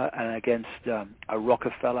Obama and against a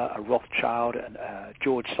Rockefeller, a Rothschild, and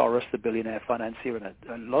George Soros, the billionaire financier, and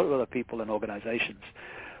a lot of other people and organizations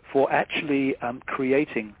for actually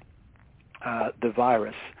creating the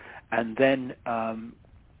virus, and then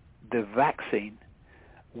the vaccine,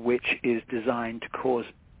 which is designed to cause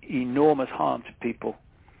enormous harm to people.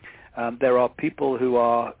 There are people who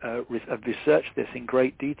have researched this in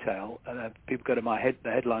great detail. People go to the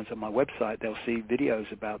headlines on my website, they'll see videos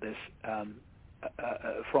about this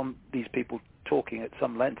from these people talking at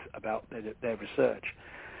some length about their research.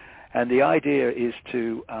 And the idea is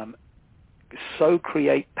to so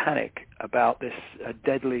create panic about this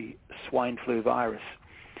deadly swine flu virus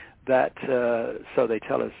that, so they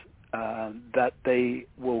tell us, that they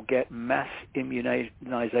will get mass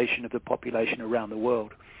immunization of the population around the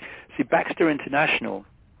world. See, Baxter International,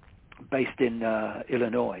 based in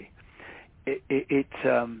Illinois, it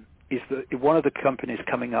is one of the companies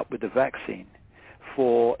coming up with the vaccine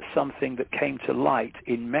for something that came to light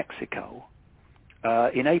in Mexico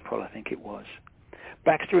in April, I think it was.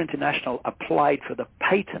 Baxter International applied for the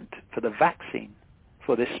patent for the vaccine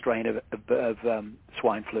for this strain of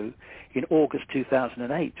swine flu in August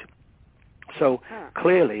 2008. So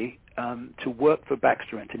clearly, to work for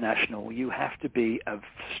Baxter International, you have to be an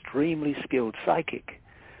extremely skilled psychic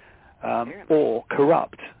or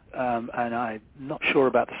corrupt, and I'm not sure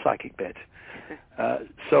about the psychic bit.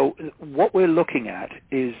 So what we're looking at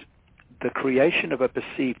is the creation of a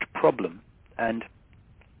perceived problem, and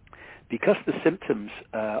because the symptoms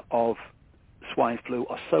of swine flu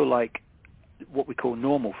are so like what we call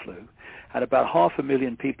normal flu, and about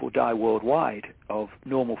 500,000 people die worldwide of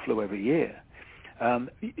normal flu every year. I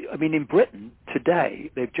mean, in Britain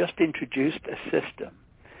today, they've just introduced a system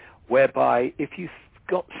whereby if you've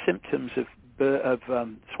got symptoms of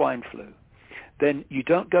swine flu, then you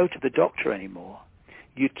don't go to the doctor anymore.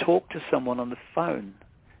 You talk to someone on the phone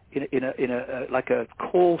in a like a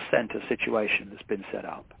call center situation that's been set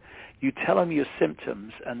up. You tell them your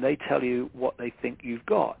symptoms, and they tell you what they think you've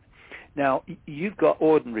got. Now, you've got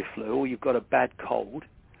ordinary flu, or you've got a bad cold.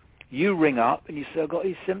 You ring up and you say, I've got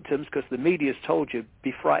these symptoms because the media's told you,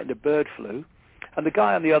 be frightened of bird flu. And the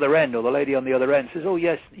guy on the other end, or the lady on the other end, says, oh,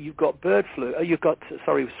 yes, you've got bird flu.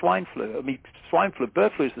 Swine flu. I mean, swine flu.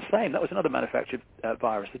 Bird flu is the same. That was another manufactured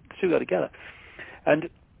virus. The two go together. And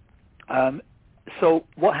so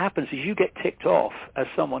what happens is you get ticked off as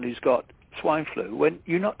someone who's got swine flu when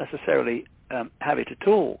you not necessarily have it at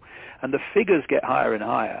all. And the figures get higher and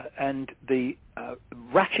higher. And the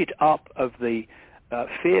ratchet up of the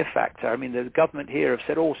fear factor, I mean, the government here have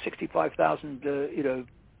said, 65,000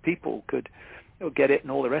 people could get it and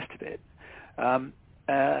all the rest of it. And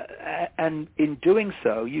in doing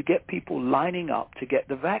so, you get people lining up to get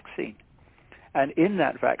the vaccine. And in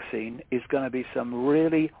that vaccine is going to be some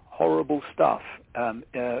really horrible stuff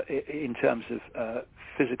in terms of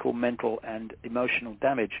physical, mental, and emotional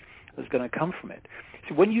damage that's going to come from it.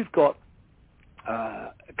 So when you've got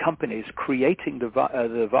companies creating the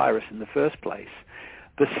virus in the first place,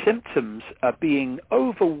 the symptoms are being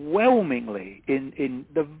overwhelmingly, in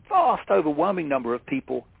the vast overwhelming number of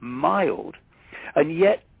people, mild, and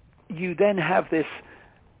yet you then have this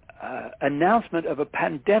announcement of a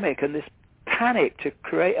pandemic and this panic to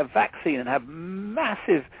create a vaccine and have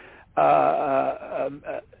massively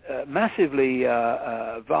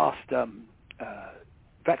vast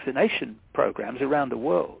vaccination programs around the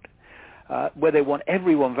world where they want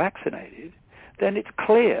everyone vaccinated, then it's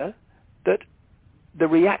clear that the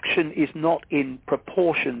reaction is not in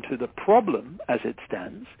proportion to the problem as it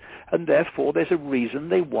stands, and therefore there's a reason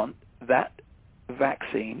they want that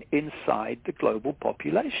vaccine inside the global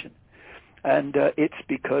population. And it's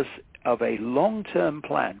because of a long-term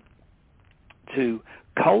plan to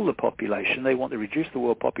cull the population. They want to reduce the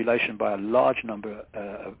world population by a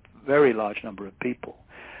very large number of people,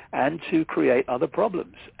 and to create other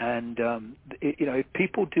problems. And if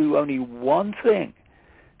people do only one thing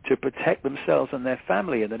to protect themselves and their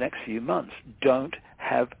family in the next few months, don't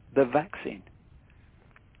have the vaccine.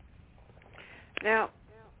 Now,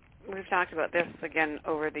 we've talked about this again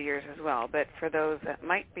over the years as well, but for those that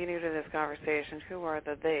might be new to this conversation, who are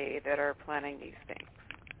the they that are planning these things?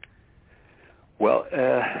 Well,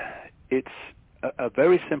 it's a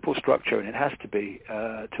very simple structure, and it has to be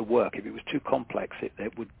to work. If it was too complex,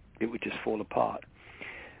 it would just fall apart.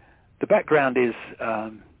 The background is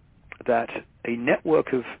that a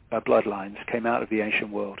network of bloodlines came out of the ancient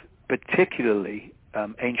world, particularly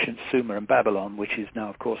ancient Sumer and Babylon, which is now,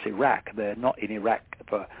 of course, Iraq. They're not in Iraq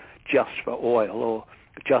just for oil or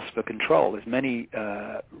just for control. There's many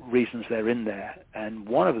reasons they're in there, and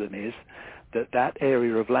one of them is that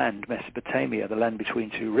area of land, Mesopotamia, the land between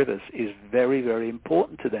two rivers, is very, very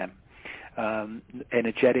important to them,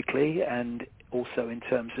 energetically and also in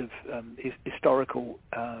terms of historical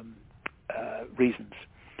reasons.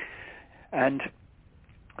 And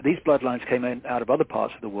these bloodlines came out of other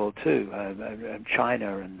parts of the world too,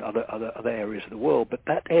 China and other areas of the world. But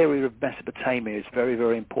that area of Mesopotamia is very,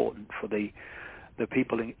 very important for the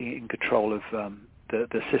people in control of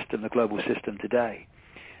the system, the global system today.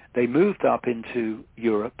 They moved up into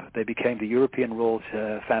Europe. They became the European royal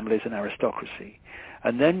families and aristocracy.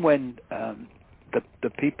 And then when the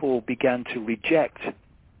people began to reject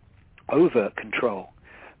over control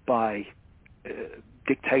by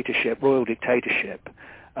royal dictatorship,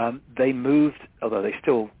 they moved, although they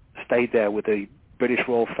still stayed there with the British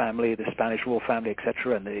royal family, the Spanish royal family,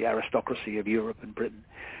 etc., and the aristocracy of Europe and Britain.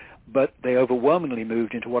 But they overwhelmingly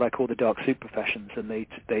moved into what I call the dark super professions, and they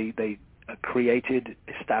created,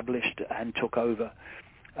 established, and took over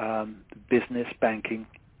business, banking,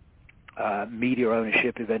 media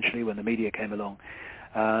ownership eventually when the media came along,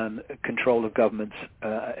 control of governments,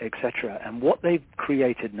 etc. And what they've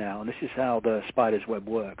created now, and this is how the spider's web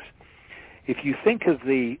works, if you think of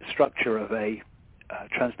the structure of a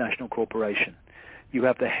transnational corporation, you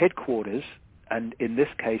have the headquarters, and in this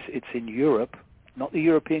case it's in Europe, not the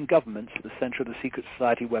European governments, the center of the secret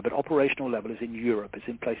society web at operational level is in Europe. It's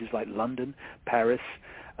in places like London, Paris,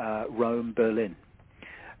 Rome, Berlin,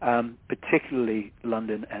 particularly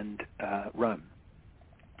London and Rome,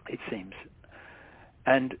 it seems.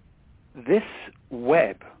 And this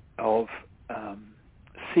web of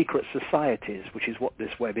secret societies, which is what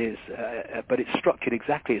this web is, but it's structured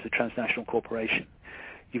exactly as a transnational corporation.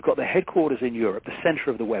 You've got the headquarters in Europe, the center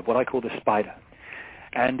of the web, what I call the spider.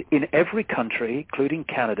 And in every country, including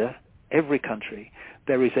Canada, every country,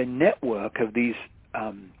 there is a network of these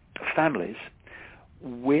families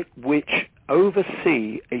which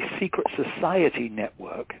oversee a secret society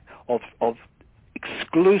network of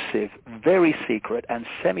exclusive, very secret and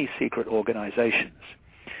semi-secret organizations.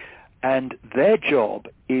 And their job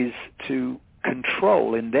is to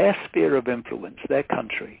control in their sphere of influence, their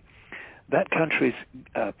country, that country's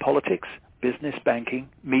politics, business, banking,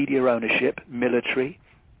 media ownership, military,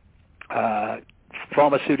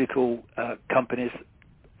 pharmaceutical companies,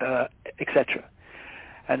 etc.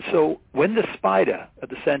 And so when the spider at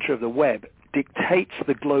the center of the web dictates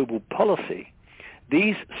the global policy,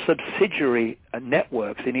 these subsidiary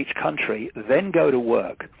networks in each country then go to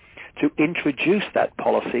work to introduce that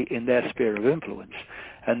policy in their sphere of influence.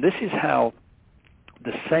 And this is how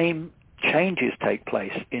the same changes take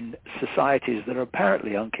place in societies that are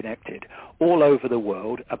apparently unconnected all over the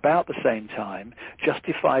world about the same time,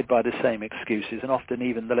 justified by the same excuses, and often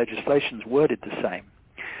even the legislation's worded the same.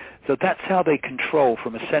 So that's how they control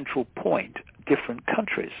from a central point different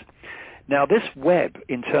countries. Now this web,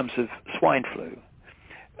 in terms of swine flu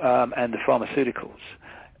and the pharmaceuticals,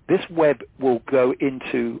 this web will go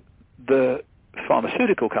into the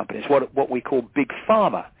pharmaceutical companies, what we call big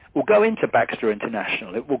pharma. Will go into Baxter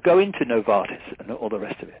International. It will go into Novartis and all the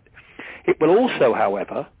rest of it. It will also,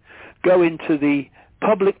 however, go into the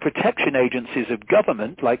public protection agencies of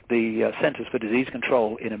government, like the Centers for Disease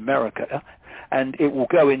Control in America, and it will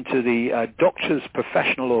go into the doctors'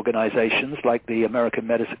 professional organizations, like the American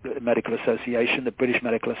Medical Association, the British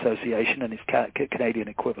Medical Association, and its Canadian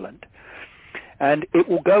equivalent. And it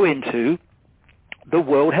will go into the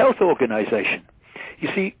World Health Organization. You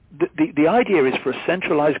see, the idea is for a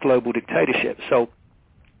centralized global dictatorship. So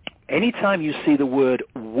anytime you see the word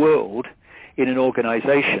world in an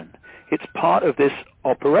organization, it's part of this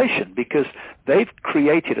operation because they've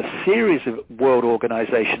created a series of world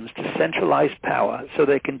organizations to centralize power so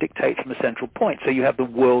they can dictate from a central point. So you have the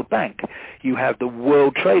World Bank, you have the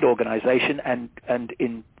World Trade Organization, and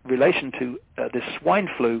in relation to this swine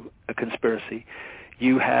flu conspiracy,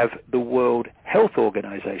 you have the World Health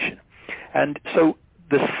Organization. And so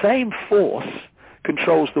the same force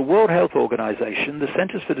controls the World Health Organization, the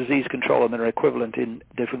Centers for Disease Control and their equivalent in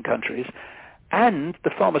different countries, and the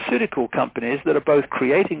pharmaceutical companies that are both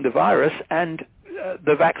creating the virus and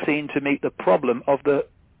the vaccine to meet the problem of the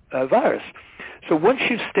virus. So once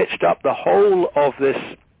you've stitched up the whole of this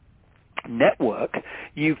network,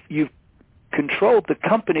 you've controlled the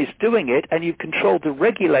companies doing it, and you've controlled the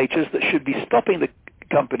regulators that should be stopping the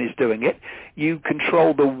companies doing it. You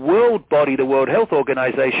control the world body, the World Health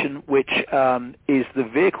Organization, which is the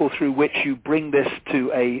vehicle through which you bring this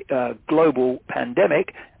to a global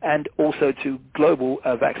pandemic and also to global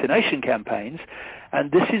vaccination campaigns.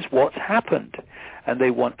 And this is what's happened. And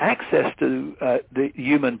they want access to the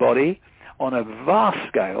human body on a vast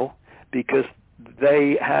scale because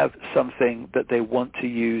they have something that they want to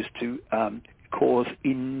use to cause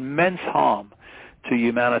immense harm to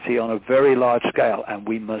humanity on a very large scale, and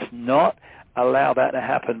we must not allow that to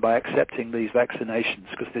happen by accepting these vaccinations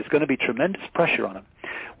because there's going to be tremendous pressure on them.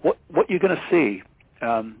 What you're going to see,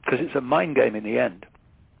 because it's a mind game in the end,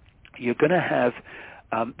 you're going to have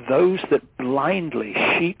those that blindly,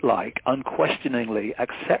 sheep-like, unquestioningly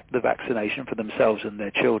accept the vaccination for themselves and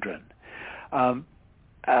their children,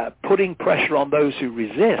 putting pressure on those who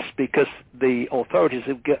resist because the authorities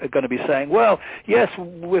are going to be saying, well, yes,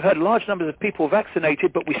 we've had large numbers of people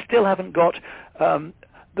vaccinated, but we still haven't got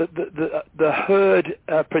the herd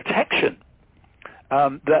protection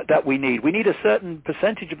that we need. We need a certain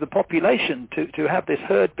percentage of the population to have this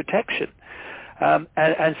herd protection.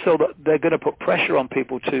 And so they're going to put pressure on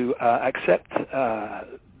people to accept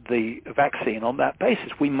the vaccine on that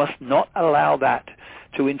basis. We must not allow that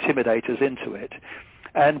to intimidate us into it.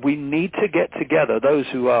 And we need to get together, those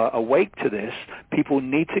who are awake to this, people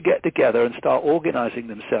need to get together and start organizing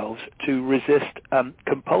themselves to resist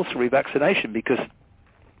compulsory vaccination, because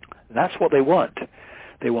that's what they want.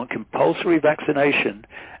 They want compulsory vaccination.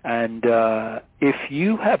 And if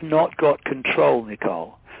you have not got control,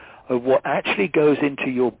 Nicole, of what actually goes into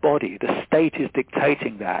your body, the state is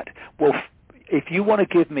dictating that. Well, if you want to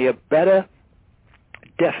give me a better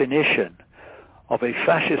definition of a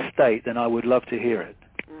fascist state, then I would love to hear it.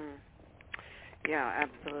 Yeah,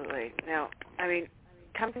 absolutely. Now, I mean,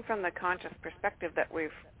 coming from the conscious perspective that we've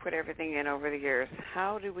put everything in over the years,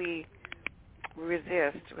 how do we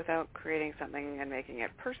resist without creating something and making it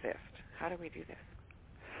persist? How do we do this?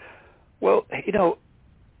 Well, you know,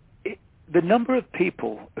 the number of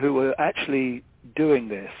people who are actually doing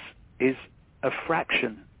this is a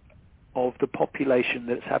fraction of the population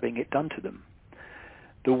that's having it done to them.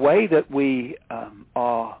 The way that we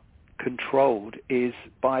are controlled is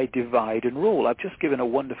by divide and rule. I've just given a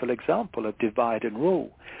wonderful example of divide and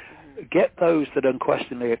rule. Get those that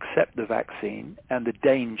unquestionably accept the vaccine and the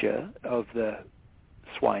danger of the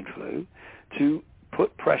swine flu to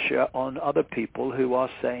put pressure on other people who are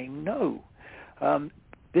saying no.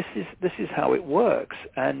 This is how it works.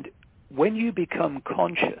 And when you become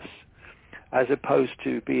conscious, as opposed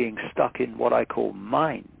to being stuck in what I call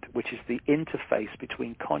mind, which is the interface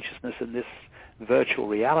between consciousness and this virtual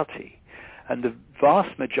reality, and the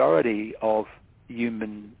vast majority of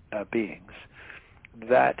human beings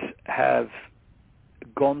that have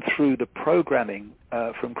gone through the programming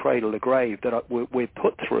from cradle to grave that we're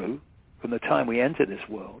put through from the time we enter this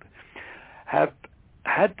world, have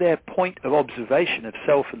had their point of observation of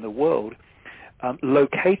self and the world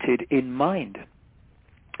located in mind.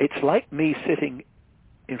 It's like me sitting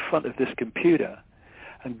in front of this computer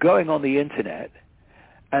and going on the internet,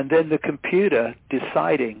 and then the computer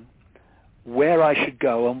deciding where I should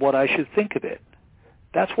go and what I should think of it.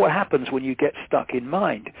 That's what happens when you get stuck in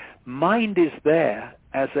mind. Mind is there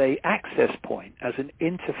as an access point, as an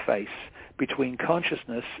interface between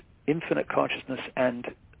consciousness, infinite consciousness, and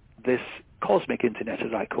this cosmic internet,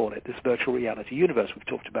 as I call it, this virtual reality universe we've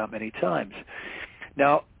talked about many times.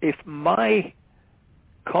 Now, if my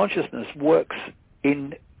consciousness works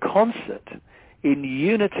in concert, in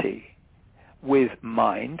unity with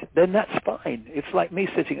mind, then that's fine. It's like me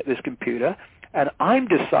sitting at this computer, and I'm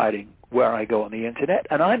deciding where I go on the internet,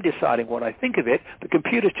 and I'm deciding what I think of it. The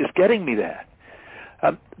computer's just getting me there.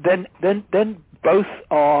 Then both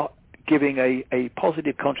are giving a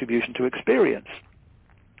positive contribution to experience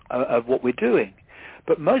of what we're doing.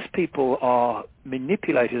 But most people are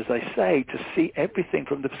manipulated, as I say, to see everything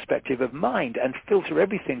from the perspective of mind and filter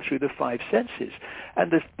everything through the five senses.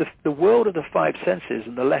 And the world of the five senses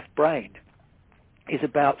and the left brain is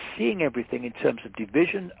about seeing everything in terms of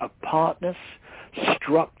division, apartness,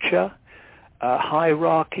 structure,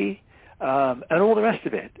 hierarchy, and all the rest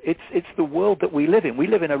of it. It's the world that we live in. We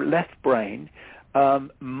live in a left brain,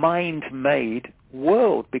 mind-made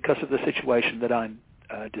world because of the situation that I'm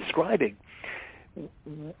describing.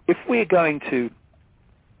 If we're going to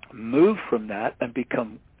move from that and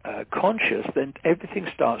become conscious, then everything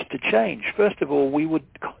starts to change. First of all,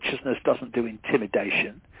 consciousness doesn't do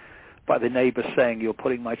intimidation by the neighbor saying, you're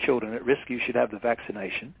putting my children at risk, you should have the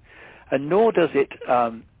vaccination. And nor does it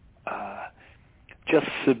just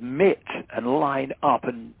submit and line up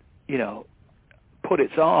and, put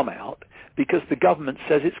its arm out because the government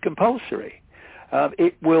says it's compulsory.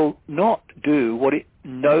 It will not do what it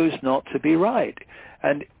knows not to be right.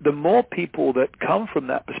 And the more people that come from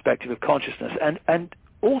that perspective of consciousness and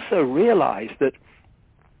also realize that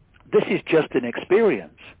this is just an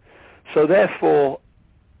experience, so therefore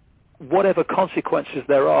whatever consequences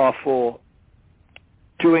there are for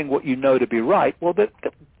doing what you know to be right, well, that's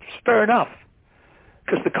fair enough.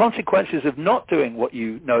 Because the consequences of not doing what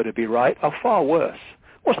you know to be right are far worse.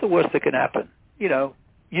 What's the worst that can happen? You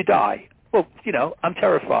die. Well, I'm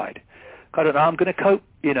terrified. I don't know, I'm going to cope,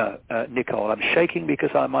 Nicole. I'm shaking because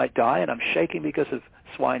I might die, and I'm shaking because of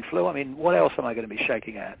swine flu. I mean, what else am I going to be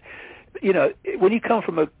shaking at? When you come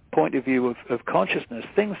from a point of view of consciousness,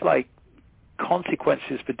 things like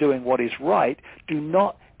consequences for doing what is right do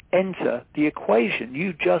not enter the equation.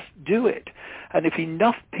 You just do it. And if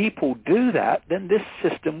enough people do that, then this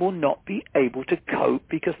system will not be able to cope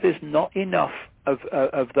because there's not enough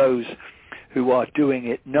of those who are doing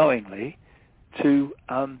it knowingly to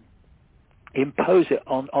impose it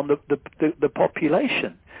on the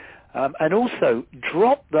population. And also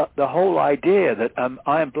drop the whole idea that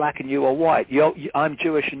I am black and you are white, I'm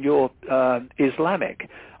Jewish and you're Islamic,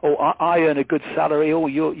 or I earn a good salary, or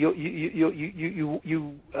you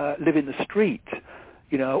live in the street.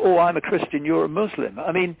 You know, oh, I'm a Christian, you're a Muslim.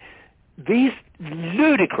 I mean, these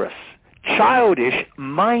ludicrous, childish,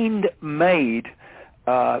 mind-made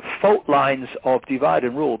fault lines of divide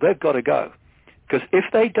and rule, they've got to go. Because if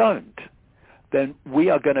they don't, then we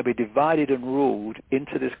are going to be divided and ruled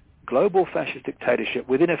into this global fascist dictatorship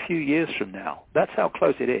within a few years from now. That's how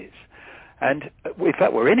close it is. And in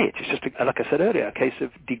fact, we're in it. It's just, like I said earlier, a case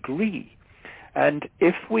of degree. And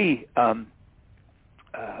if we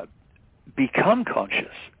become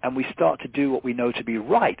conscious and we start to do what we know to be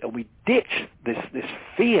right, and we ditch this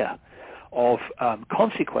fear of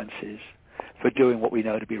consequences for doing what we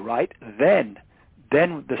know to be right, then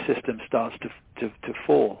the system starts to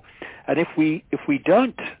fall. And if we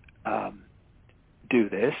don't do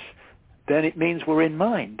this, then it means we're in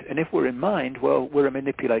mind. And if we're in mind, well, we're a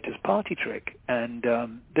manipulator's party trick, and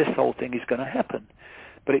this whole thing is going to happen.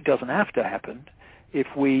 But it doesn't have to happen if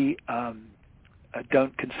we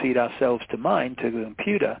don't concede ourselves to mind, to the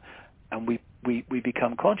computer, and we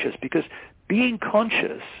become conscious. Because being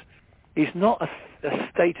conscious is not a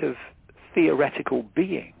state of theoretical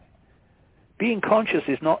being. Being conscious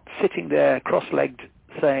is not sitting there cross-legged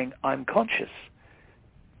saying, I'm conscious.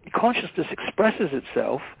 Consciousness expresses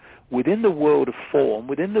itself within the world of form,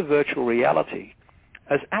 within the virtual reality,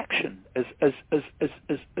 as action, as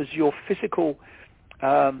your physical,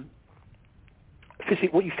 what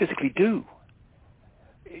you physically do.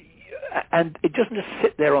 And it doesn't just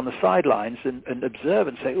sit there on the sidelines and observe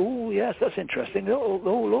and say, oh, yes, that's interesting.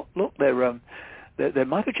 Oh, look, they're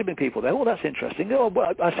microchipping people there. Oh, that's interesting. Oh,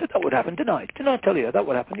 well, I said that would happen, didn't I? Didn't I tell you that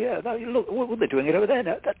would happen? Yeah, look, well, they're doing it over there.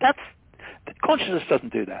 No, consciousness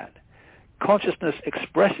doesn't do that. Consciousness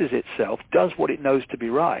expresses itself, does what it knows to be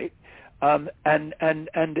right, and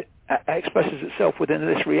expresses itself within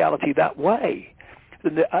this reality that way.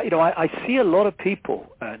 I see a lot of people,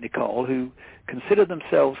 Nicole, who consider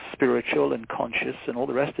themselves spiritual and conscious and all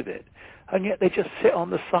the rest of it, and yet they just sit on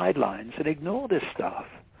the sidelines and ignore this stuff,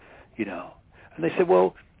 you know. And they say,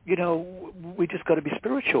 well, you know, we just got to be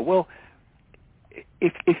spiritual. Well,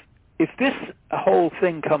 if this whole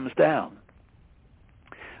thing comes down,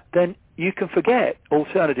 then you can forget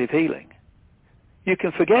alternative healing. You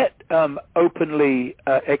can forget openly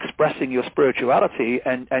expressing your spirituality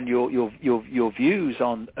and your views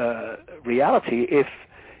on reality if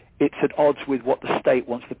it's at odds with what the state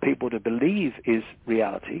wants the people to believe is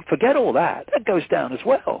reality. Forget all that. That goes down as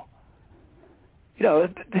well. You know,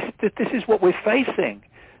 this is what we're facing.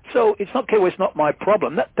 So it's not, okay, well, it's not my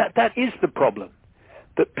problem. That is the problem.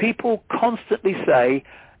 That people constantly say,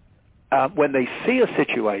 when they see a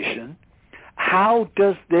situation, how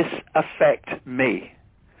does this affect me?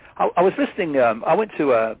 I was listening, I went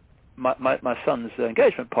to my son's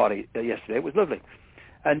engagement party yesterday. It was lovely.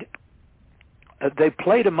 And they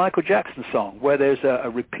played a Michael Jackson song where there's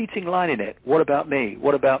a repeating line in it. What about me?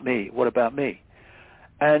 What about me? What about me?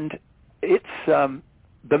 And it's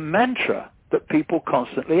the mantra that people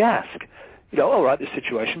constantly ask. You know, all right, this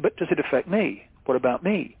situation, but does it affect me? What about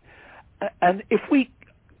me? And if we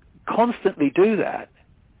constantly do that,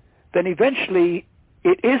 then eventually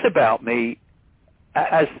it is about me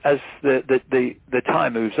as the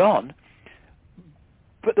time moves on,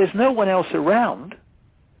 but there's no one else around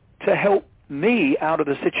to help me out of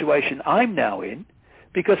the situation I'm now in,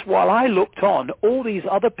 because while I looked on, all these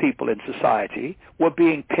other people in society were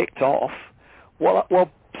being picked off. Well,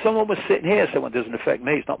 someone was sitting here saying, well, it doesn't affect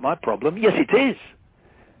me, it's not my problem. Yes, it is.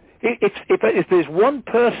 If there's one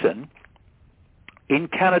person in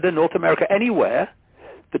Canada, North America, anywhere,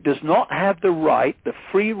 that does not have the right, the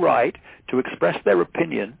free right, to express their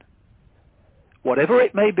opinion, whatever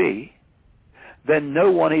it may be, then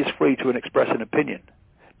no one is free to express an opinion.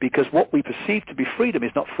 Because what we perceive to be freedom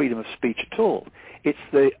is not freedom of speech at all. It's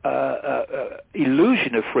the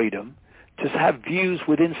illusion of freedom to have views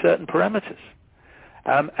within certain parameters.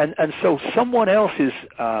 And so someone else's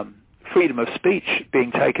freedom of speech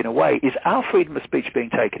being taken away is our freedom of speech being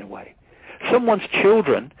taken away. Someone's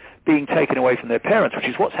children being taken away from their parents, which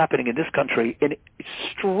is what's happening in this country in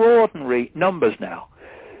extraordinary numbers now.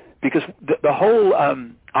 Because the whole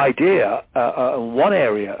idea, one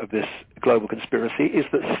area of this global conspiracy, is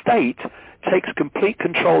that state takes complete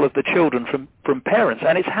control of the children from parents,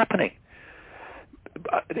 and it's happening.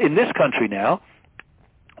 In this country now,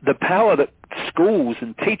 the power that schools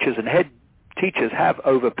and teachers and head teachers have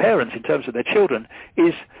over parents in terms of their children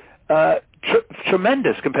is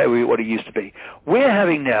tremendous compared with what it used to be. We're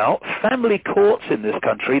having now family courts in this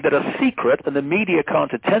country that are secret and the media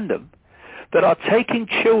can't attend them, that are taking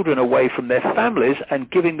children away from their families and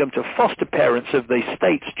giving them to foster parents of the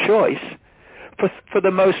state's choice for the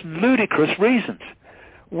most ludicrous reasons.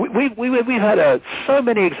 We've had so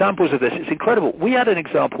many examples of this. It's incredible. We had an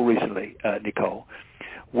example recently, Nicole,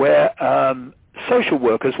 where social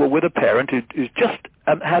workers were with a parent who's just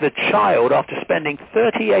had a child after spending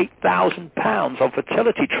 £38,000 on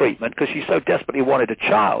fertility treatment because she so desperately wanted a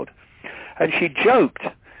child. And she joked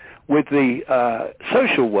with the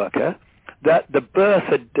social worker that the birth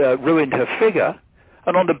had ruined her figure,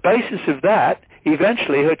 and on the basis of that,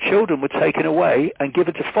 eventually her children were taken away and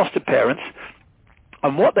given to foster parents.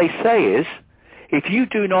 And what they say is, if you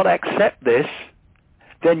do not accept this,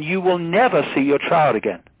 then you will never see your child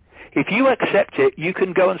again. If you accept it, you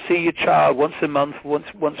can go and see your child once a month,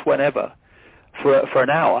 once whenever, for an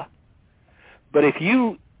hour. But if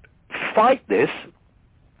you fight this,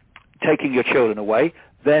 taking your children away,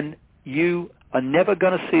 then you are never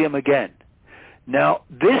going to see them again. Now,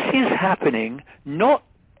 this is happening not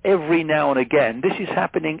every now and again. This is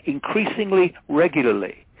happening increasingly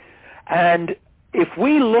regularly. And if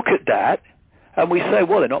we look at that and we say,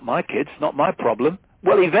 well, they're not my kids, not my problem,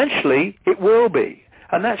 well, eventually it will be.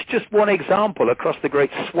 And that's just one example across the great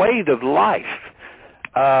swathe of life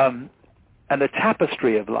and the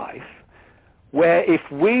tapestry of life, where if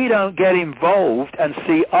we don't get involved and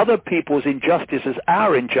see other people's injustice as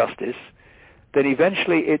our injustice, then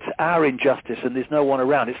eventually it's our injustice and there's no one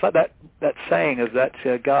around. It's like that saying of that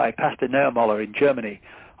guy, Pastor Neumoller in Germany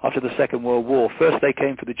after the Second World War. First they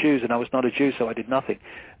came for the Jews and I was not a Jew, so I did nothing.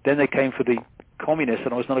 Then they came for the communists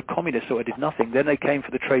and I was not a communist, so I did nothing. Then they came for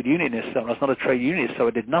the trade unionists and I was not a trade unionist, so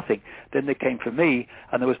I did nothing. Then they came for me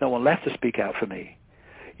and there was no one left to speak out for me.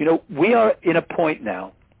 You know, we are in a point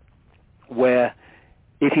now where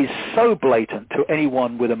it is so blatant to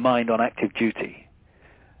anyone with a mind on active duty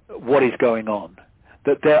what is going on,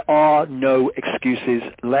 that there are no excuses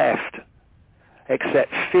left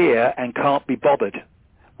except fear and can't be bothered.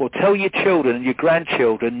 Well, tell your children and your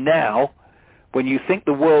grandchildren now, when you think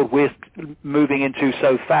the world we're moving into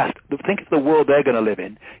so fast, think of the world they're going to live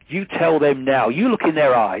in, you tell them now, you look in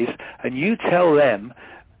their eyes and you tell them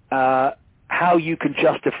how you can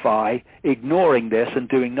justify ignoring this and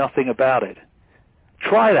doing nothing about it.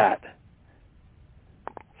 Try that.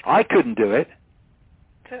 I couldn't do it.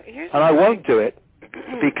 And I won't do it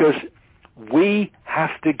because we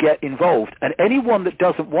have to get involved. And anyone that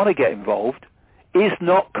doesn't want to get involved is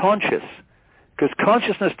not conscious, because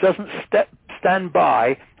consciousness doesn't stand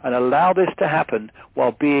by and allow this to happen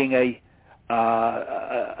while being a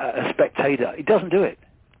spectator. It doesn't do it.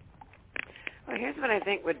 Well, here's what I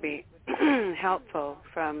think would be helpful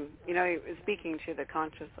from, speaking to the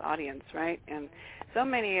conscious audience, right? And so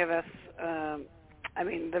many of us,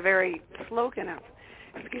 the very slogan of,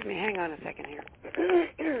 excuse me, hang on a second here.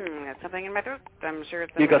 Got something in my throat. I'm sure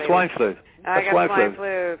it's... You got swine flu. I got swine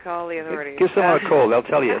flu. Call the authorities. Give someone a call. They'll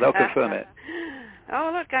tell you. They'll confirm it.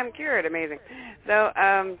 Oh, look, I'm cured. Amazing. So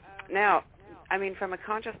now, from a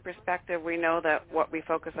conscious perspective, we know that what we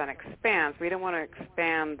focus on expands. We don't want to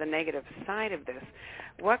expand the negative side of this.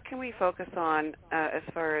 What can we focus on as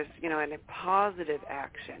far as, in a positive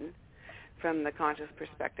action from the conscious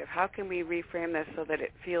perspective? How can we reframe this so that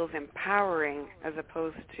it feels empowering as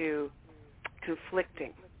opposed to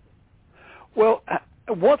conflicting? Well,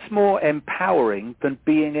 what's more empowering than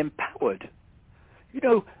being empowered?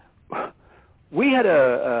 We had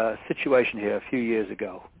a situation here a few years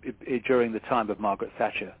ago during the time of Margaret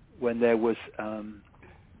Thatcher when there was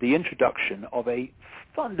the introduction of a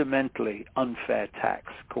fundamentally unfair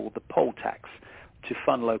tax called the poll tax to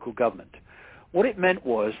fund local government. What it meant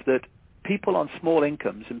was that people on small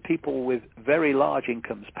incomes and people with very large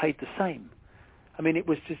incomes paid the same. It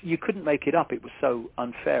was just, you couldn't make it up. It was so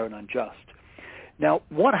unfair and unjust. Now,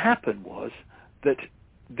 what happened was that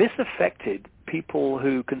this affected people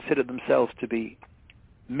who considered themselves to be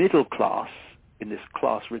middle class in this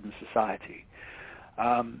class-ridden society,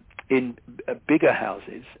 in bigger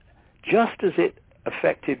houses, just as it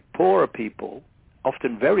affected poorer people,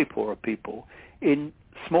 often very poor people, in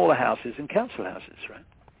smaller houses and council houses, right?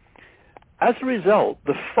 As a result,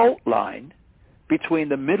 the fault line between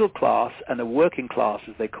the middle class and the working class,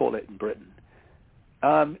 as they call it in Britain,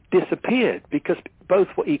 disappeared because both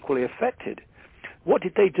were equally affected. What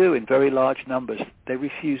did they do in very large numbers? They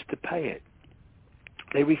refused to pay it.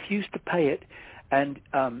 They refused to pay it, and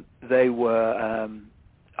they were,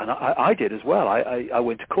 and I did as well. I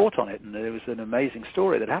went to court on it, and there was an amazing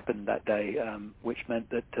story that happened that day, which meant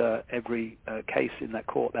that every case in that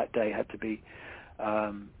court that day had to be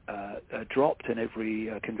dropped, and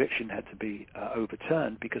every conviction had to be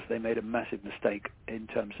overturned because they made a massive mistake in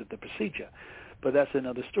terms of the procedure. But that's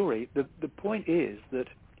another story. The point is that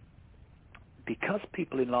because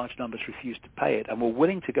people in large numbers refused to pay it and were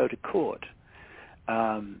willing to go to court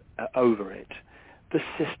over it, The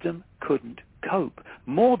system couldn't cope.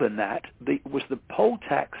 More than that, was the poll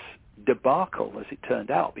tax debacle, as it turned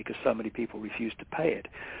out, because so many people refused to pay it,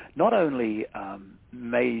 not only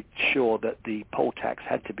made sure that the poll tax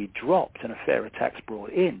had to be dropped and a fairer tax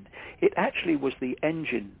brought in, it actually was the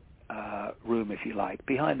engine room, if you like,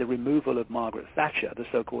 behind the removal of Margaret Thatcher, the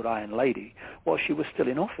so-called Iron Lady, while she was still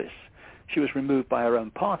in office. She was removed by her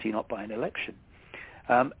own party, not by an election.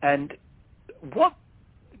 And what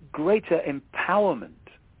greater empowerment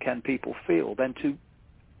can people feel than to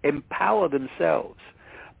empower themselves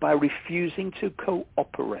by refusing to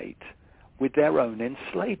cooperate with their own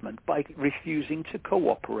enslavement, by refusing to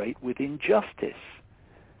cooperate with injustice?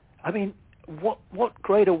 I mean, what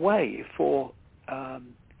greater way for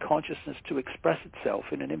consciousness to express itself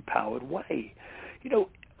in an empowered way?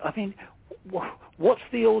 I mean, what's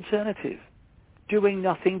the alternative? Doing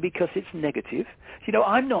nothing because it's negative?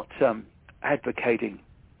 I'm not advocating,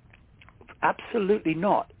 absolutely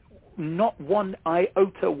not 1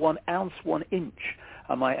 iota, 1 ounce, 1 inch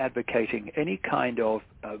am I advocating any kind of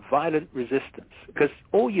violent resistance, because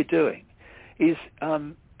all you're doing is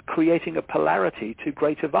creating a polarity to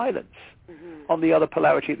greater violence on the other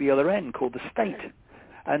polarity at the other end called the state.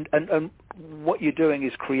 And what you're doing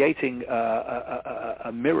is creating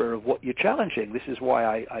a mirror of what you're challenging. This is why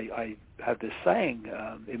I have this saying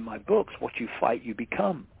in my books, what you fight, you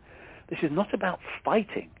become. This is not about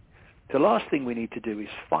fighting. The last thing we need to do is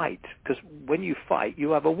fight, because when you fight,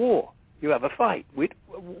 you have a war. You have a fight.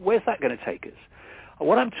 Where's that going to take us?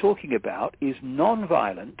 What I'm talking about is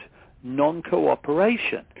non-violent,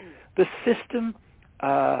 non-cooperation. The system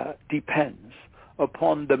depends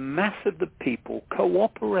upon the mass of the people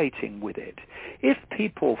cooperating with it. If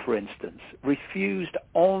people, for instance, refused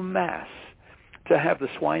en masse to have the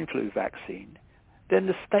swine flu vaccine, then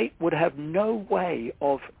the state would have no way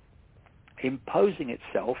of imposing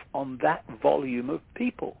itself on that volume of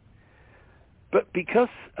people. But because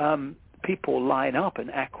people line up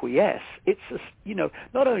and acquiesce, it's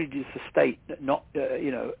not only does the state not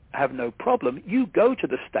have no problem, you go to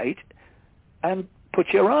the state and put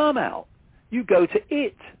your arm out. You go to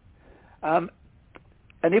it. And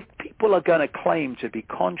if people are going to claim to be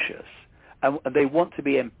conscious and they want to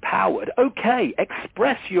be empowered, okay,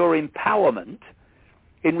 express your empowerment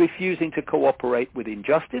in refusing to cooperate with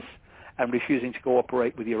injustice and refusing to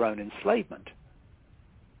cooperate with your own enslavement.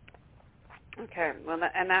 Okay, well,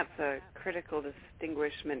 and that's a critical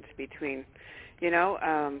distinguishment between,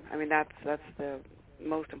 I mean, that's the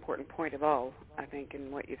most important point of all, I think,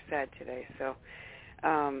 in what you've said today. So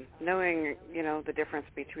knowing, the difference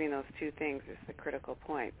between those two things is the critical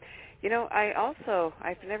point.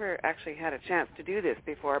 I've never actually had a chance to do this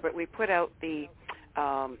before, but we put out the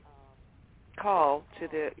call to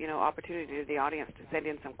the, opportunity to the audience to send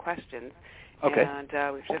in some questions. Okay. And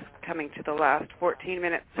we're just coming to the last 14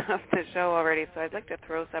 minutes of the show already, so I'd like to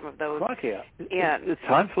throw some of those in. The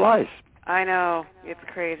time flies. I know. It's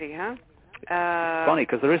crazy, huh? It's funny,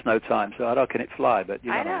 because there is no time, so how can it fly? But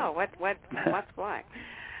I know. What's flying?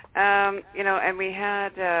 And we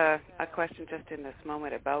had a question just in this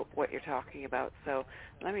moment about what you're talking about. So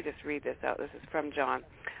let me just read this out. This is from John.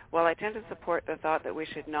 While I tend to support the thought that we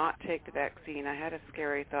should not take the vaccine, I had a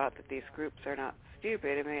scary thought that these groups are not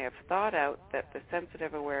stupid and may have thought out that the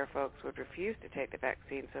sensitive, aware folks would refuse to take the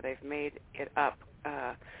vaccine, so they've made it up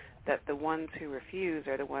that the ones who refuse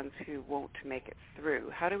are the ones who won't make it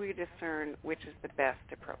through. How do we discern which is the best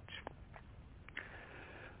approach?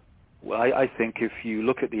 Well, I think if you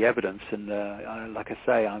look at the evidence, and like I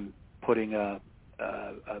say, I'm putting a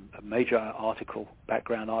major article,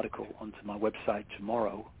 background article, onto my website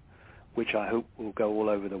tomorrow, which I hope will go all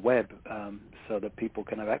over the web so that people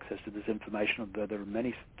can have access to this information. There are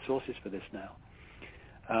many sources for this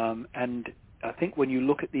now. And I think when you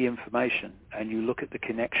look at the information and you look at the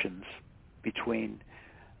connections between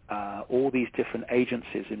all these different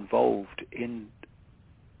agencies involved in,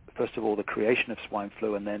 first of all, the creation of swine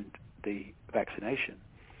flu and then the vaccination,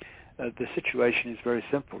 the situation is very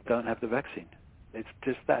simple. Don't have the vaccine. It's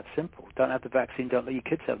just that simple. Don't have the vaccine. Don't let your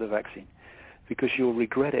kids have the vaccine, because you'll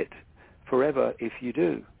regret it forever if you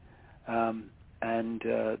do. And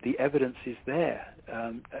the evidence is there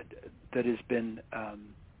that has been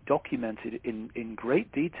documented in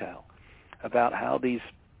great detail about how these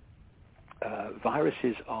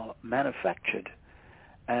viruses are manufactured,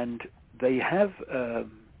 and they have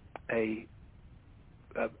a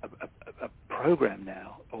program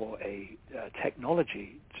now, or a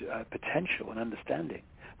technology potential and understanding,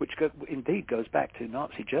 which indeed goes back to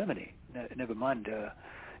Nazi Germany, never mind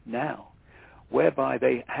now, whereby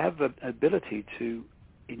they have an ability to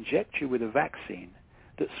inject you with a vaccine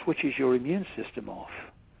that switches your immune system off.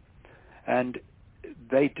 And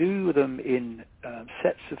they do them in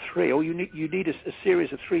sets of 3, or you need a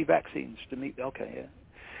series of 3 vaccines to meet. Okay,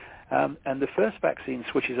 yeah. And the first vaccine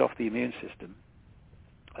switches off the immune system,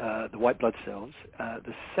 the white blood cells.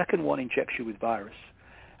 The second one injects you with virus,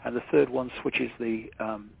 and the third one switches the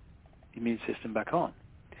immune system back on.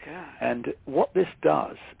 Yeah. And what this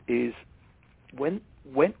does is, when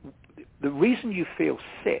the reason you feel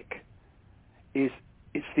sick is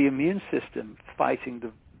it's the immune system fighting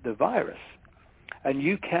the virus. And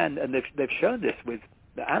you can, and they've shown this with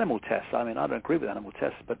the animal tests. I mean, I don't agree with animal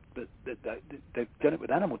tests, but they've done it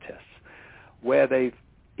with animal tests, where they've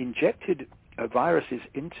injected viruses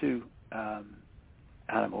into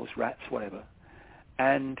animals, rats, whatever,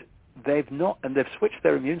 and they've switched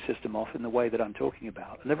their immune system off in the way that I'm talking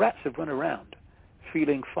about. And the rats have run around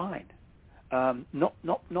feeling fine, not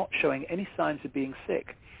showing any signs of being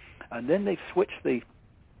sick. And then they've switched the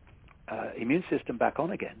immune system back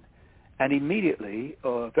on again, and immediately,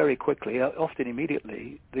 or very quickly, often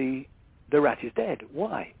immediately, the rat is dead.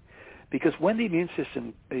 Why? Because when the immune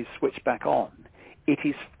system is switched back on, it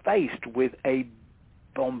is faced with a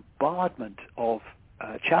bombardment of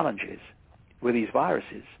challenges with these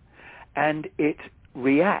viruses, and it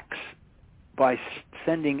reacts by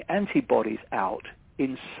sending antibodies out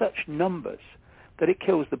in such numbers that it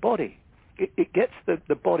kills the body. It gets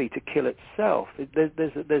the body to kill itself.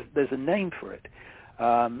 There's a name for it,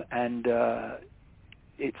 and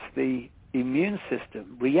it's the immune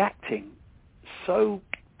system reacting so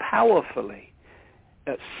powerfully,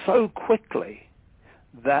 so quickly,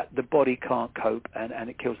 that the body can't cope, and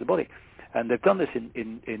it kills the body. And they've done this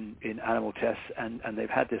in animal tests, and they've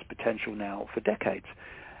had this potential now for decades.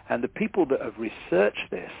 And the people that have researched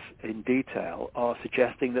this in detail are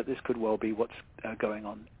suggesting that this could well be what's going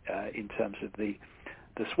on in terms of the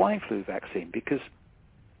swine flu vaccine, because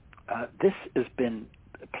this has been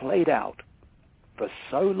played out for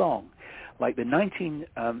so long. Like the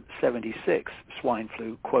 1976 swine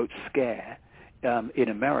flu, quote, scare in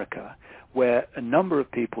America, where a number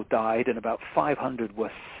of people died and about 500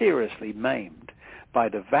 were seriously maimed by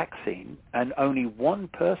the vaccine, and only one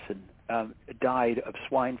person died of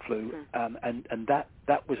swine flu, and that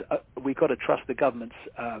was we got to trust the government's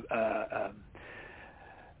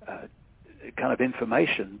kind of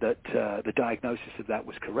information that the diagnosis of that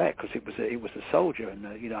was correct, because it was a soldier, and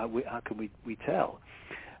how can we tell?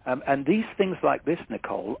 And these things like this,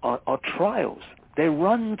 Nicole, are trials. They're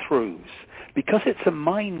run-throughs. Because it's a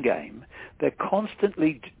mind game, they're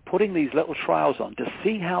constantly putting these little trials on to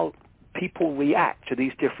see how people react to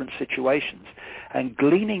these different situations, and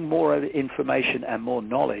gleaning more information and more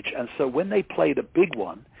knowledge. And so when they play the big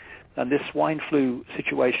one, and this swine flu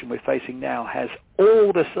situation we're facing now has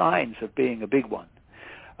all the signs of being a big one,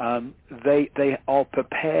 they are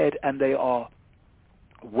prepared, and they are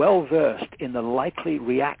well-versed in the likely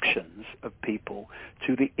reactions of people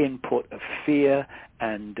to the input of fear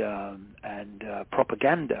and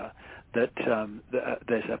propaganda that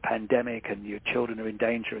there's a pandemic and your children are in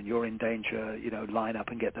danger and you're in danger, line up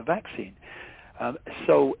and get the vaccine.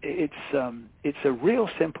 So it's a real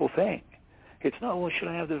simple thing. It's not, well, should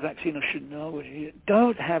I have the vaccine or shouldn't I?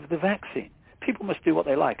 Don't have the vaccine. People must do what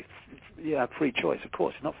they like. You have free choice, of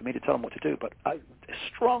course. It's not for me to tell them what to do, but I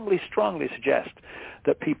strongly suggest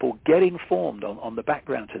that people get informed on the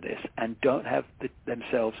background to this and don't have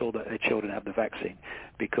themselves or their children have the vaccine,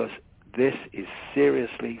 because this is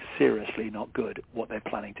seriously not good, what they're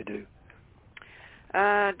planning to do.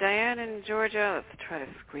 Diane in Georgia, let's try to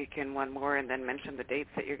squeak in one more and then mention the dates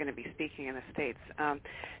that you're going to be speaking in the States.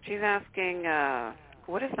 She's asking,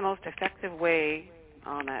 what is the most effective way,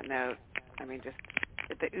 on that note, I mean, just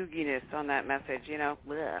the ooginess on that message,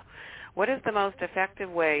 bleh. What is the most effective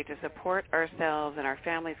way to support ourselves and our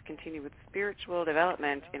families continue with spiritual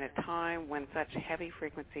development in a time when such heavy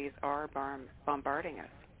frequencies are bombarding us?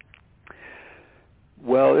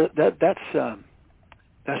 Well, that's a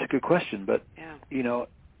good question, but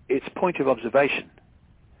it's point of observation.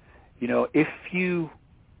 If you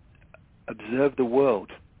observe the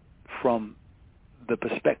world from the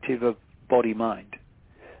perspective of body-mind,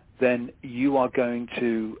 then you are going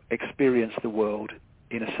to experience the world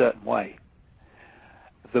in a certain way.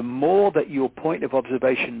 The more that your point of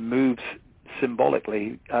observation moves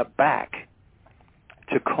symbolically back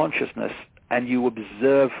to consciousness, and you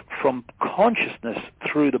observe from consciousness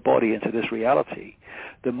through the body into this reality,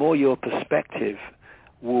 the more your perspective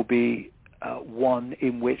will be one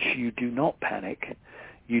in which you do not panic,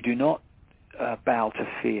 you do not bow to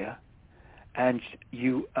fear, and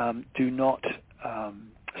you do not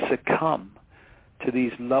succumb to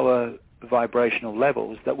these lower vibrational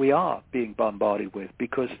levels that we are being bombarded with,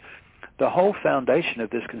 because the whole foundation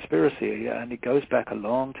of this conspiracy, and it goes back a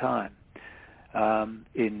long time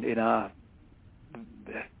in our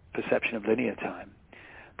perception of linear time,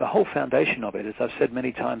 the whole foundation of it, as I've said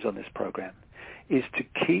many times on this program, is to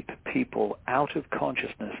keep people out of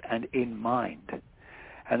consciousness and in mind.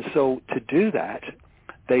 And so to do that,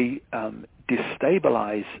 they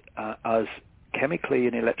destabilize us chemically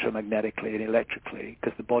and electromagnetically and electrically,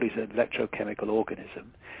 because the body's an electrochemical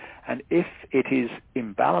organism. And if it is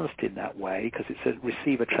imbalanced in that way, because it's a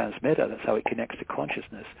receiver-transmitter, that's how it connects to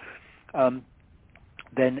consciousness,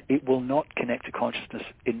 then it will not connect to consciousness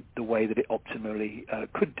in the way that it optimally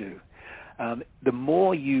could do. The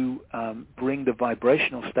more you bring the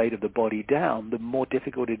vibrational state of the body down, the more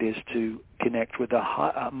difficult it is to connect with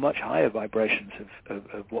much higher vibrations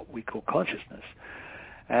of what we call consciousness.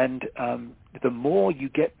 And the more you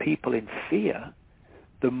get people in fear,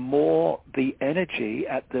 the more the energy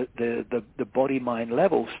at the body-mind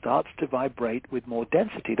level starts to vibrate with more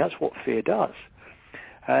density. That's what fear does.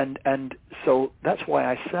 And so that's why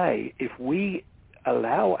I say, if we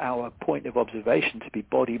allow our point of observation to be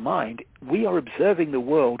body-mind, we are observing the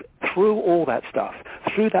world through all that stuff,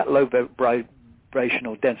 through that low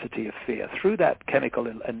vibrational density of fear, through that chemical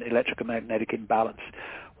and electromagnetic imbalance.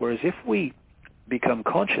 Whereas if we become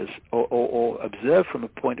conscious or observe from a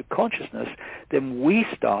point of consciousness, then we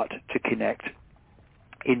start to connect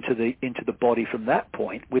into the body from that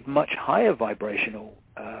point with much higher vibrational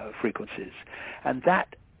frequencies, and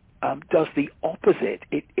that does the opposite.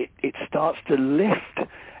 It starts to lift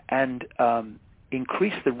and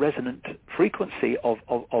increase the resonant frequency of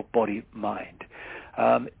body mind.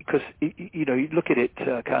 Because you look at it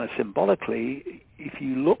kind of symbolically. If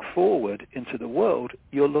you look forward into the world,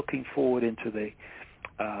 you're looking forward into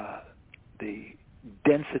the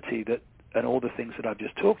density that and all the things that I've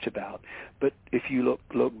just talked about. But if you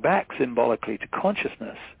look back symbolically to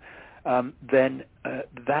consciousness, then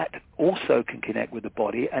that also can connect with the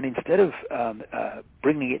body, and instead of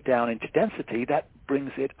bringing it down into density, that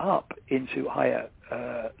brings it up into higher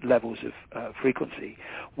levels of frequency,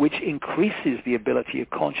 which increases the ability of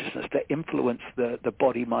consciousness to influence the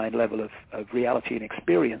body-mind level of reality and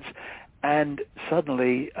experience. And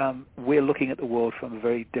suddenly we're looking at the world from a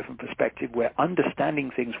very different perspective. We're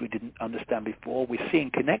understanding things we didn't understand before. We're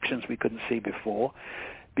seeing connections we couldn't see before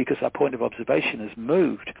because our point of observation has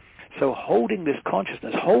moved. So holding this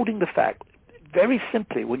consciousness, holding the fact, very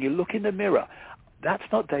simply, when you look in the mirror, that's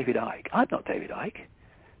not David Icke. I'm not David Icke.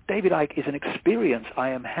 David Icke is an experience I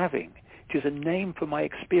am having. It is a name for my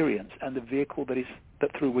experience and the vehicle that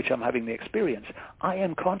through which I'm having the experience. I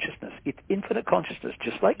am consciousness. It's infinite consciousness,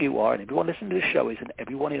 just like you are, and everyone listening to this show is, and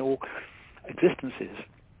everyone in all existences.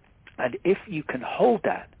 And if you can hold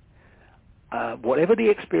that, whatever the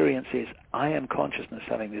experience is, I am consciousness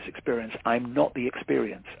having this experience. I'm not the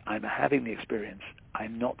experience. I'm having the experience.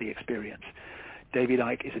 I'm not the experience. David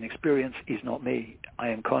Icke is an experience. He's not me. I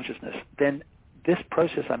am consciousness. Then this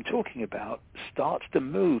process I'm talking about starts to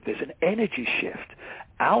move. There's an energy shift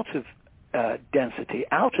out of density,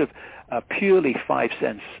 out of purely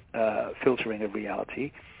five-sense filtering of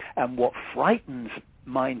reality. And what frightens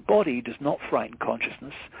mind-body does not frighten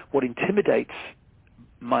consciousness. What intimidates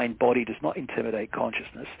mind-body does not intimidate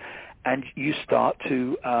consciousness, and you start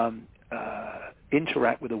to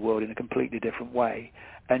interact with the world in a completely different way,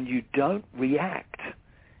 and you don't react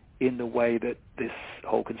in the way that this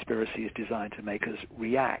whole conspiracy is designed to make us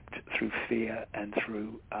react, through fear and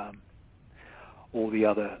through all the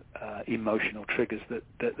other emotional triggers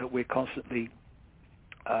that we're constantly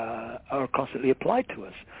are constantly applied to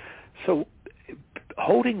us. So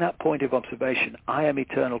holding that point of observation, I am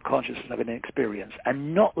eternal consciousness of an experience,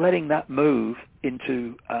 and not letting that move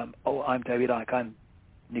into, I'm David Icke, I'm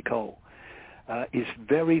Nicole, is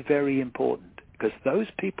very, very important, because those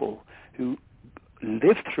people who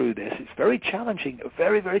live through this, it's very challenging, a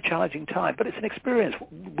very, very challenging time, but it's an experience.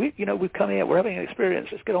 We've come here, we're having an experience,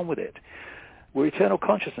 let's get on with it. We're eternal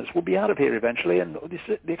consciousness, we'll be out of here eventually, and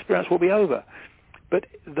the experience will be over. But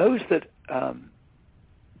those that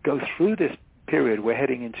go through this period we're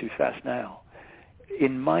heading into fast now,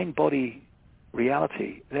 in mind-body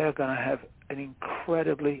reality, they're going to have an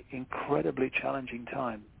incredibly, incredibly challenging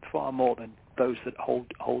time, far more than those that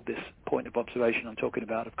hold this point of observation I'm talking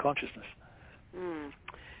about of consciousness.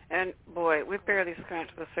 And boy, we've barely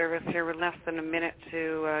scratched the surface here. We're less than a minute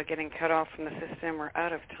to getting cut off from the system. We're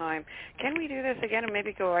out of time. Can we do this again and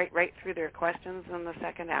maybe go right through their questions in the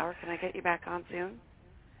second hour? Can I get you back on soon?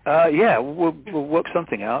 Yeah, we'll work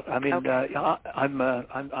something out. I mean, okay.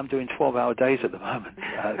 I'm doing 12-hour days at the moment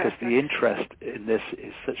because the interest in this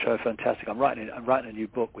is so fantastic. I'm writing a new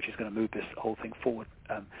book which is going to move this whole thing forward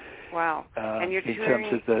Wow. And you're in terms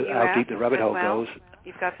of how deep the rabbit hole goes.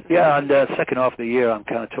 You've got and second half of the year, I'm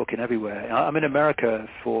kind of talking everywhere. I'm in America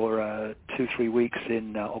for 2-3 weeks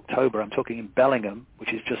in October. I'm talking in Bellingham,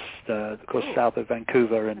 which is just, of course, south of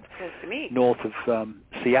Vancouver and north of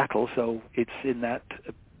Seattle. So it's in that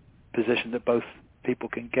position that both people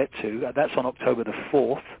can get to. That's on October the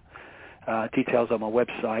 4th. Details on my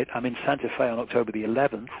website. I'm in Santa Fe on October the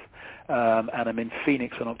 11th. And I'm in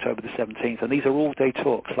Phoenix on October the 17th. And these are all-day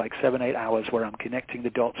talks, like 7-8 hours, where I'm connecting the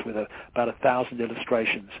dots with about 1,000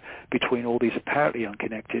 illustrations between all these apparently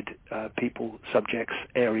unconnected people, subjects,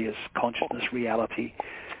 areas, consciousness, reality,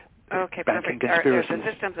 okay, banking, perfect. conspiracies.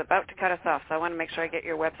 The system's about to cut us off, so I want to make sure I get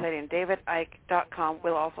your website in davidike.com.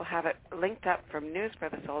 We'll also have it linked up from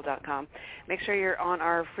newsforthesoul.com. Make sure you're on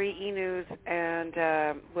our free e-news, and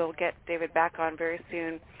we'll get David back on very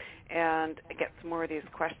soon and get some more of these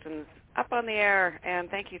questions up on the air. And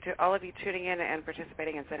thank you to all of you tuning in and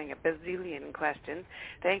participating and sending a bazillion questions.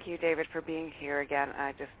 Thank you, David, for being here again.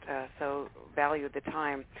 I just so value the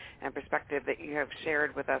time and perspective that you have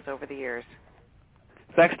shared with us over the years.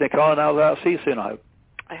 Thanks, Nicole, and I'll see you soon, I hope.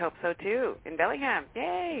 I hope so, too, in Bellingham.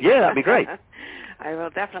 Yay! Yeah, that'd be great. I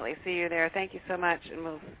will definitely see you there. Thank you so much, and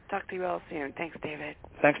we'll talk to you all soon. Thanks, David.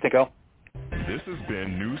 Thanks, Nicole. This has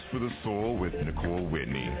been News for the Soul with Nicole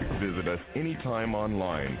Whitney. Visit us anytime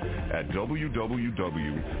online at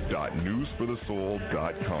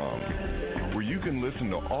www.newsforthesoul.com, where you can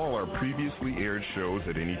listen to all our previously aired shows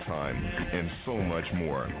at any time and so much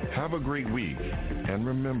more. Have a great week, and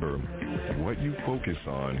remember, what you focus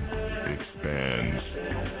on expands.